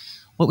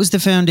 What was the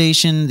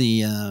foundation?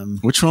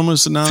 Which one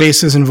was Anonymous?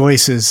 Faces and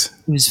Voices.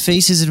 It was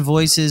Faces and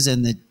Voices,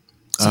 and the.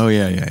 Oh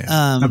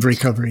yeah. Of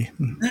recovery.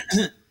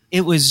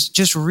 It was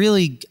just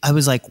really. I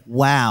was like,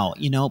 wow,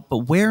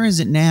 But where is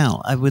it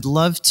now? I would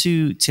love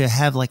to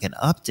have like an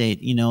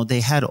update. They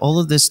had all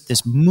of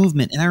this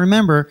movement, and I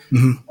remember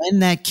when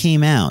that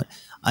came out.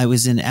 I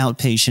was an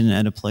outpatient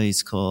at a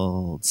place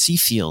called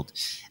Seafield,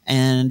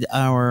 and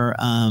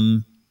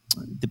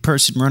the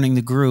person running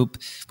the group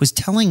was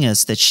telling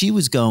us that she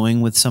was going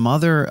with some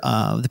other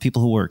the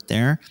people who worked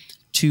there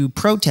to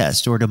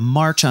protest or to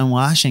march on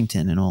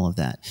Washington and all of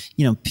that.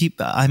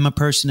 I'm a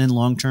person in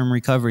long-term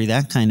recovery,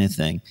 that kind of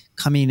thing,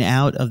 coming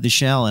out of the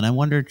shell, and I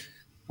wondered,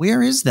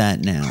 where is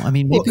that now? I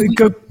mean, maybe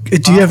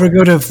do you ever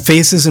go to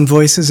Faces and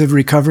Voices of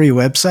Recovery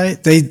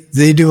website?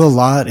 They do a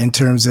lot in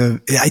terms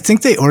of, I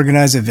think they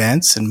organize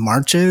events and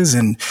marches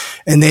and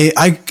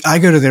I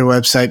go to their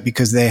website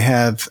because they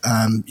have,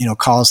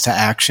 calls to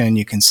action.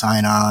 You can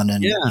sign on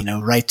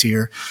and, write to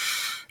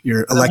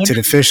your elected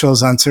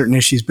officials on certain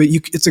issues, but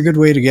it's a good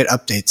way to get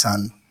updates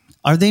on.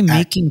 Are they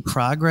making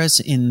progress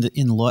in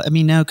law? I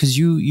mean, now, cause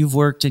you've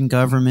worked in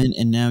government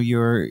and now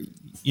you're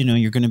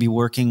going to be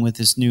working with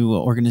this new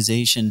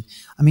organization.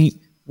 I mean,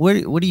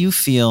 what do you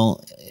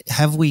feel?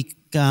 Have we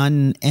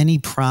gotten any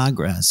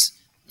progress,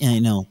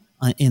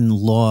 in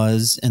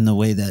laws and the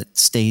way that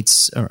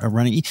states are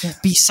running,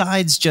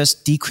 besides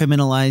just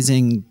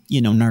decriminalizing,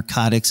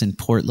 narcotics in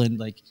Portland?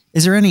 Like,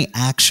 is there any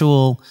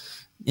actual,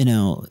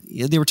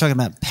 they were talking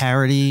about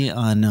parity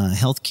on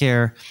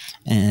healthcare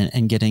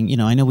and getting,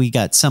 I know we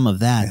got some of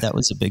that. Yeah. That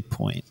was a big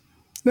point.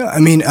 No,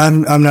 I mean,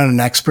 I'm not an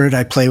expert.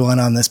 I play one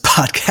on this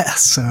podcast.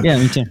 So, yeah,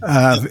 me too.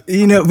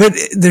 But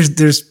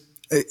there's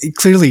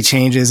clearly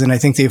changes. And I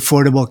think the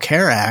Affordable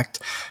Care Act,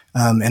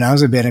 and I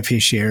was a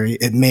beneficiary,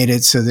 it made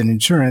it so that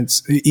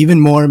insurance, even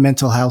more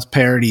mental health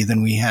parity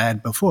than we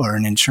had before.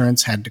 And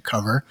insurance had to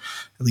cover,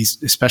 at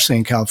least, especially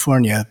in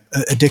California,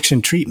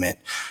 addiction treatment.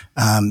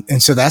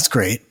 And so that's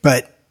great.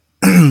 But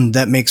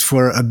that makes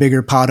for a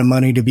bigger pot of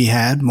money to be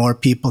had. More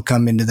people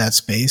come into that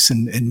space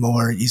and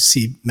more you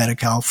see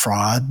Medi-Cal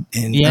fraud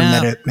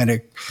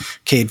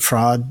Medicaid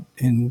fraud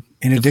in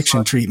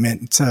addiction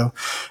treatment. So,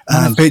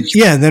 but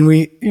yeah, then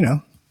we,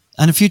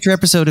 on a future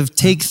episode of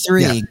Take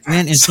 3,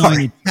 Grant is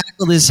going to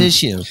tackle this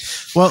issue.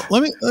 Well,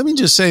 let me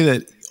just say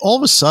that all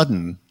of a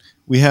sudden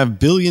we have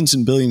billions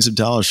and billions of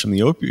dollars from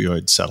the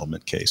opioid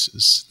settlement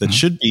cases that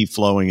should be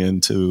flowing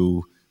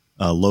into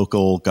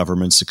local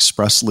governments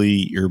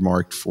expressly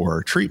earmarked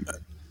for treatment.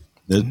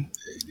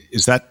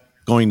 Is that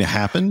going to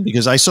happen?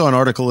 Because I saw an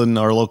article in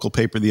our local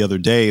paper the other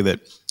day that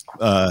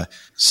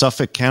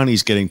Suffolk County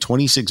is getting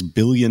 $26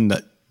 billion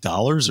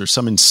or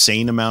some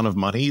insane amount of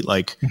money.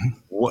 Like, I'm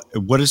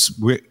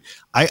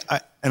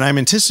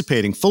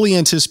fully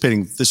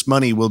anticipating this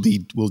money will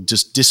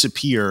just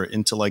disappear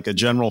into like a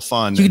general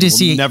fund. You can just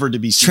see never to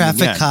be seen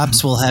traffic again.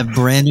 Cops will have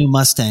brand new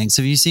Mustangs.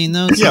 Have you seen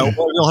those? Yeah,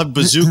 well, they'll have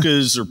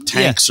bazookas or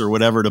tanks or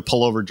whatever to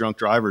pull over drunk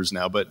drivers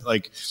now. But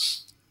like,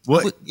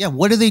 what? Yeah,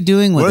 what are they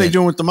doing with it? What are they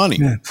doing with the money?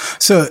 Yeah.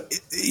 So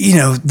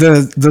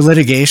the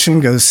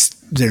litigation goes.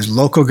 There's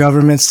local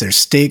governments, there's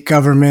state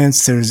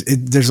governments,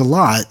 there's a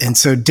lot, and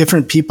so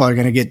different people are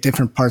going to get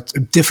different parts.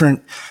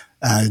 Different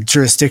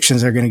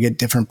jurisdictions are going to get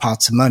different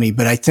pots of money.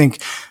 But I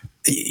think,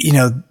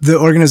 the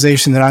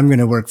organization that I'm going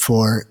to work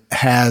for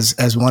has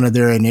as one of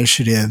their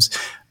initiatives,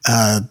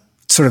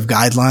 sort of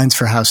guidelines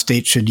for how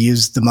states should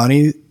use the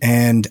money.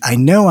 And I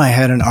know I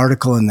had an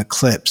article in the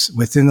Clips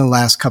within the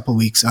last couple of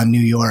weeks on New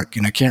York,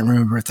 and I can't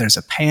remember if there's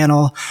a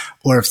panel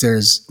or if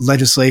there's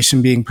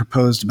legislation being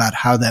proposed about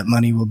how that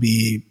money will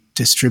be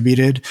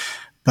distributed.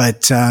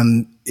 But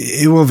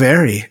it will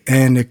vary,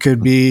 and it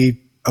could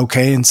be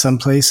okay in some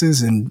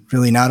places and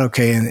really not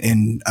okay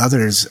in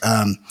others.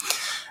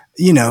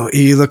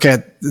 You look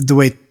at the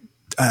way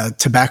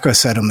tobacco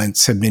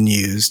settlements have been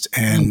used,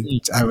 and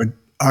I would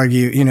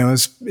argue,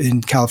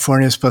 in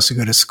California, it's supposed to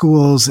go to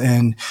schools,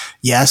 and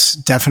yes,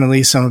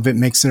 definitely some of it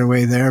makes their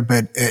way there,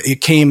 but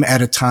it came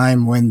at a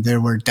time when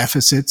there were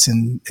deficits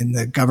in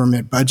the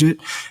government budget,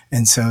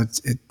 and so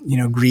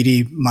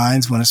greedy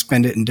minds want to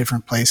spend it in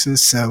different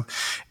places. So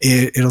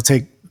it'll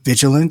take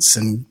vigilance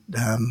and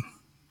I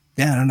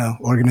don't know,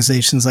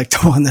 organizations like the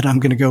one that I'm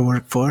going to go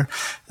work for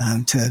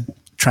to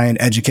try and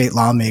educate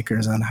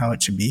lawmakers on how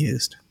it should be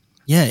used.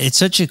 Yeah, it's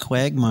such a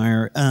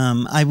quagmire.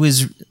 I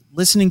was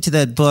listening to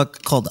that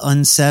book called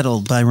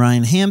Unsettled by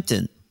Ryan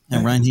Hampton.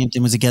 And Ryan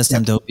Hampton was a guest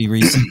on Dopey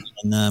recently.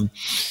 And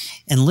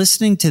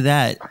listening to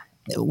that,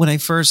 when I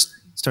first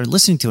started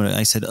listening to it,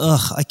 I said,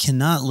 I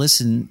cannot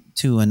listen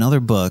to another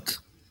book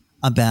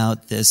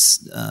about this,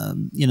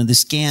 the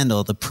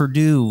scandal, the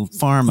Purdue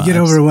Pharma. You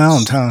get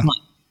overwhelmed, huh?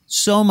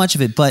 So much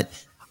of it. But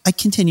I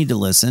continued to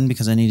listen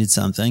because I needed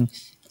something.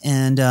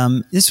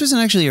 And this was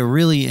actually a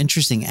really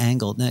interesting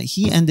angle. Now,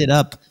 he ended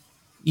up,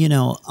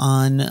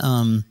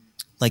 on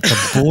like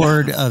the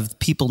board of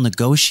people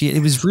negotiate.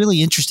 It was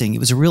really interesting. It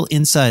was a real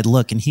inside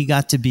look. And he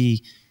got to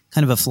be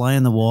kind of a fly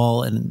on the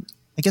wall and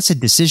I guess a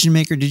decision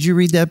maker. Did you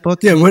read that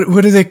book? Yeah.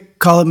 What do they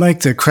call it, Mike?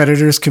 The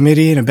creditors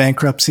committee in a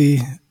bankruptcy.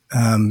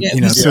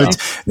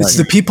 It's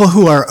the people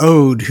who are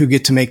owed who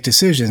get to make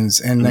decisions.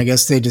 And I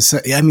guess they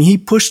decide, he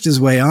pushed his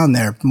way on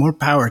there. More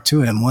power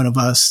to him. One of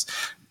us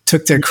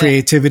took their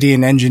creativity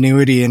and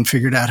ingenuity and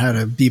figured out how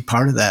to be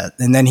part of that.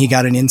 And then he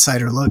got an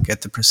insider look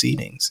at the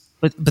proceedings.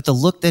 But the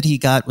look that he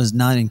got was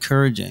not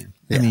encouraging.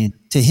 Yeah. I mean,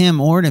 to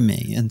him or to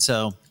me. And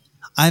so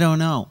I don't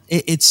know.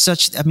 It's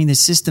such, the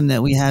system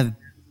that we have,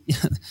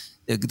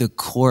 the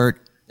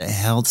court, the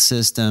health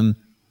system,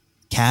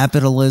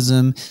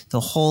 capitalism,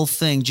 the whole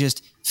thing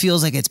just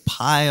feels like it's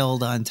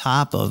piled on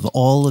top of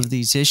all of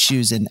these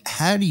issues. And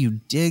how do you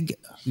dig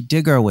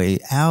our way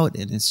out?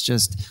 And it's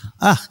just,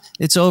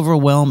 it's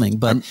overwhelming.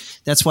 But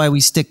that's why we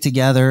stick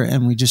together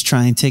and we just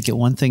try and take it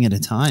one thing at a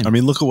time.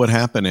 Look at what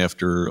happened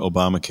after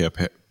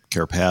Obamacare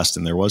passed,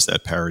 and there was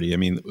that parity.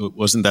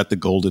 Wasn't that the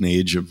golden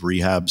age of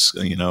rehabs?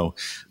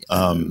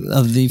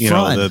 Of the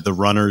fraud. The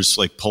runners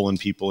like pulling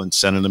people and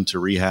sending them to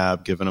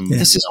rehab, giving them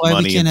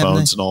money and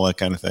bones and all that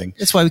kind of thing.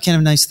 That's why we can't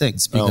have nice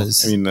things.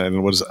 Because I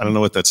don't know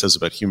what that says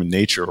about human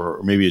nature,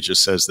 or maybe it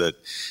just says that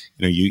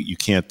you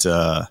can't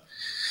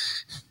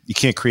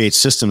create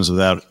systems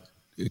without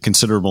a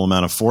considerable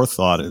amount of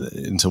forethought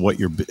into what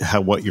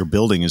you're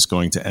building is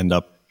going to end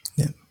up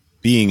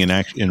being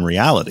in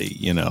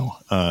reality.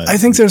 I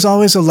think there's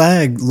always a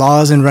lag.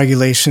 Laws and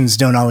regulations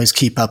don't always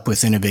keep up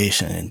with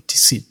innovation and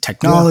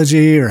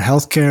technology or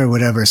healthcare or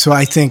whatever. So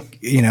I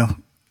think,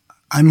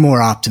 I'm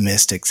more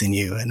optimistic than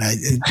you. And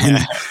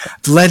the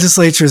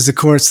legislatures, the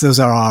courts,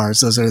 those are ours.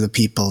 Those are the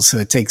people. So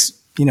it takes,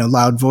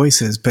 loud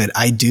voices. But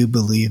I do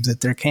believe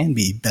that there can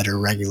be better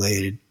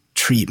regulated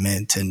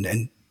treatment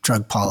and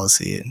drug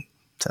policy. And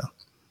so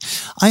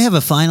I have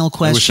a final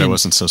question. I wish I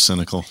wasn't so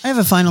cynical. I have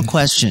a final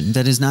question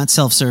that is not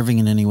self-serving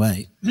in any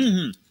way.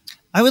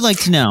 I would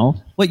like to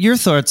know what your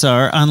thoughts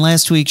are on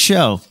last week's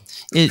show.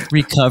 It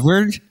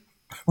recovered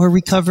or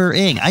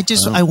recovering? I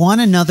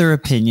want another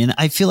opinion.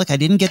 I feel like I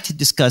didn't get to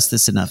discuss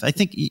this enough. I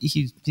think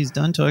he's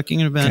done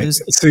talking about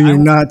his. So you're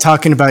not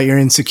talking about your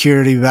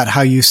insecurity about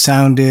how you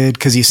sounded,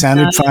 because you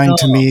sounded fine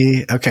to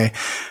me. Okay.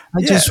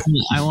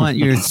 I want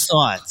your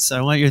thoughts.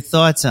 I want your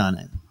thoughts on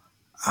it.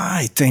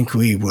 I think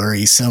we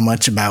worry so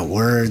much about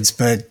words,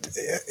 but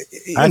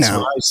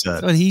That's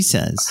what he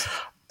says.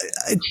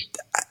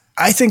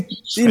 I think,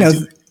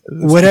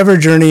 whatever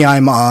journey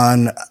I'm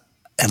on,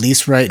 at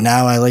least right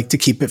now, I like to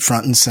keep it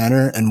front and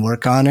center and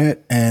work on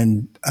it.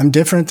 And I'm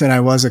different than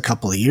I was a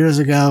couple of years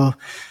ago.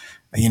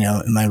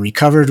 Am I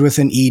recovered with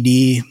an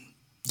ED,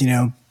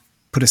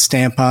 put a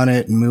stamp on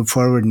it and move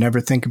forward and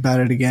never think about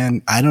it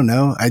again? I don't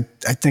know. I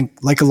think,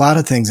 like a lot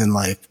of things in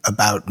life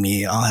about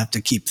me, I'll have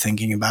to keep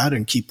thinking about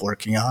and keep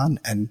working on.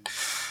 And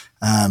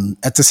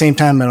at the same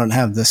time, I don't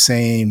have the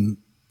same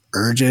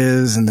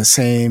urges and the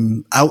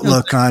same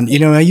outlook on,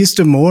 I used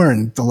to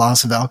mourn the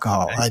loss of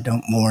alcohol. I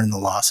don't mourn the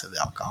loss of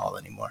alcohol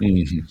anymore.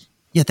 Mm-hmm.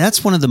 Yeah,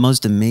 that's one of the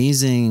most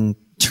amazing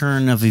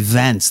turn of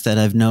events that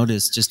I've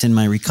noticed just in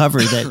my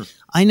recovery, that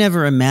I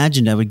never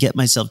imagined I would get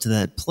myself to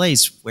that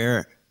place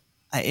where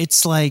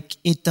it's like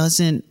it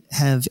doesn't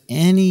have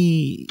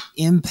any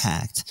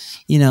impact.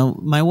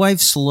 My wife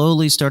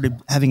slowly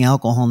started having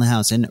alcohol in the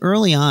house. And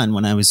early on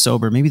when I was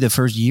sober, maybe the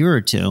first year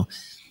or two,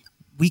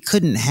 we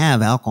couldn't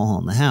have alcohol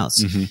in the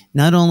house. Mm-hmm.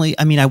 Not only,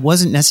 I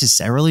wasn't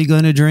necessarily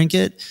going to drink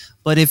it,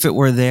 but if it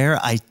were there,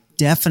 I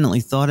definitely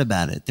thought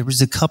about it. There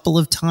was a couple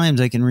of times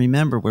I can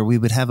remember where we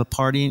would have a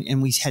party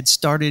and we had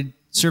started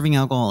serving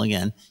alcohol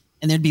again,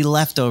 and there'd be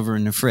leftover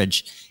in the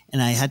fridge.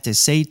 And I had to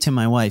say to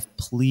my wife,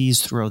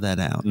 please throw that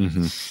out.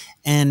 Mm-hmm.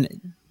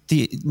 And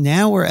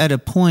now we're at a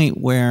point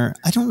where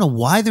I don't know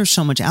why there's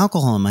so much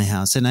alcohol in my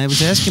house. And I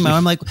was asking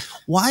I'm like,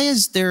 why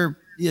is there,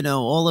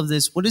 all of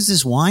this? What is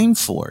this wine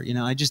for?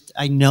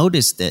 I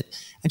noticed it.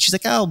 And she's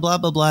like, oh, blah,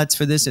 blah, blah. It's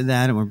for this or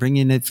that. And we're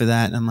bringing it for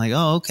that. And I'm like,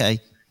 oh, okay.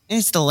 And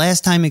it's the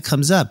last time it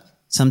comes up.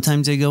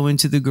 Sometimes I go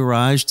into the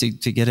garage to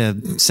get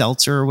a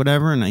seltzer or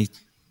whatever. And I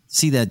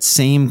see that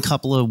same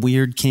couple of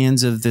weird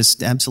cans of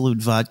this Absolute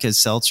vodka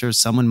seltzer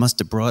someone must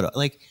have brought up.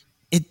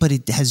 But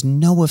it has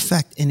no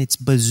effect, and it's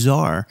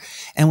bizarre.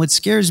 And what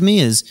scares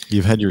me is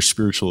you've had your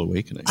spiritual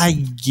awakening. I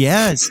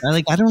guess.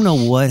 I don't know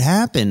what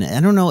happened.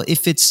 I don't know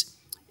if it's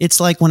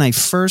like when I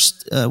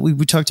first we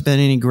talked about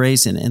Annie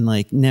Grace and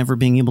like never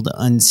being able to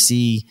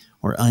unsee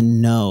or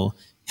unknow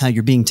how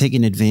you're being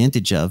taken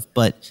advantage of.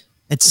 But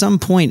at some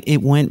point,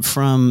 it went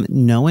from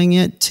knowing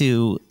it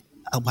to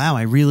wow,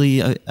 I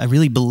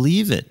really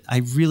believe it. I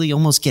really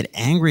almost get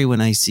angry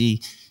when I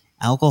see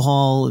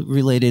alcohol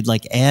related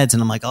like ads,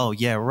 and I'm like, oh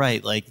yeah,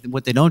 right. Like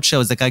what they don't show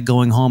is the guy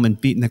going home and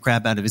beating the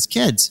crap out of his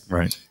kids.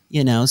 Right.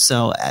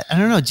 So I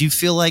don't know. Do you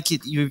feel like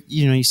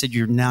you said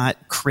you're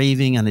not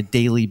craving on a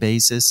daily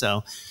basis,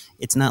 so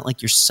it's not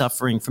like you're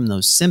suffering from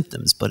those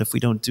symptoms. But if we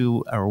don't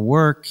do our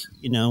work,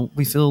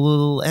 we feel a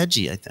little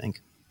edgy, I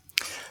think.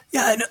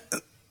 Yeah,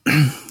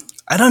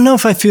 I don't know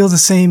if I feel the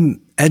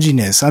same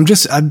edginess.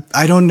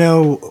 I don't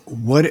know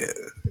what.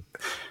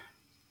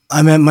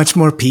 I'm at much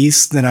more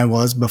peace than I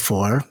was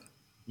before.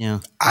 Yeah.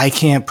 I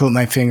can't put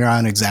my finger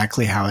on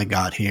exactly how I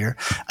got here.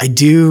 I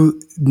do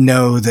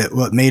know that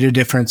what made a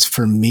difference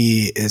for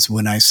me is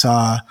when I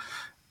saw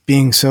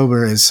being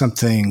sober as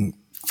something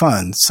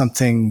fun,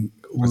 something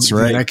That's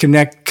right. that I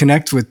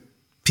connect with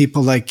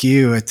people like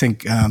you. I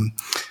think,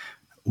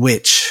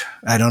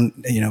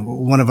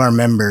 one of our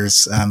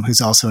members, who's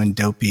also in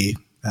Dopey,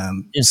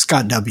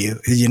 Scott W.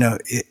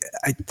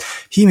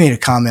 He made a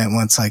comment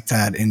once like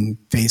that in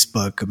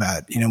Facebook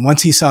about,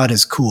 once he saw it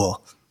as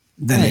cool,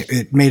 then right.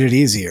 it made it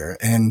easier.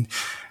 And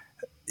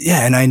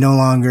I no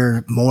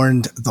longer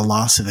mourned the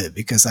loss of it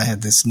because I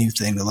had this new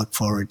thing to look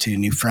forward to,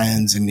 new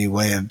friends, and new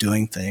way of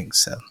doing things.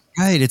 So.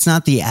 Right. It's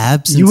not the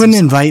absence. You wouldn't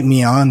invite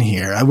me on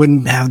here. I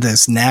wouldn't have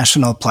this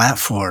national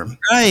platform.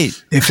 Right.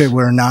 If it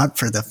were not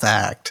for the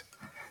fact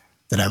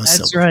that I was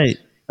That's sober. right.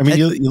 I mean,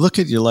 you look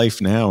at your life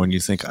now and you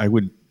think,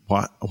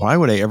 why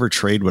would I ever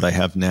trade what I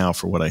have now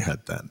for what I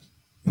had then?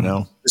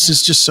 This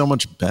is just so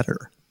much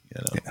better.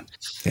 Yeah.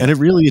 And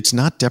it's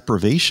not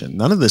deprivation.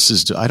 None of this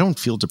is. I don't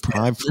feel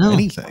deprived from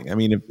anything. I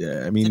mean,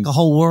 like a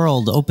whole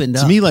world opened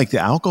up to me. Like the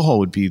alcohol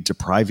would be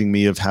depriving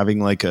me of having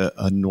like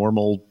a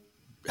normal,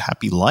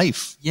 happy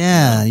life.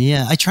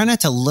 Yeah. I try not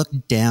to look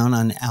down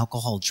on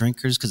alcohol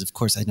drinkers because, of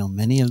course, I know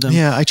many of them.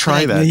 Yeah, I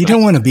try that. Yeah, you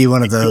don't want to be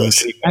one of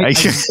those. I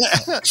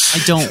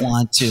don't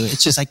want to.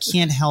 It's just I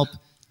can't help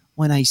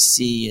when I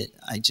see it.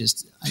 I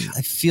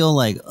feel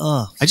like,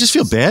 I just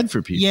feel bad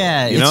for people.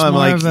 Yeah,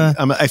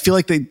 I feel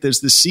like there's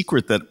this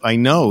secret that I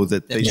know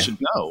that they should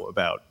know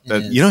about.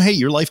 That hey,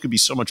 your life could be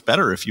so much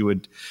better if you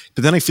would.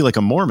 But then I feel like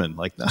a Mormon.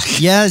 Like,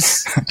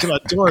 yes, come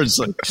outdoors.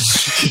 Like,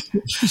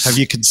 have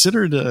you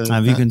considered?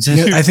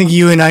 I think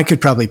you and I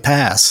could probably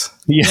pass.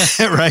 Yeah,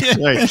 right.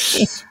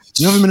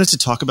 Do you have a minute to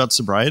talk about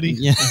sobriety?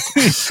 Yeah.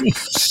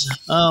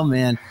 Oh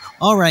man.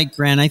 All right,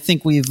 Grant, I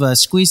think we've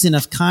squeezed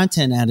enough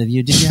content out of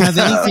you. Did you have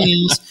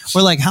anything else?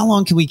 We're like, how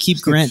long can we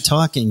keep Grant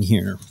talking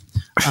here?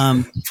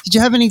 Did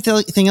you have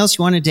anything else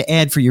you wanted to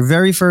add for your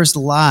very first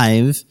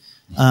live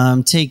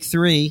take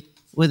 3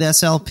 with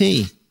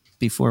SLP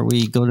before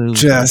we go to...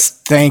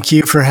 Just thank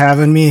you for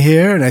having me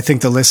here. And I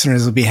think the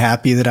listeners will be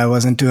happy that I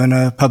wasn't doing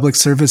a public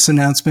service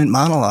announcement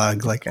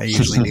monologue like I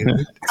usually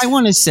do. I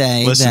want to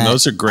say Listen,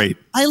 those are great.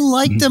 I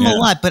like them a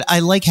lot, but I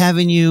like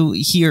having you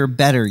here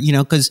better,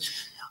 because...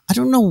 I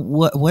don't know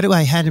what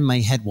I had in my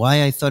head,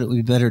 why I thought it would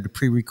be better to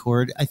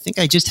pre-record. I think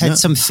I just had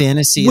some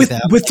fantasy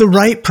about with the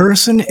right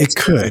person, it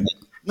could.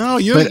 No,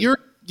 you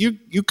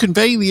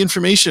convey the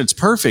information. It's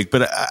perfect.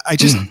 But I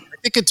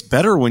think it's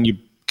better when you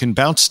can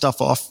bounce stuff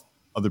off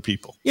other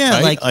people.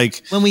 Yeah, right?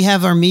 like when we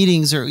have our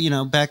meetings or,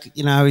 back,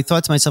 I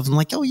thought to myself, I'm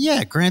like, oh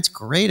yeah, Grant's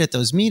great at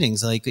those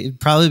meetings. Like it'd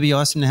probably be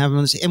awesome to have him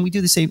on and we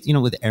do the same,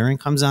 with Aaron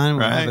comes on and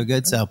we'll have a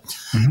good. So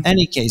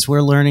any case,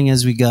 we're learning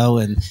as we go.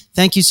 And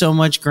thank you so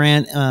much,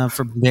 Grant,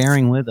 for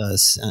bearing with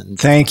us. And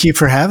thank you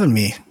for having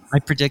me. I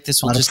predict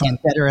this will just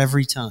get better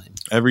every time.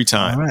 Every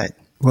time. All right.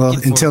 Well,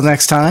 until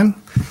next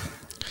time,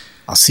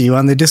 I'll see you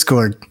on the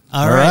Discord.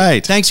 All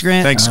right. Thanks,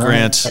 Grant. Thanks,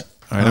 Grant. Right.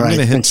 All right, I'm going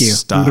to hit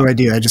stop. What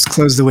do? I just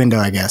close the window,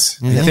 I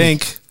guess. I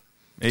think.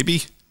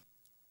 Maybe.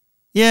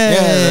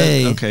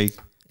 Yay. Okay.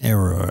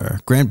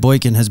 Error. Grant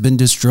Boykin has been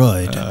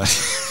destroyed. I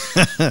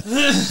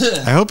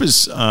hope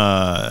his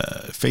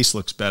face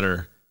looks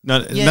better.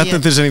 Not that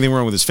there's anything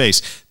wrong with his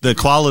face. The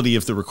quality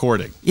of the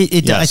recording.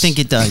 Yes. I think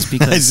it does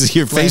because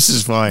your face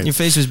is fine. Your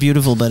face was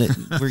beautiful, but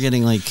we're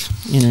getting like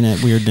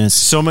internet weirdness.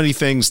 So many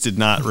things did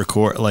not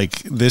record.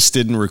 Like this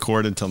didn't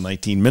record until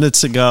 19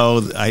 minutes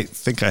ago. I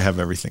think I have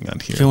everything on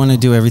here. Do you want to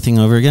do everything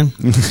over again?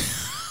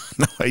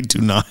 No, I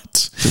do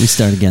not. Should we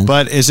start again?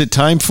 But is it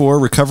time for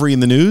Recovery in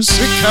the News?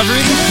 Recovery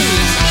in the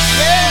News.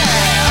 Yeah,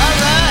 all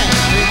right.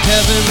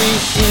 Recovery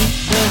in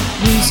the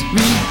news.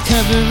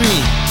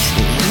 Recovery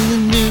in the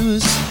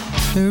news.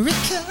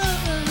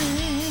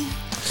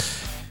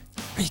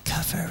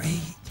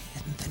 Recovery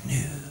in the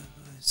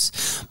news,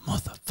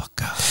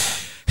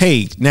 motherfucker.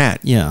 Hey, Nat.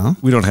 Yeah.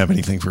 We don't have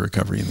anything for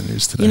Recovery in the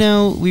News today.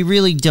 We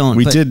really don't.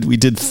 We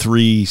did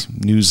 3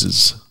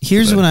 newses.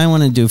 Here's today. what I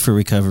want to do for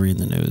Recovery in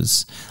the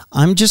News.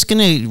 I'm just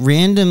going to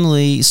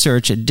randomly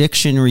search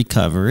addiction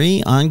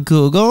recovery on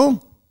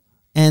Google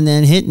and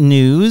then hit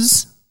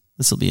news.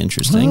 This will be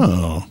interesting.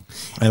 Oh,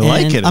 I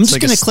like it. I'm just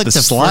going to click the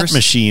slot first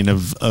machine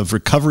of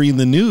Recovery in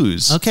the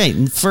News.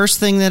 Okay, first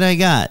thing that I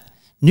got.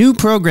 New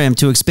program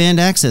to expand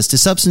access to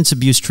substance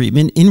abuse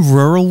treatment in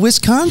rural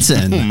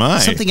Wisconsin. Oh my.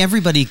 Something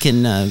everybody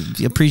can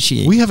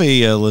appreciate. We have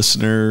a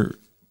listener.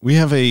 We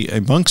have a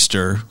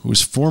monkster who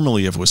is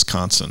formerly of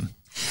Wisconsin.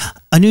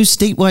 A new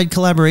statewide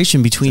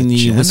collaboration between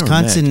the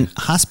Wisconsin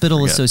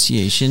Hospital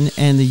Association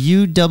and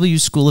the UW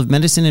School of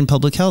Medicine and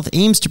Public Health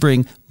aims to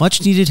bring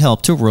much-needed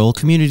help to rural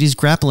communities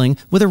grappling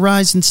with a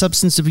rise in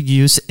substance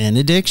abuse and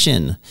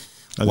addiction.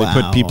 They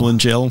put people in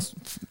jail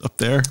up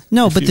there?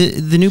 No, but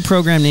the new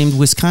program named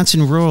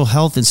Wisconsin Rural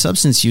Health and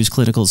Substance Use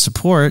Clinical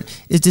Support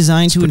is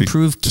designed to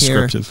improve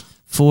care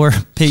for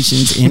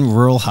patients in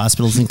rural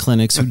hospitals and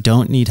clinics who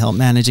don't need help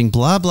managing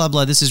blah, blah,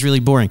 blah. This is really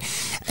boring.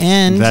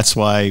 And that's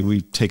why we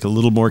take a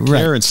little more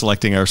care in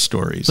selecting our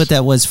stories. But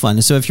that was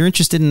fun. So if you're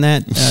interested in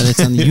that, that's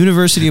on the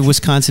University of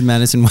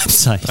Wisconsin-Madison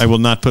website. I will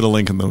not put a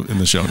link in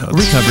the show notes.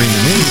 Recovery.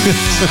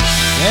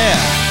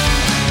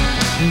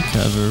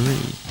 Recovery.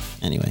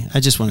 Anyway, I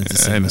just wanted to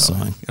sing the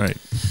song. All right.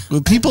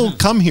 Well, people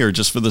come here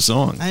just for the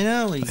song. I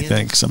know. I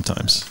think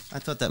sometimes. I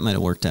thought that might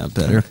have worked out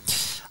better.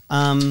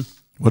 Now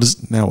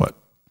what?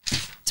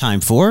 Time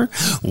for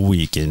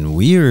Week in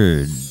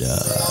Weird.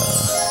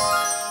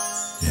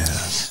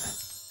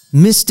 Yes.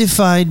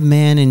 Mystified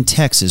man in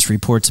Texas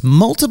reports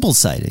multiple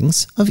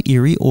sightings of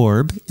eerie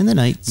orb in the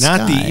night sky.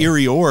 Not the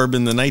eerie orb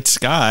in the night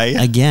sky.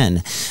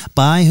 Again.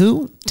 By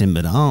who? Tim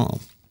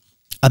Badal.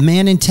 A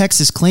man in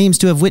Texas claims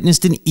to have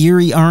witnessed an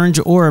eerie orange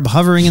orb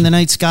hovering in the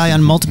night sky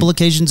on multiple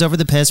occasions over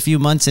the past few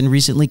months and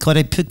recently caught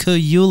a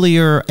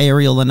peculiar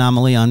aerial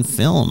anomaly on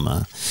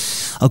film.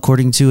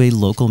 According to a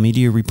local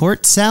media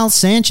report, Sal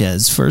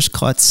Sanchez first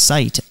caught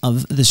sight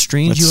of the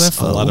strange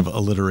UFO. A lot of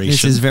alliteration.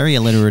 This is very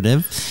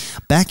alliterative.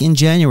 Back in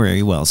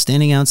January while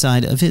standing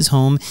outside of his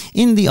home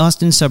in the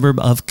Austin suburb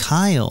of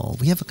Kyle.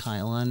 We have a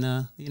Kyle on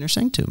the Inner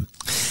Sanctum.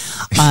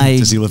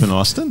 Does he live in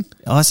Austin?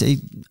 I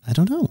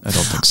don't know. I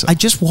don't think so. I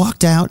just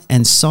walked out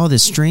and saw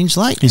this strange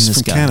light in the sky.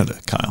 He's from Canada,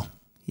 Kyle.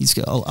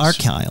 Our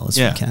Kyle is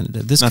from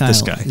Canada. Not Kyle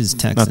this guy. is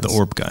Texas. Not the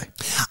orb guy.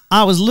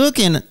 I was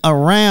looking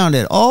around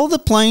at all the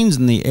planes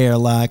in the air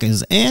like,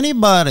 is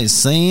anybody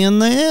seeing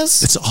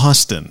this? It's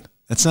Austin.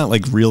 That's not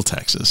like real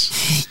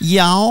Texas.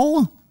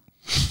 Y'all.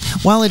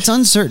 While it's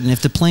uncertain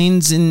if the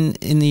planes in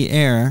the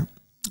air...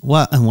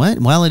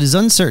 While it is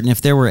uncertain if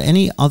there were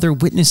any other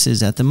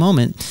witnesses at the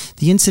moment,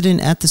 the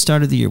incident at the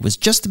start of the year was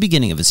just the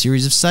beginning of a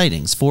series of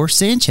sightings for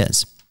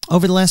Sanchez.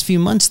 Over the last few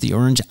months, the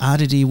orange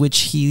oddity,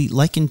 which he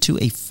likened to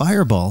a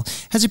fireball,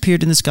 has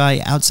appeared in the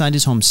sky outside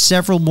his home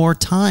several more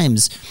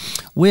times,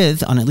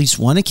 with, on at least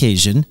one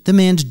occasion, the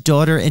man's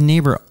daughter and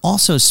neighbor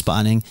also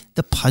spotting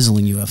the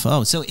puzzling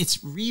UFO. So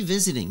it's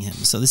revisiting him.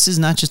 So this is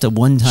not just a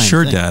one-time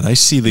Sure, thing. Dad. I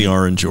see the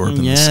orange orb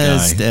in the sky.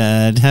 Yes,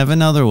 Dad. Have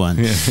another one.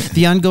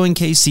 The ongoing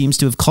case seems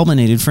to have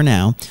culminated for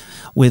now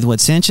with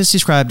what Sanchez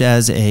described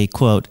as a,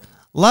 quote,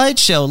 light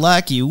show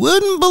like you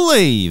wouldn't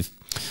believe.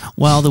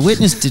 While the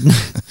witness did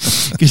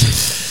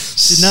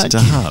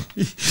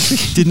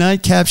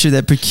not capture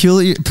that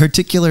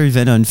particular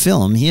event on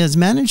film, he has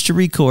managed to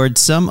record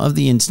some of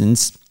the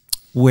instances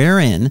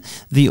wherein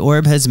the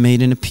orb has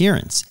made an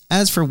appearance.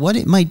 As for what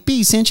it might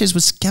be, Sanchez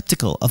was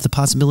skeptical of the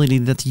possibility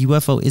that the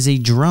UFO is a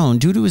drone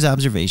due to his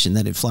observation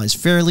that it flies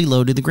fairly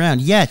low to the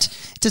ground, yet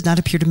it does not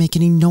appear to make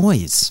any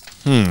noise.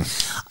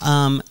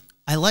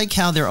 I like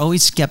how they're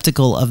always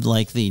skeptical of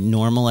like the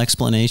normal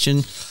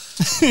explanation.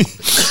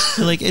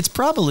 Like it's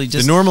probably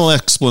just the normal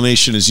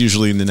explanation is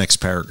usually in the next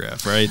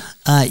paragraph, right?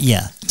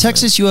 Yeah.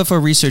 Texas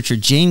UFO researcher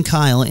Jane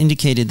Kyle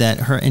indicated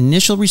that her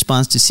initial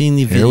response to seeing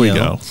the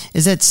video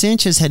is that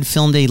Sanchez had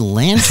filmed a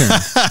lantern.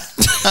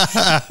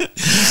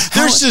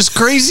 There's this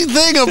crazy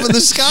thing up in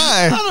the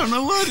sky. I don't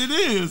know what it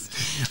is.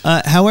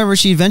 However,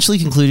 she eventually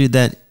concluded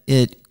that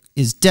it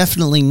is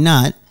definitely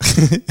not,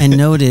 and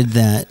noted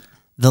that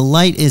the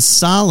light is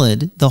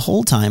solid the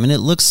whole time, and it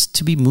looks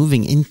to be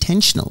moving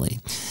intentionally.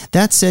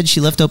 That said, she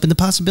left open the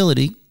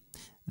possibility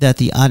that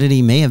the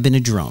oddity may have been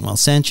a drone, while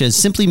Sanchez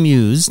simply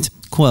mused,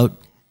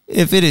 quote,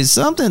 if it is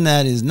something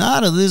that is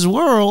not of this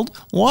world,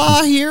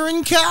 why here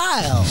in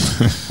Kyle?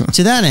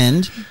 To that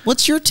end,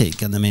 what's your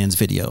take on the man's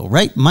video?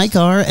 Write Mike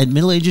R. at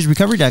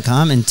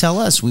middleagesrecovery.com and tell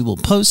us. We will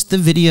post the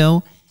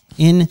video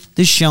in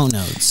the show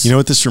notes. You know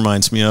what this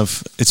reminds me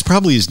of? It's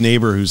probably his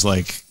neighbor who's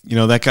like, you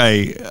know, that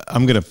guy,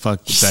 I'm going to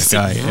fuck with that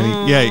guy.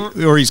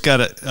 And or he's got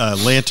a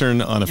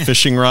lantern on a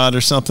fishing rod or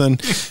something.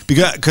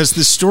 Because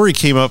this story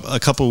came up a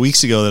couple of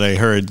weeks ago that I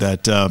heard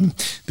that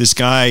this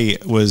guy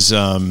was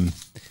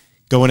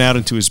going out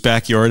into his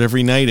backyard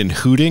every night and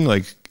hooting,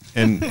 like,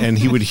 and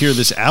he would hear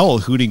this owl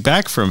hooting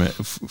back for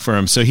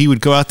him. So he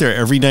would go out there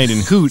every night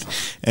and hoot,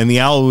 and the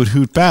owl would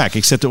hoot back,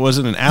 except it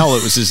wasn't an owl.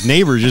 It was his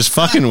neighbor just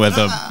fucking with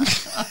him.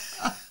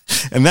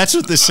 And that's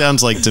what this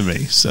sounds like to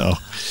me. So,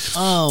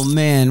 oh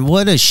man,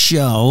 what a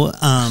show.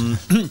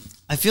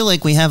 I feel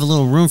like we have a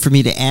little room for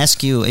me to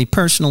ask you a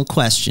personal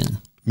question.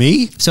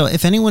 Me? So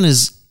if anyone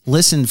has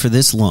listened for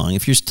this long,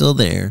 if you're still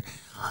there,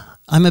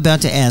 I'm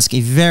about to ask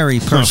a very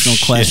personal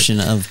question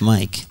of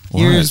Mike.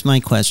 Here's my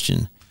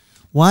question.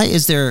 Why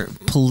is there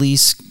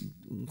police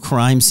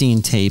crime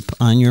scene tape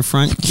on your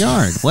front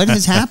yard? What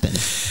has happened?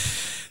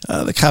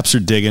 The cops are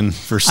digging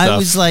for stuff. I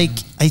was like,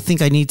 I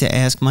think I need to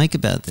ask Mike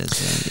about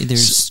this.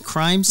 There's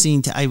crime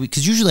scene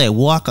because usually I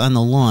walk on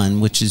the lawn,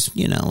 which is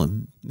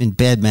in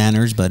bad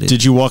manners. But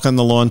did you walk on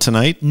the lawn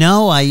tonight?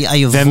 No, I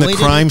avoided. Then the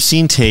crime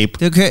scene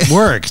tape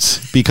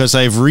worked because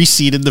I've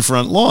reseeded the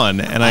front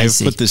lawn and I've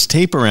put this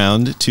tape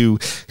around to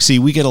see.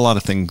 We get a lot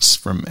of things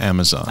from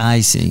Amazon.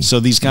 I see. So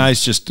these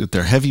guys just with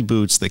their heavy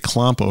boots, they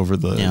clomp over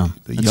the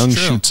young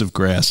shoots of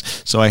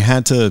grass. So I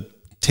had to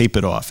tape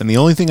it off. And the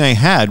only thing I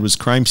had was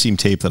crime scene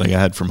tape that I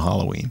had from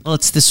Halloween. Well,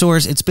 it's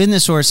been the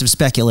source of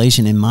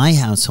speculation in my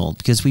household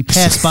because we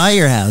passed by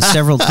your house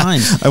several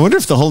times. I wonder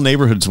if the whole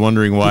neighborhood's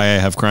wondering why I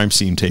have crime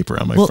scene tape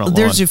around my front lawn.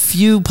 There's a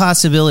few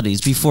possibilities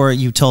before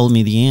you told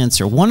me the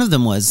answer. One of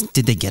them was,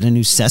 did they get a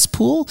new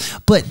cesspool?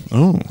 But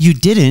you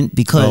didn't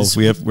because...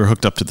 Well, we're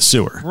hooked up to the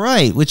sewer.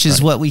 Right, which is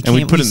what we can't... And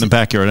we'd put it in the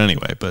backyard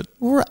anyway, but...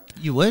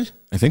 You would?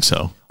 I think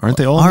so. Aren't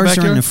they all in the backyard?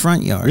 Ours are in the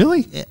front yard.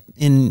 Really?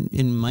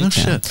 In my town.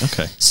 Shit.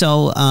 Okay.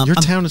 So your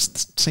town is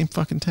the same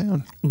fucking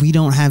town. We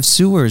don't have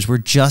sewers. We're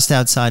just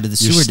outside of the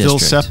sewer district. Still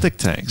septic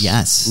tanks.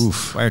 Yes.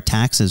 Oof. Our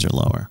taxes are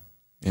lower.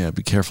 Yeah,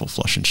 be careful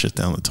flushing shit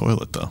down the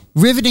toilet, though.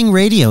 Riveting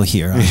radio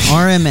here on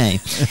RMA.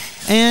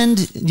 And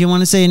do you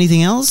want to say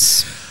anything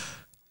else?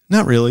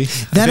 Not really.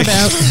 I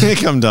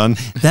think I'm done.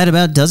 That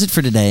about does it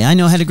for today. I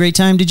know I had a great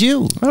time. Did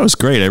you? That was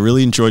great. I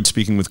really enjoyed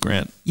speaking with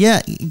Grant.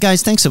 Yeah,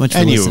 guys, thanks so much for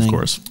listening. And you, of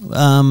course.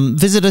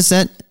 Visit us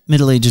at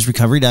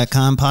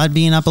middleagesrecovery.com,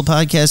 Podbean, Apple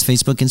Podcasts,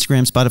 Facebook,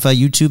 Instagram, Spotify,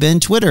 YouTube,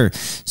 and Twitter.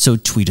 So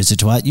tweet us at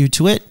twat, you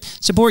twit.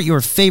 Support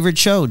your favorite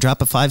show.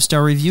 Drop a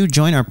 5-star review.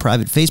 Join our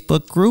private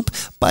Facebook group.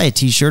 Buy a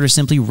t-shirt or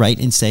simply write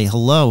and say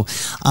hello.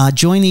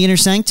 Join the Inner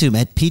Sanctum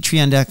at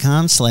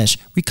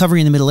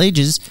patreon.com/recovery in the Middle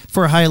Ages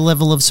for a higher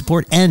level of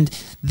support and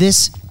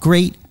this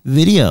great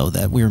video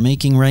that we're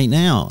making right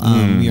now.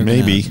 We are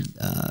maybe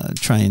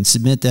try and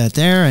submit that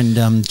there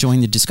and join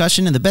the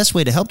discussion. And the best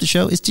way to help the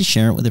show is to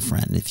share it with a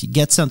friend. If you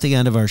get something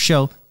out of our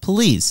show,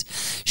 please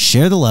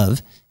share the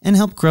love and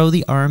help grow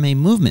the RMA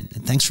movement.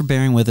 And thanks for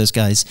bearing with us,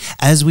 guys.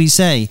 As we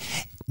say,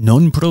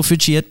 non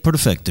proficiat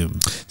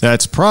perfectum.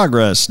 That's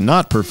progress,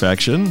 not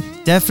perfection.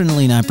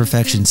 Definitely not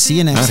perfection. See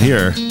you next time.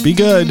 Not here. Be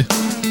good.